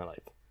guy saved my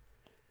life.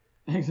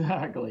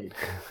 Exactly.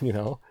 You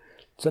know?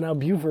 So now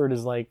Buford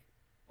is like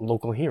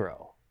local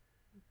hero.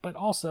 But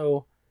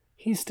also,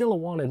 he's still a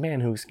wanted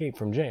man who escaped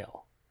from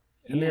jail.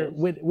 And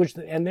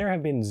there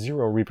have been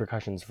zero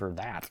repercussions for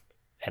that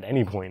at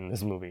any point in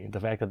this movie. The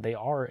fact that they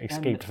are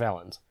escaped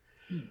felons.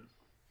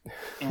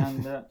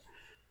 And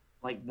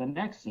like the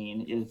next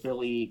scene is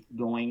Billy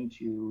going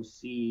to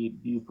see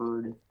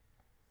Buford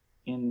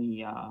in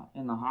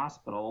the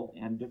hospital,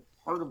 and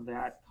part of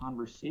that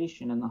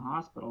conversation in the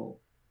hospital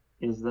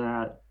is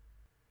that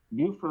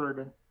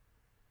Buford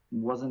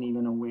wasn't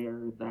even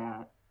aware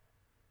that,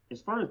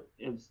 as far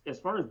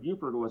as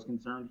Buford was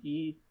concerned,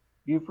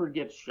 Buford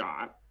gets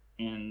shot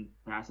and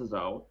passes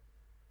out,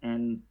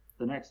 and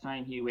the next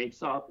time he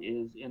wakes up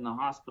is in the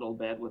hospital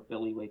bed with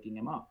Billy waking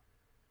him up.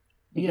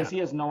 Because he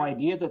has no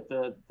idea that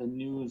the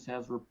news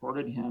has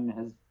reported him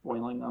as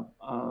foiling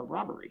a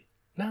robbery.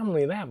 Not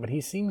only that, but he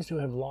seems to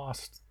have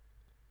lost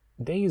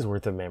days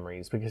worth of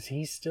memories, because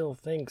he still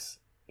thinks,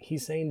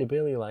 he's saying to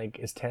Billy, like,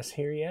 is Tess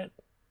here yet?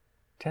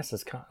 Tess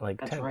is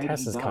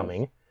Tess is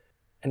coming.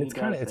 And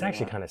it's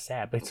actually kind of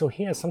sad. But so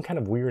he has some kind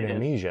of weird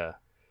amnesia,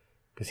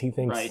 because he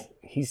thinks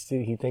he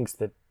thinks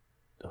that,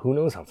 who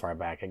knows how far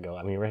back it goes.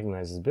 I mean, he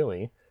recognizes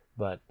Billy,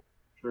 but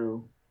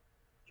True.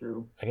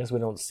 I guess we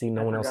don't see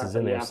no one else is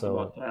in there,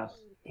 so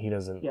he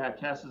doesn't. Yeah,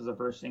 Tess is the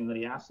first thing that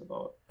he asks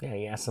about. Yeah,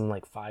 he asks him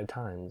like 5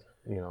 times.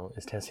 You know,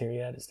 is Tess here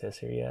yet? Is Tess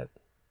here yet?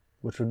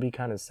 Which would be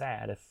kind of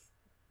sad if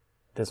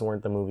this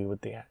weren't the movie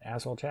with the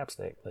asshole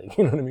chapstick. Like,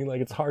 you know what I mean?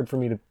 Like, it's hard for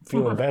me to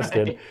feel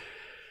invested.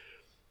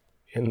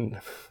 And,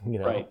 you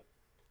know. Right.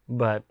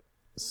 But,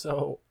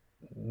 so,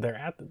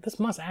 this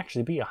must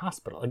actually be a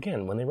hospital.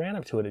 Again, when they ran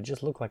up to it, it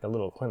just looked like a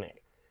little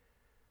clinic.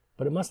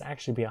 But it must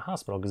actually be a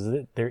hospital,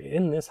 because they're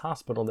in this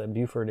hospital that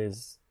Buford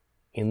is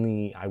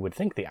in I would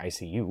think the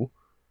ICU,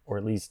 or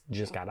at least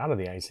just got out of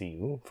the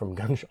ICU from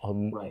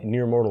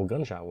near mortal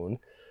gunshot wound.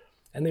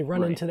 And they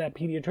run into that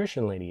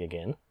pediatrician lady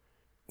again,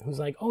 who's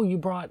like, oh, you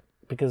brought,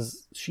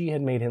 because she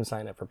had made him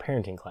sign up for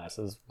parenting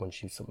classes when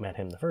she met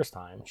him the first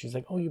time. She's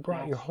like, oh, you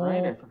brought your whole...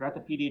 Right, I forgot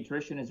the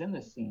pediatrician is in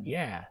this scene.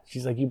 Yeah.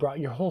 She's like, you brought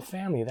your whole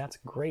family. That's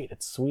great.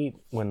 It's sweet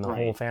when the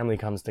whole family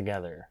comes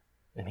together.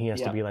 And he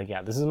has to be like,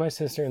 yeah, this is my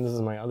sister and this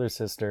is my other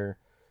sister.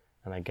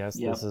 And I guess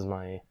this is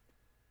my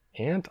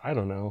aunt? I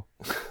don't know.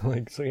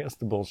 Like, so he has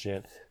to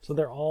bullshit. So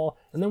they're all...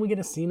 And then we get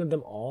a scene of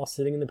them all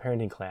sitting in the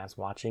parenting class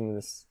watching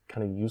this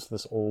kind of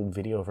useless old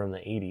video from the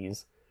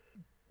 80s.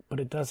 But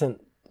it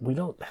doesn't... We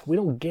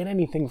don't get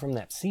anything from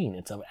that scene.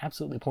 It's an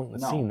absolutely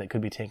pointless scene that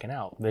could be taken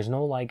out. There's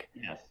no, like,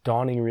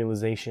 dawning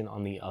realization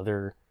on the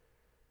other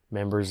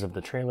members of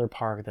the trailer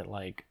park that,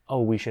 like,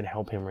 oh, we should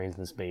help him raise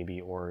this baby,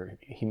 or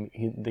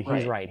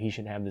he's right, he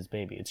should have this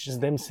baby. It's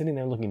just them sitting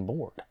there looking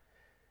bored.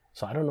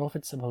 So I don't know if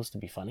it's supposed to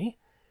be funny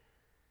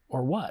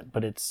or what,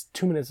 but it's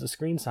 2 minutes of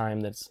screen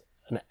time that's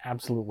an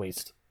absolute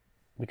waste,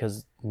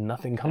 because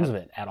nothing comes of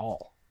it at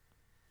all.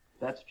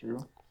 That's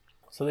true.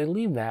 So they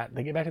leave that,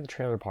 they get back to the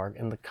trailer park,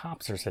 and the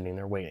cops are sitting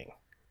there waiting.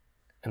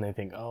 And they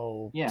think,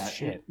 oh,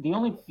 shit. The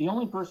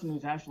only person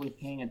who's actually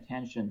paying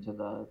attention to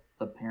the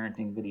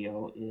parenting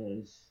video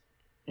is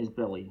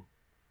Billy.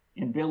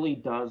 And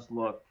Billy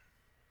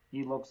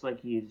looks like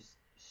he's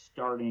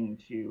starting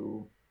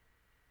to,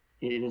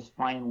 it is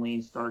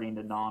finally starting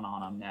to dawn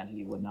on him that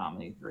he would not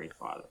make a great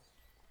father.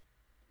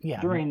 Yeah.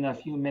 During the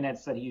few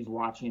minutes that he's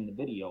watching the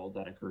video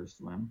that occurs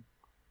to him.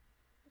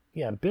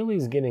 Yeah,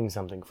 Billy's getting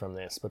something from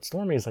this, but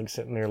Stormy's like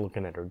sitting there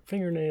looking at her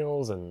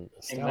fingernails, and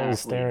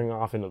Estelle's staring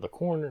off into the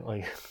corner,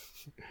 like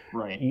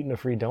eating a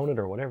free donut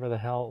or whatever the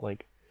hell.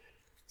 Like,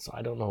 So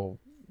I don't know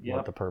Yep.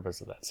 what the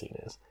purpose of that scene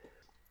is.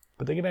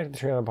 But they get back to the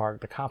trailer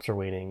park, the cops are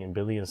waiting, and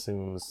Billy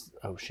assumes,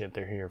 oh shit,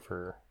 they're here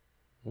for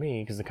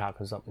me, because the cop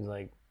comes up and he's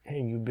like,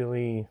 hey, you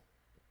Billy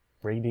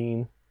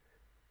Radine?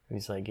 And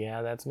he's like,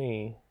 yeah, that's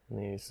me.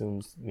 And he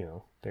assumes,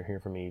 they're here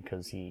for me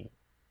because he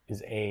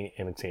is A,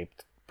 an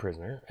escaped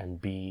prisoner,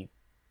 and B,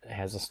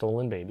 has a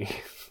stolen baby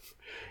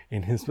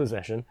in his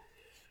possession.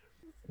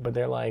 But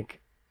they're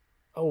like,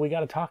 oh, we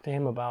got to talk to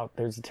him about,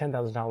 there's a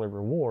 $10,000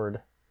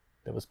 reward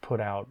that was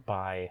put out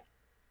by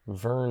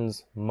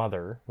Vern's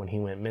mother when he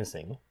went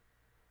missing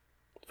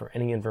for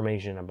any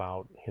information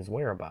about his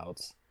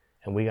whereabouts.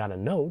 And we got a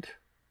note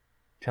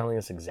telling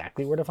us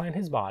exactly where to find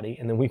his body,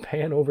 and then we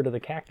pan over to the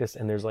cactus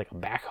and there's like a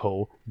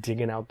backhoe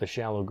digging out the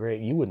shallow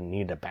grave. You wouldn't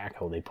need a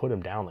backhoe. They put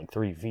him down like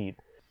 3 feet.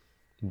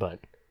 But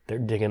they're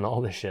digging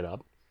all this shit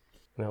up.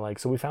 And they're like,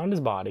 so we found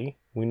his body.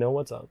 We know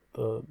what's up.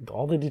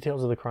 All the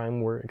details of the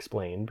crime were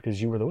explained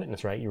because you were the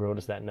witness, right? You wrote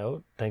us that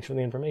note. Thanks for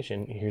the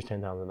information. Here's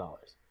 $10,000.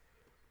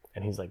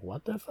 And he's like,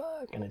 what the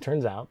fuck? And it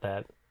turns out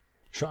that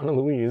Shauna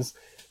Louise,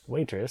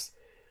 waitress,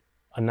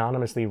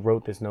 anonymously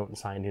wrote this note and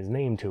signed his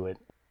name to it.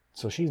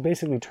 So she's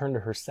basically turned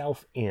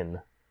herself in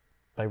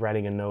by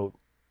writing a note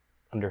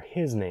under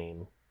his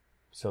name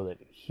so that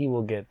he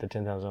will get the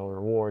 $10,000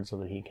 reward so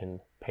that he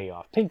can pay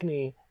off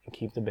Pinckney and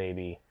keep the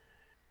baby.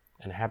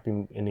 And a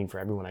happy ending for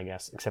everyone, I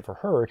guess, except for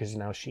her, because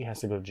now she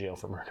has to go to jail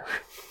for murder,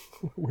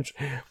 which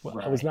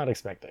I was not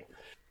expecting.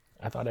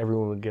 I thought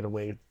everyone would get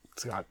away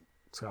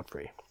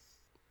scot-free.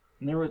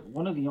 And there was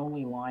one of the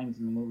only lines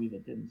in the movie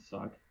that didn't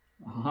suck.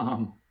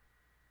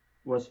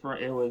 Was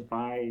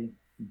by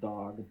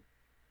Dog.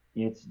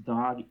 It's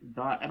Dog.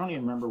 I don't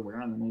even remember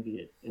where in the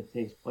movie it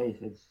takes place.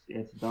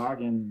 It's Dog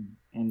and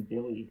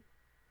Billy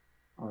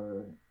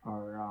are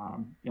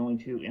the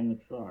only two in the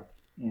truck.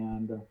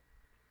 And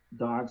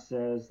Dog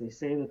says, they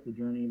say that the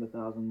journey of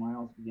 1,000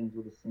 miles begins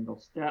with a single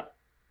step.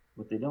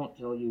 What they don't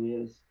tell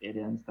you is it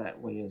ends that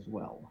way as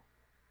well.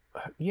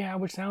 Yeah,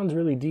 which sounds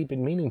really deep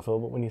and meaningful,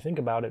 but when you think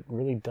about it, it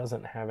really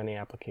doesn't have any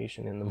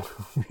application in the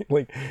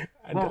movie.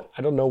 I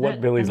don't know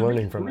what Billy's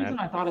learning from that. The reason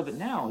I thought of it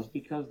now is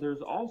because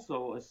there's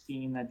also a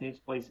scene that takes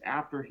place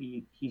after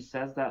he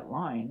says that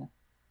line,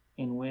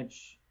 in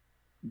which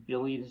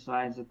Billy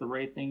decides that the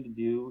right thing to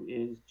do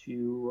is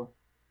to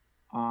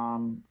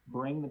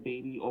bring the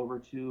baby over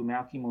to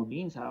Matthew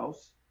Modine's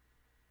house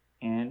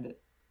and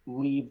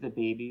leave the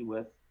baby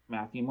with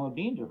Matthew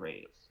Modine to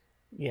raise.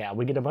 Yeah,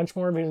 we get a bunch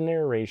more of his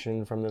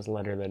narration from this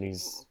letter that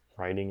he's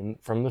writing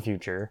from the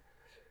future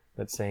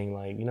that's saying,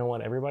 like, you know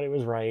what, everybody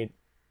was right.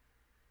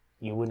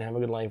 You wouldn't have a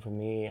good life with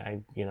me.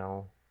 I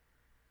love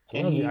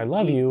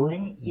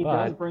you. He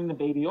does bring the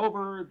baby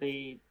over.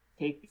 They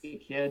take the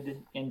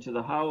kid into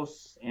the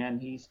house, and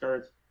Billy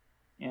starts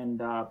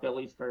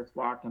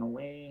walking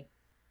away.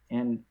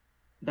 And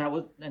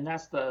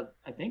that's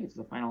I think it's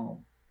the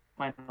final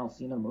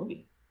scene of the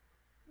movie.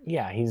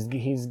 Yeah,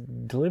 he's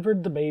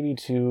delivered the baby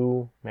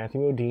to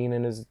Matthew Modine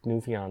and his new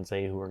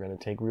fiance, who are going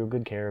to take real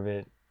good care of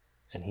it,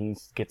 and he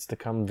gets to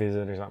come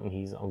visit or something.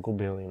 He's Uncle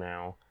Billy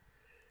now.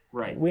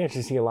 Right. We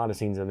actually see a lot of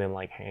scenes of them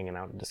like hanging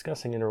out and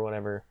discussing it or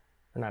whatever.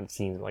 Or not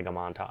scenes, like a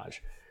montage.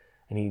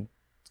 And he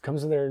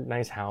comes to their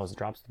nice house,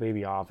 drops the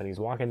baby off, and he's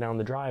walking down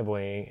the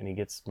driveway, and he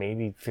gets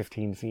maybe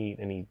 15 feet,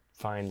 and he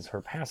finds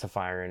her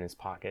pacifier in his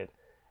pocket,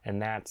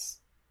 and that's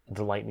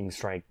the lightning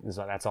strike.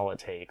 That's all it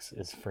takes,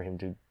 is for him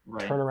to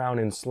turn around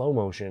in slow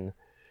motion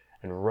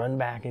and run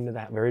back into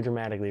that, very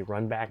dramatically,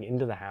 run back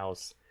into the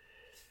house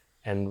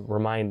and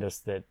remind us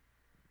that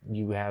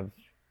you have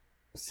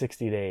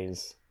 60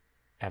 days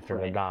after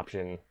an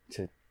adoption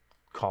to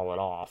call it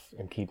off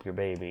and keep your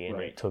baby,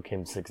 and it took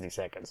him 60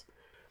 seconds.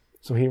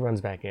 So he runs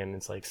back in, and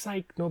it's like,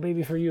 psych, no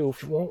baby for you.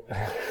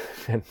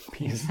 And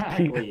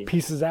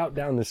pieces out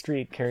down the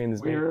street carrying this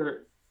baby.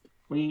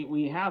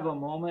 We have a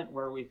moment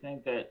where we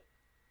think that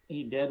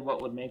he did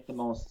what would make the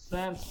most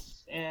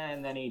sense,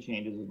 and then he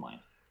changes his mind.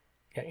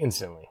 Yeah,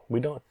 instantly.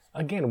 We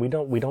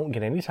don't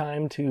get any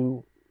time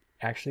to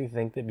actually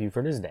think that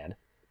Buford is dead,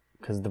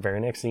 because the very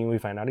next scene we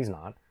find out he's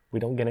not. We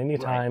don't get any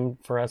time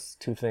for us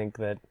to think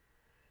that,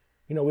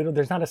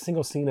 there's not a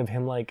single scene of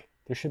him, like,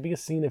 there should be a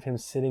scene of him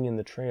sitting in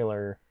the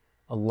trailer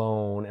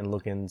alone and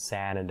looking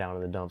sad and down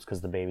in the dumps because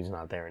the baby's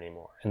not there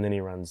anymore. And then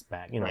he runs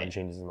back, and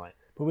changes his mind.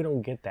 But we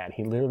don't get that.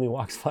 He literally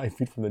walks 5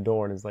 feet from the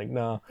door and is like,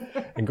 no,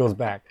 and goes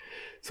back.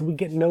 So we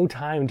get no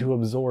time to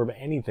absorb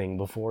anything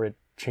before it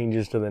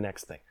changes to the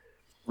next thing.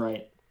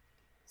 Right.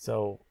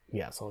 So,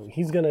 yeah, so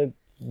he's going to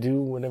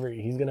do whatever,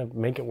 he's going to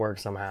make it work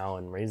somehow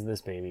and raise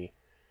this baby.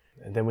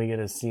 And then we get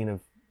a scene of,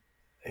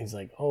 he's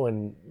like, oh,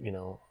 and,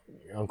 your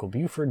Uncle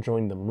Buford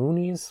joined the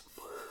Moonies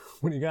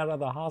when he got out of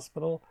the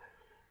hospital.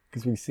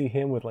 Because we see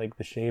him with, like,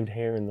 the shaved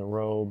hair and the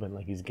robe, and,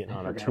 like, he's getting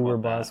on a tour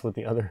bus with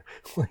the other,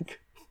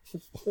 like,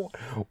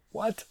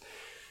 what?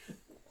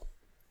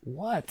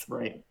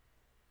 Right.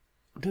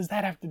 Does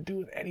that have to do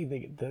with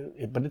anything?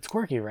 But it's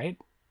quirky, right?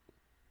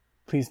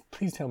 Please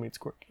tell me it's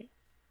quirky.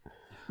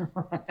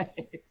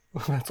 Right.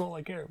 That's all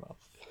I care about.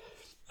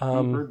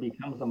 Buford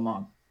becomes a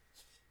monk.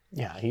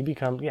 Yeah, he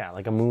becomes,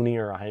 like a Mooney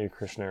or a Hare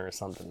Krishna or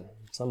something.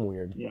 Some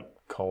weird Yep.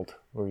 cult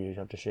where you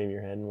have to shave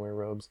your head and wear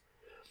robes.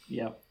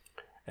 Yep.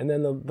 And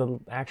then the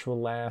actual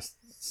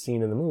last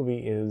scene of the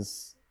movie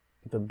is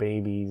the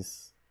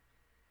baby's,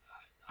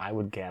 I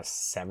would guess,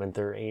 7th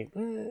or 8th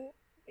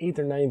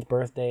or 9th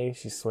birthday.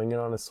 She's swinging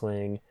on a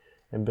swing,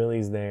 and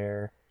Billy's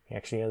there.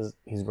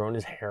 He's grown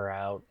his hair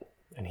out,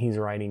 and he's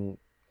writing,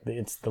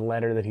 it's the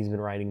letter that he's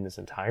been writing this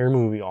entire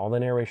movie, all the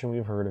narration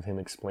we've heard of him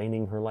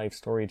explaining her life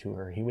story to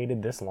her. He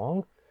waited this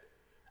long?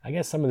 I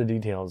guess some of the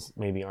details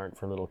maybe aren't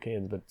for little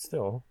kids, but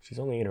still, she's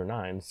only 8 or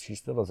 9. She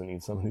still doesn't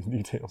need some of these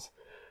details.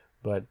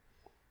 But,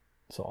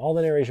 so all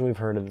the narration we've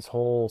heard of this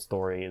whole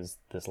story is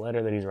this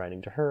letter that he's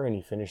writing to her, and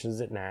he finishes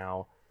it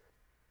now,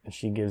 and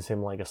she gives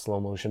him like a slow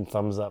motion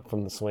thumbs up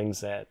from the swing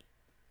set.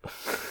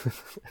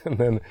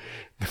 and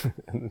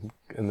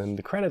then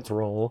the credits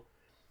roll,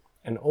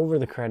 and over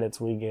the credits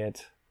we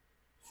get,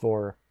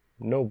 for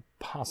no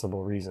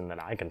possible reason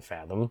that I can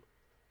fathom,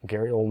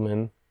 Gary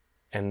Oldman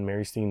and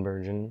Mary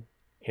Steenburgen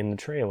in the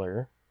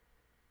trailer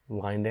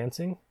line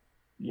dancing.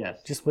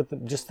 Yes. Just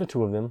the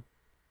two of them,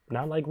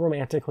 not like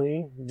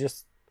romantically,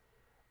 just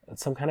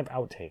some kind of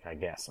outtake, I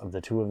guess, of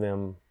the two of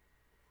them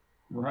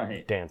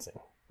right dancing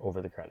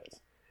over the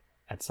credits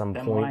at some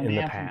Them point line in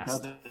the dancing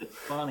past. 'cause it's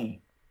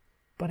funny.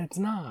 But it's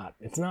not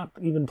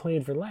even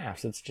played for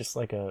laughs. It's just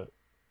like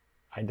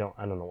I don't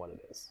know what it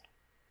is.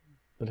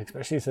 But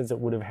especially since it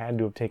would have had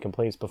to have taken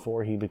place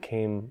before he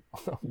became,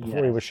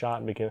 before he was shot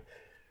and became,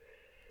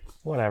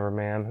 whatever,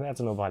 man.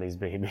 That's nobody's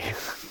baby.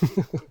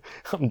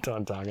 I'm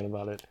done talking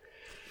about it.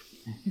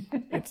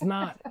 It's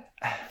not,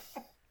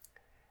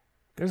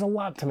 there's a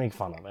lot to make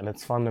fun of, and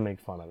it's fun to make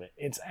fun of it.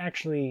 It's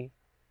actually,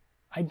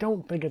 I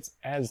don't think it's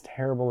as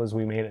terrible as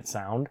we made it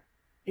sound.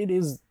 It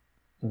is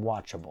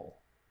watchable.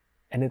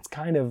 And it's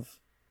kind of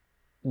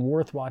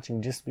worth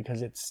watching just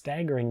because it's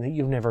staggering that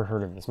you've never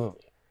heard of this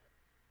movie.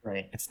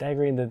 Right. It's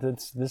staggering that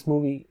this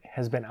movie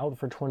has been out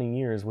for 20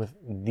 years with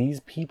these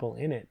people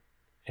in it,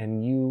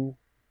 and you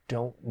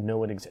don't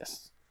know it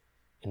exists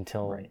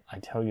until I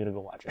tell you to go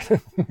watch it.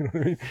 You know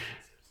what I mean?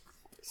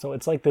 So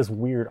it's like this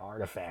weird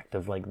artifact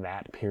of like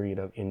that period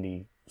of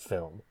indie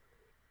film.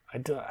 I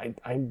don't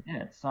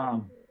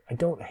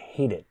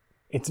hate it.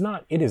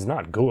 It is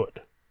not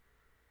good.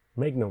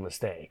 Make no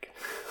mistake.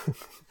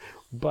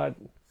 But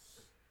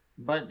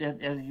as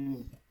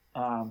you,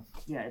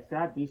 it's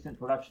got decent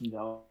production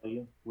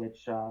value,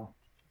 which,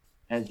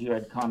 as you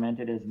had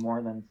commented, is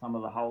more than some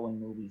of the Howling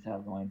movies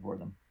have going for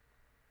them.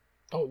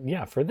 Oh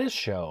yeah, for this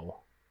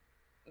show.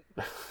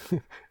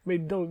 I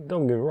mean, don't get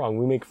me wrong,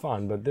 we make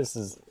fun, but this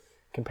is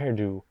compared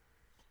to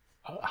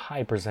a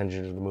high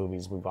percentage of the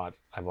movies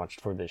I've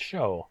watched for this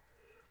show.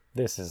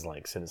 This is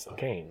like Citizen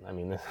Kane. I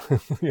mean,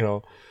 you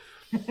know,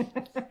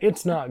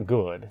 it's not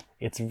good.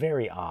 It's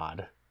very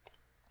odd.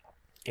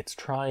 It's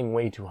trying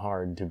way too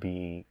hard to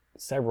be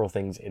several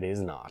things it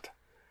is not.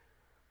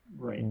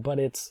 Right. But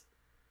it's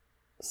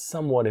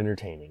somewhat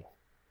entertaining.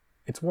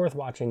 It's worth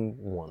watching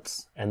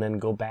once, and then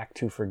go back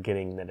to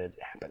forgetting that it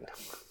happened.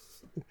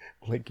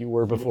 Like you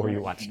were before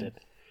you watched it.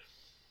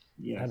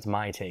 Yeah. That's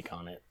my take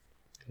on it.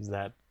 Is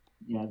that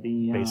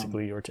the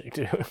basically your take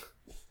too?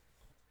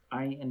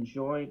 I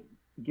enjoyed...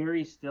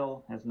 Gary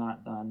still has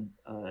not done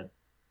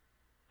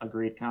a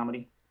great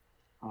comedy.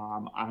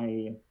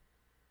 I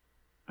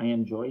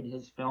enjoyed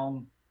his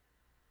film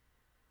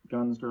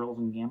Guns, Girls,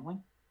 and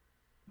Gambling,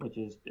 which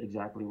is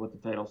exactly what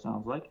the title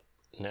sounds like.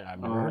 Yeah, I've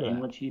never heard of in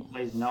that. which he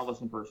plays an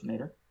Elvis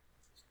impersonator.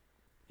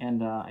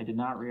 And I did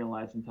not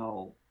realize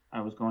until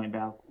I was going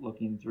back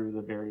looking through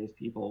the various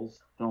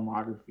people's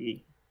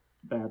filmography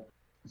that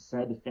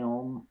said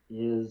film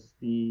is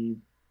the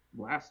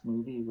last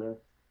movie with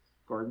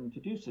Gordon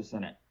Tootoosis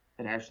in it.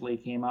 It actually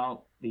came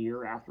out the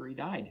year after he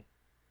died.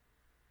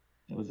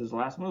 It was his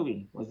last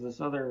movie. Was this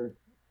other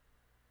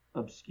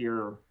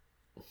obscure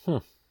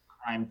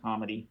crime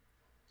comedy?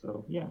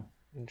 So yeah.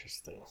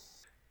 Interesting.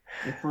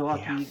 If we're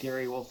lucky,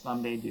 Gary will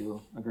someday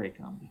do a great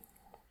comedy.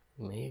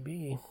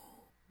 Maybe.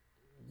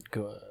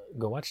 Go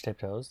watch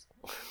Tiptoes.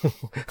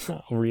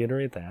 I'll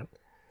reiterate that.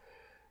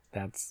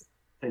 That's...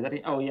 Say that.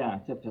 Oh yeah,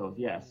 Tiptoes.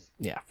 Yes.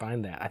 Yeah,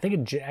 find that. I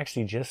think it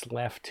actually just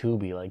left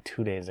Tubi like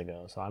 2 days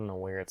ago, so I don't know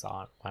where it's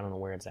on. I don't know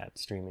where it's at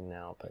streaming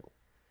now, but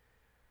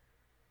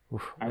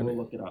I will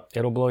look it up.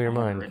 It'll blow your I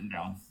have it mind. written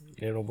down.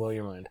 It'll blow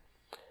your mind.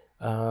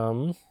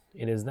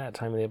 It is that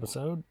time of the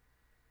episode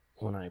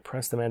when I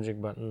press the magic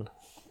button,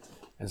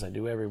 as I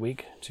do every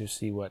week, to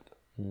see what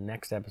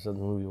next episode of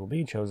the movie will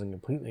be, chosen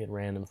completely at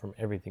random from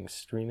everything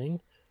streaming.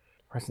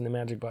 Pressing the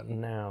magic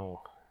button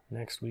now.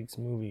 Next week's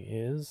movie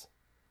is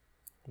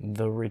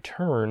The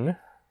Return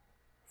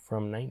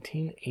from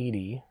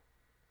 1980.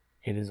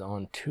 It is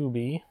on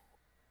Tubi.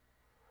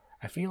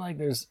 I feel like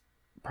there's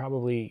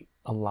probably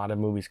a lot of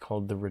movies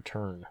called The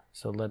Return,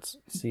 so let's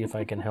see if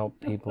I can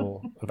help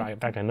people. In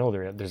fact, I know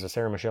there's a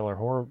Sarah Michelle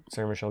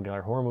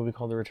Gellar horror movie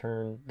called The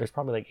Return. There's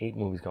probably like 8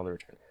 movies called The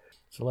Return.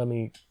 So let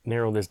me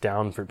narrow this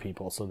down for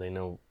people so they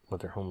know what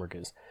their homework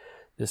is.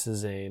 This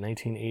is a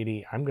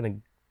 1980, I'm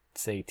going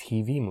to say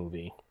TV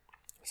movie,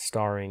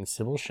 starring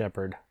Sybil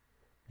Shepherd,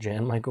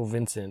 Jan Michael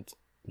Vincent.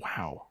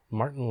 Wow.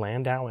 Martin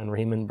Landau and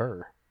Raymond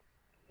Burr.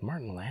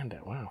 Martin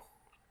Landau. Wow.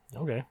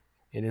 Okay.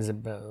 It is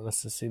about,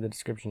 let's just see the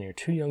description here.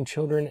 2 young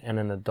children and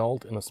an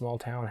adult in a small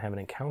town have an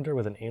encounter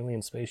with an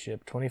alien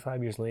spaceship.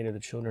 25 years later, the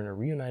children are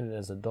reunited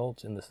as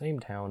adults in the same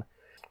town,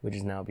 which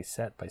is now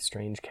beset by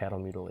strange cattle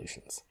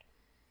mutilations.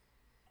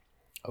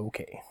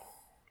 Okay.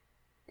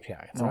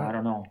 Yeah. No, I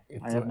don't know.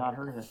 I have not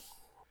heard of it.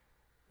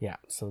 Yeah,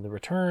 so The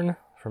Return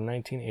from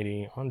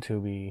 1980 on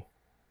Tubi.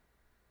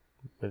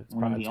 But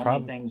One of the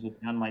only things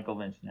with Jan Michael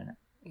Vincent in it.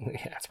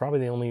 Yeah, it's probably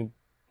the only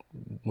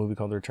movie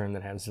called The Return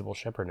that has Sybil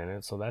Shepherd in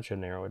it, so that should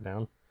narrow it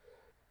down.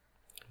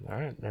 All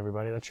right,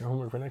 everybody, that's your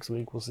homework for next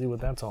week. We'll see what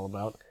that's all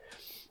about.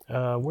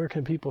 Where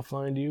can people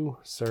find you,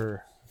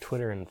 sir?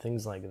 Twitter and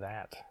things like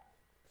that.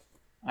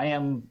 I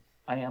am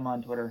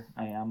on Twitter.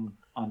 I am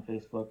on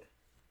Facebook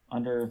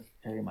under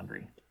Terry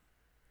Mundry.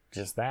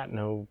 Just that?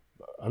 No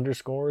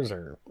underscores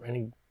or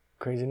any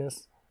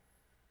craziness?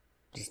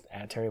 Just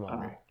at Terry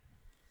Mundry.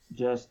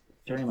 Just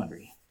Terry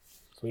Mundry.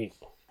 Sweet.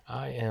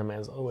 I am,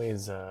 as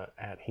always,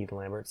 at Heath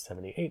Lambert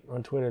 78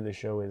 on Twitter. The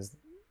show is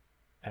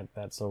at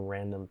That's So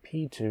Random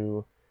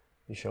P2.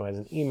 The show has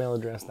an email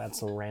address, that's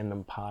so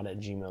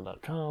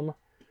randompod@gmail.com,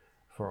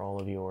 for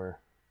all of your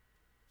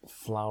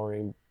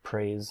flowery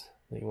praise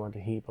that you want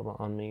to heap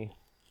on me.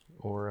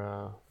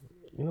 Or,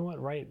 you know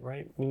what? Write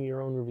me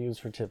your own reviews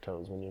for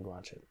Tiptoes when you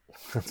watch it.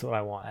 That's what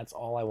I want. That's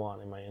all I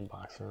want in my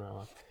inbox from now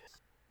on.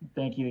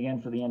 Thank you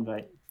again for the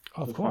invite.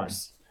 Of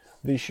course.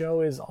 The show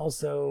is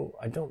also,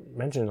 I don't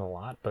mention it a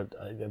lot, but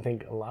I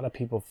think a lot of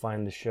people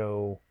find the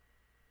show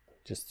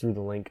just through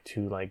the link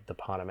to like the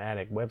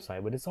Podomatic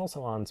website, but it's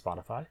also on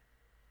Spotify.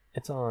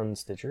 It's on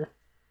Stitcher.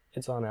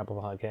 It's on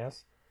Apple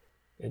Podcasts.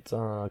 It's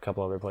on a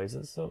couple other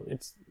places. So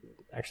it's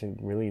actually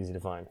really easy to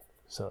find.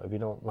 So if you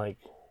don't like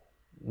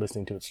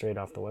listening to it straight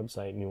off the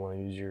website and you want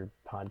to use your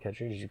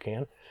podcatchers, you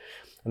can.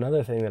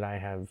 Another thing that I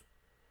have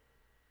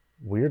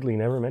weirdly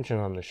never mentioned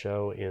on the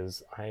show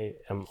is I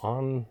am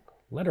on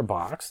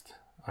Letterboxd.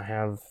 I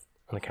have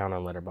an account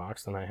on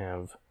Letterboxd, and I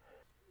have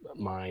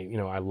my,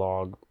 I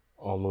log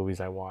all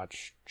movies I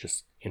watch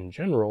just in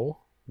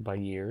general by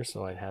year.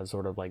 So I have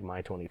sort of like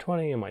my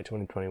 2020 and my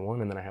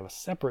 2021, and then I have a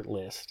separate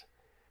list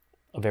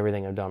of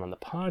everything I've done on the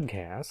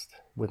podcast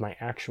with my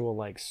actual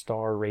like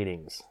star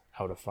ratings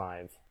out of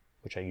 5,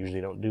 which I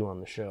usually don't do on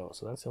the show.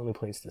 So that's the only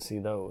place to see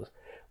those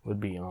would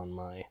be on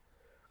my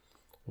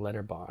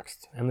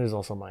Letterboxd. And there's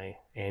also my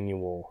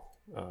annual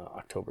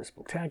October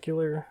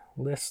Spooktacular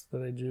list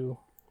that I do.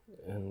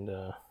 And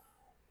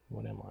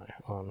what am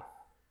I on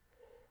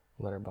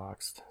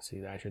Letterboxd?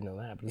 See, I should know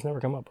that, but it's never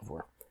come up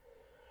before.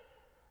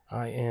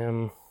 I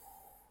am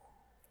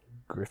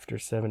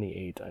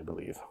Grifter78, I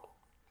believe.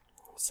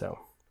 So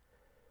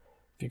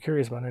if you're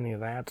curious about any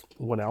of that,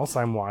 what else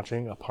I'm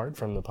watching apart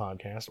from the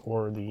podcast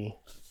or the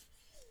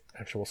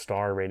actual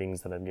star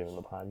ratings that I've given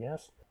the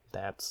podcast,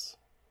 that's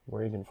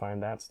where you can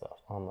find that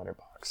stuff on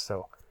Letterboxd.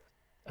 So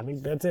I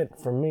think that's it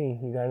from me.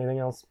 You got anything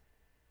else?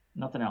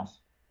 Nothing else.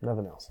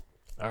 Nothing else.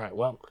 All right,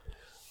 well,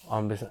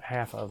 on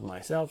behalf of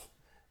myself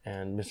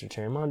and Mr.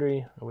 Terry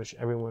Mondry, I wish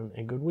everyone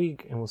a good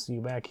week, and we'll see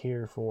you back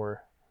here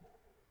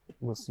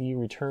we'll see you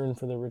return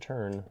for the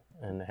return,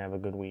 and have a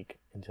good week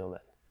until then.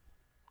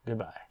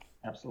 Goodbye.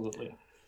 Absolutely.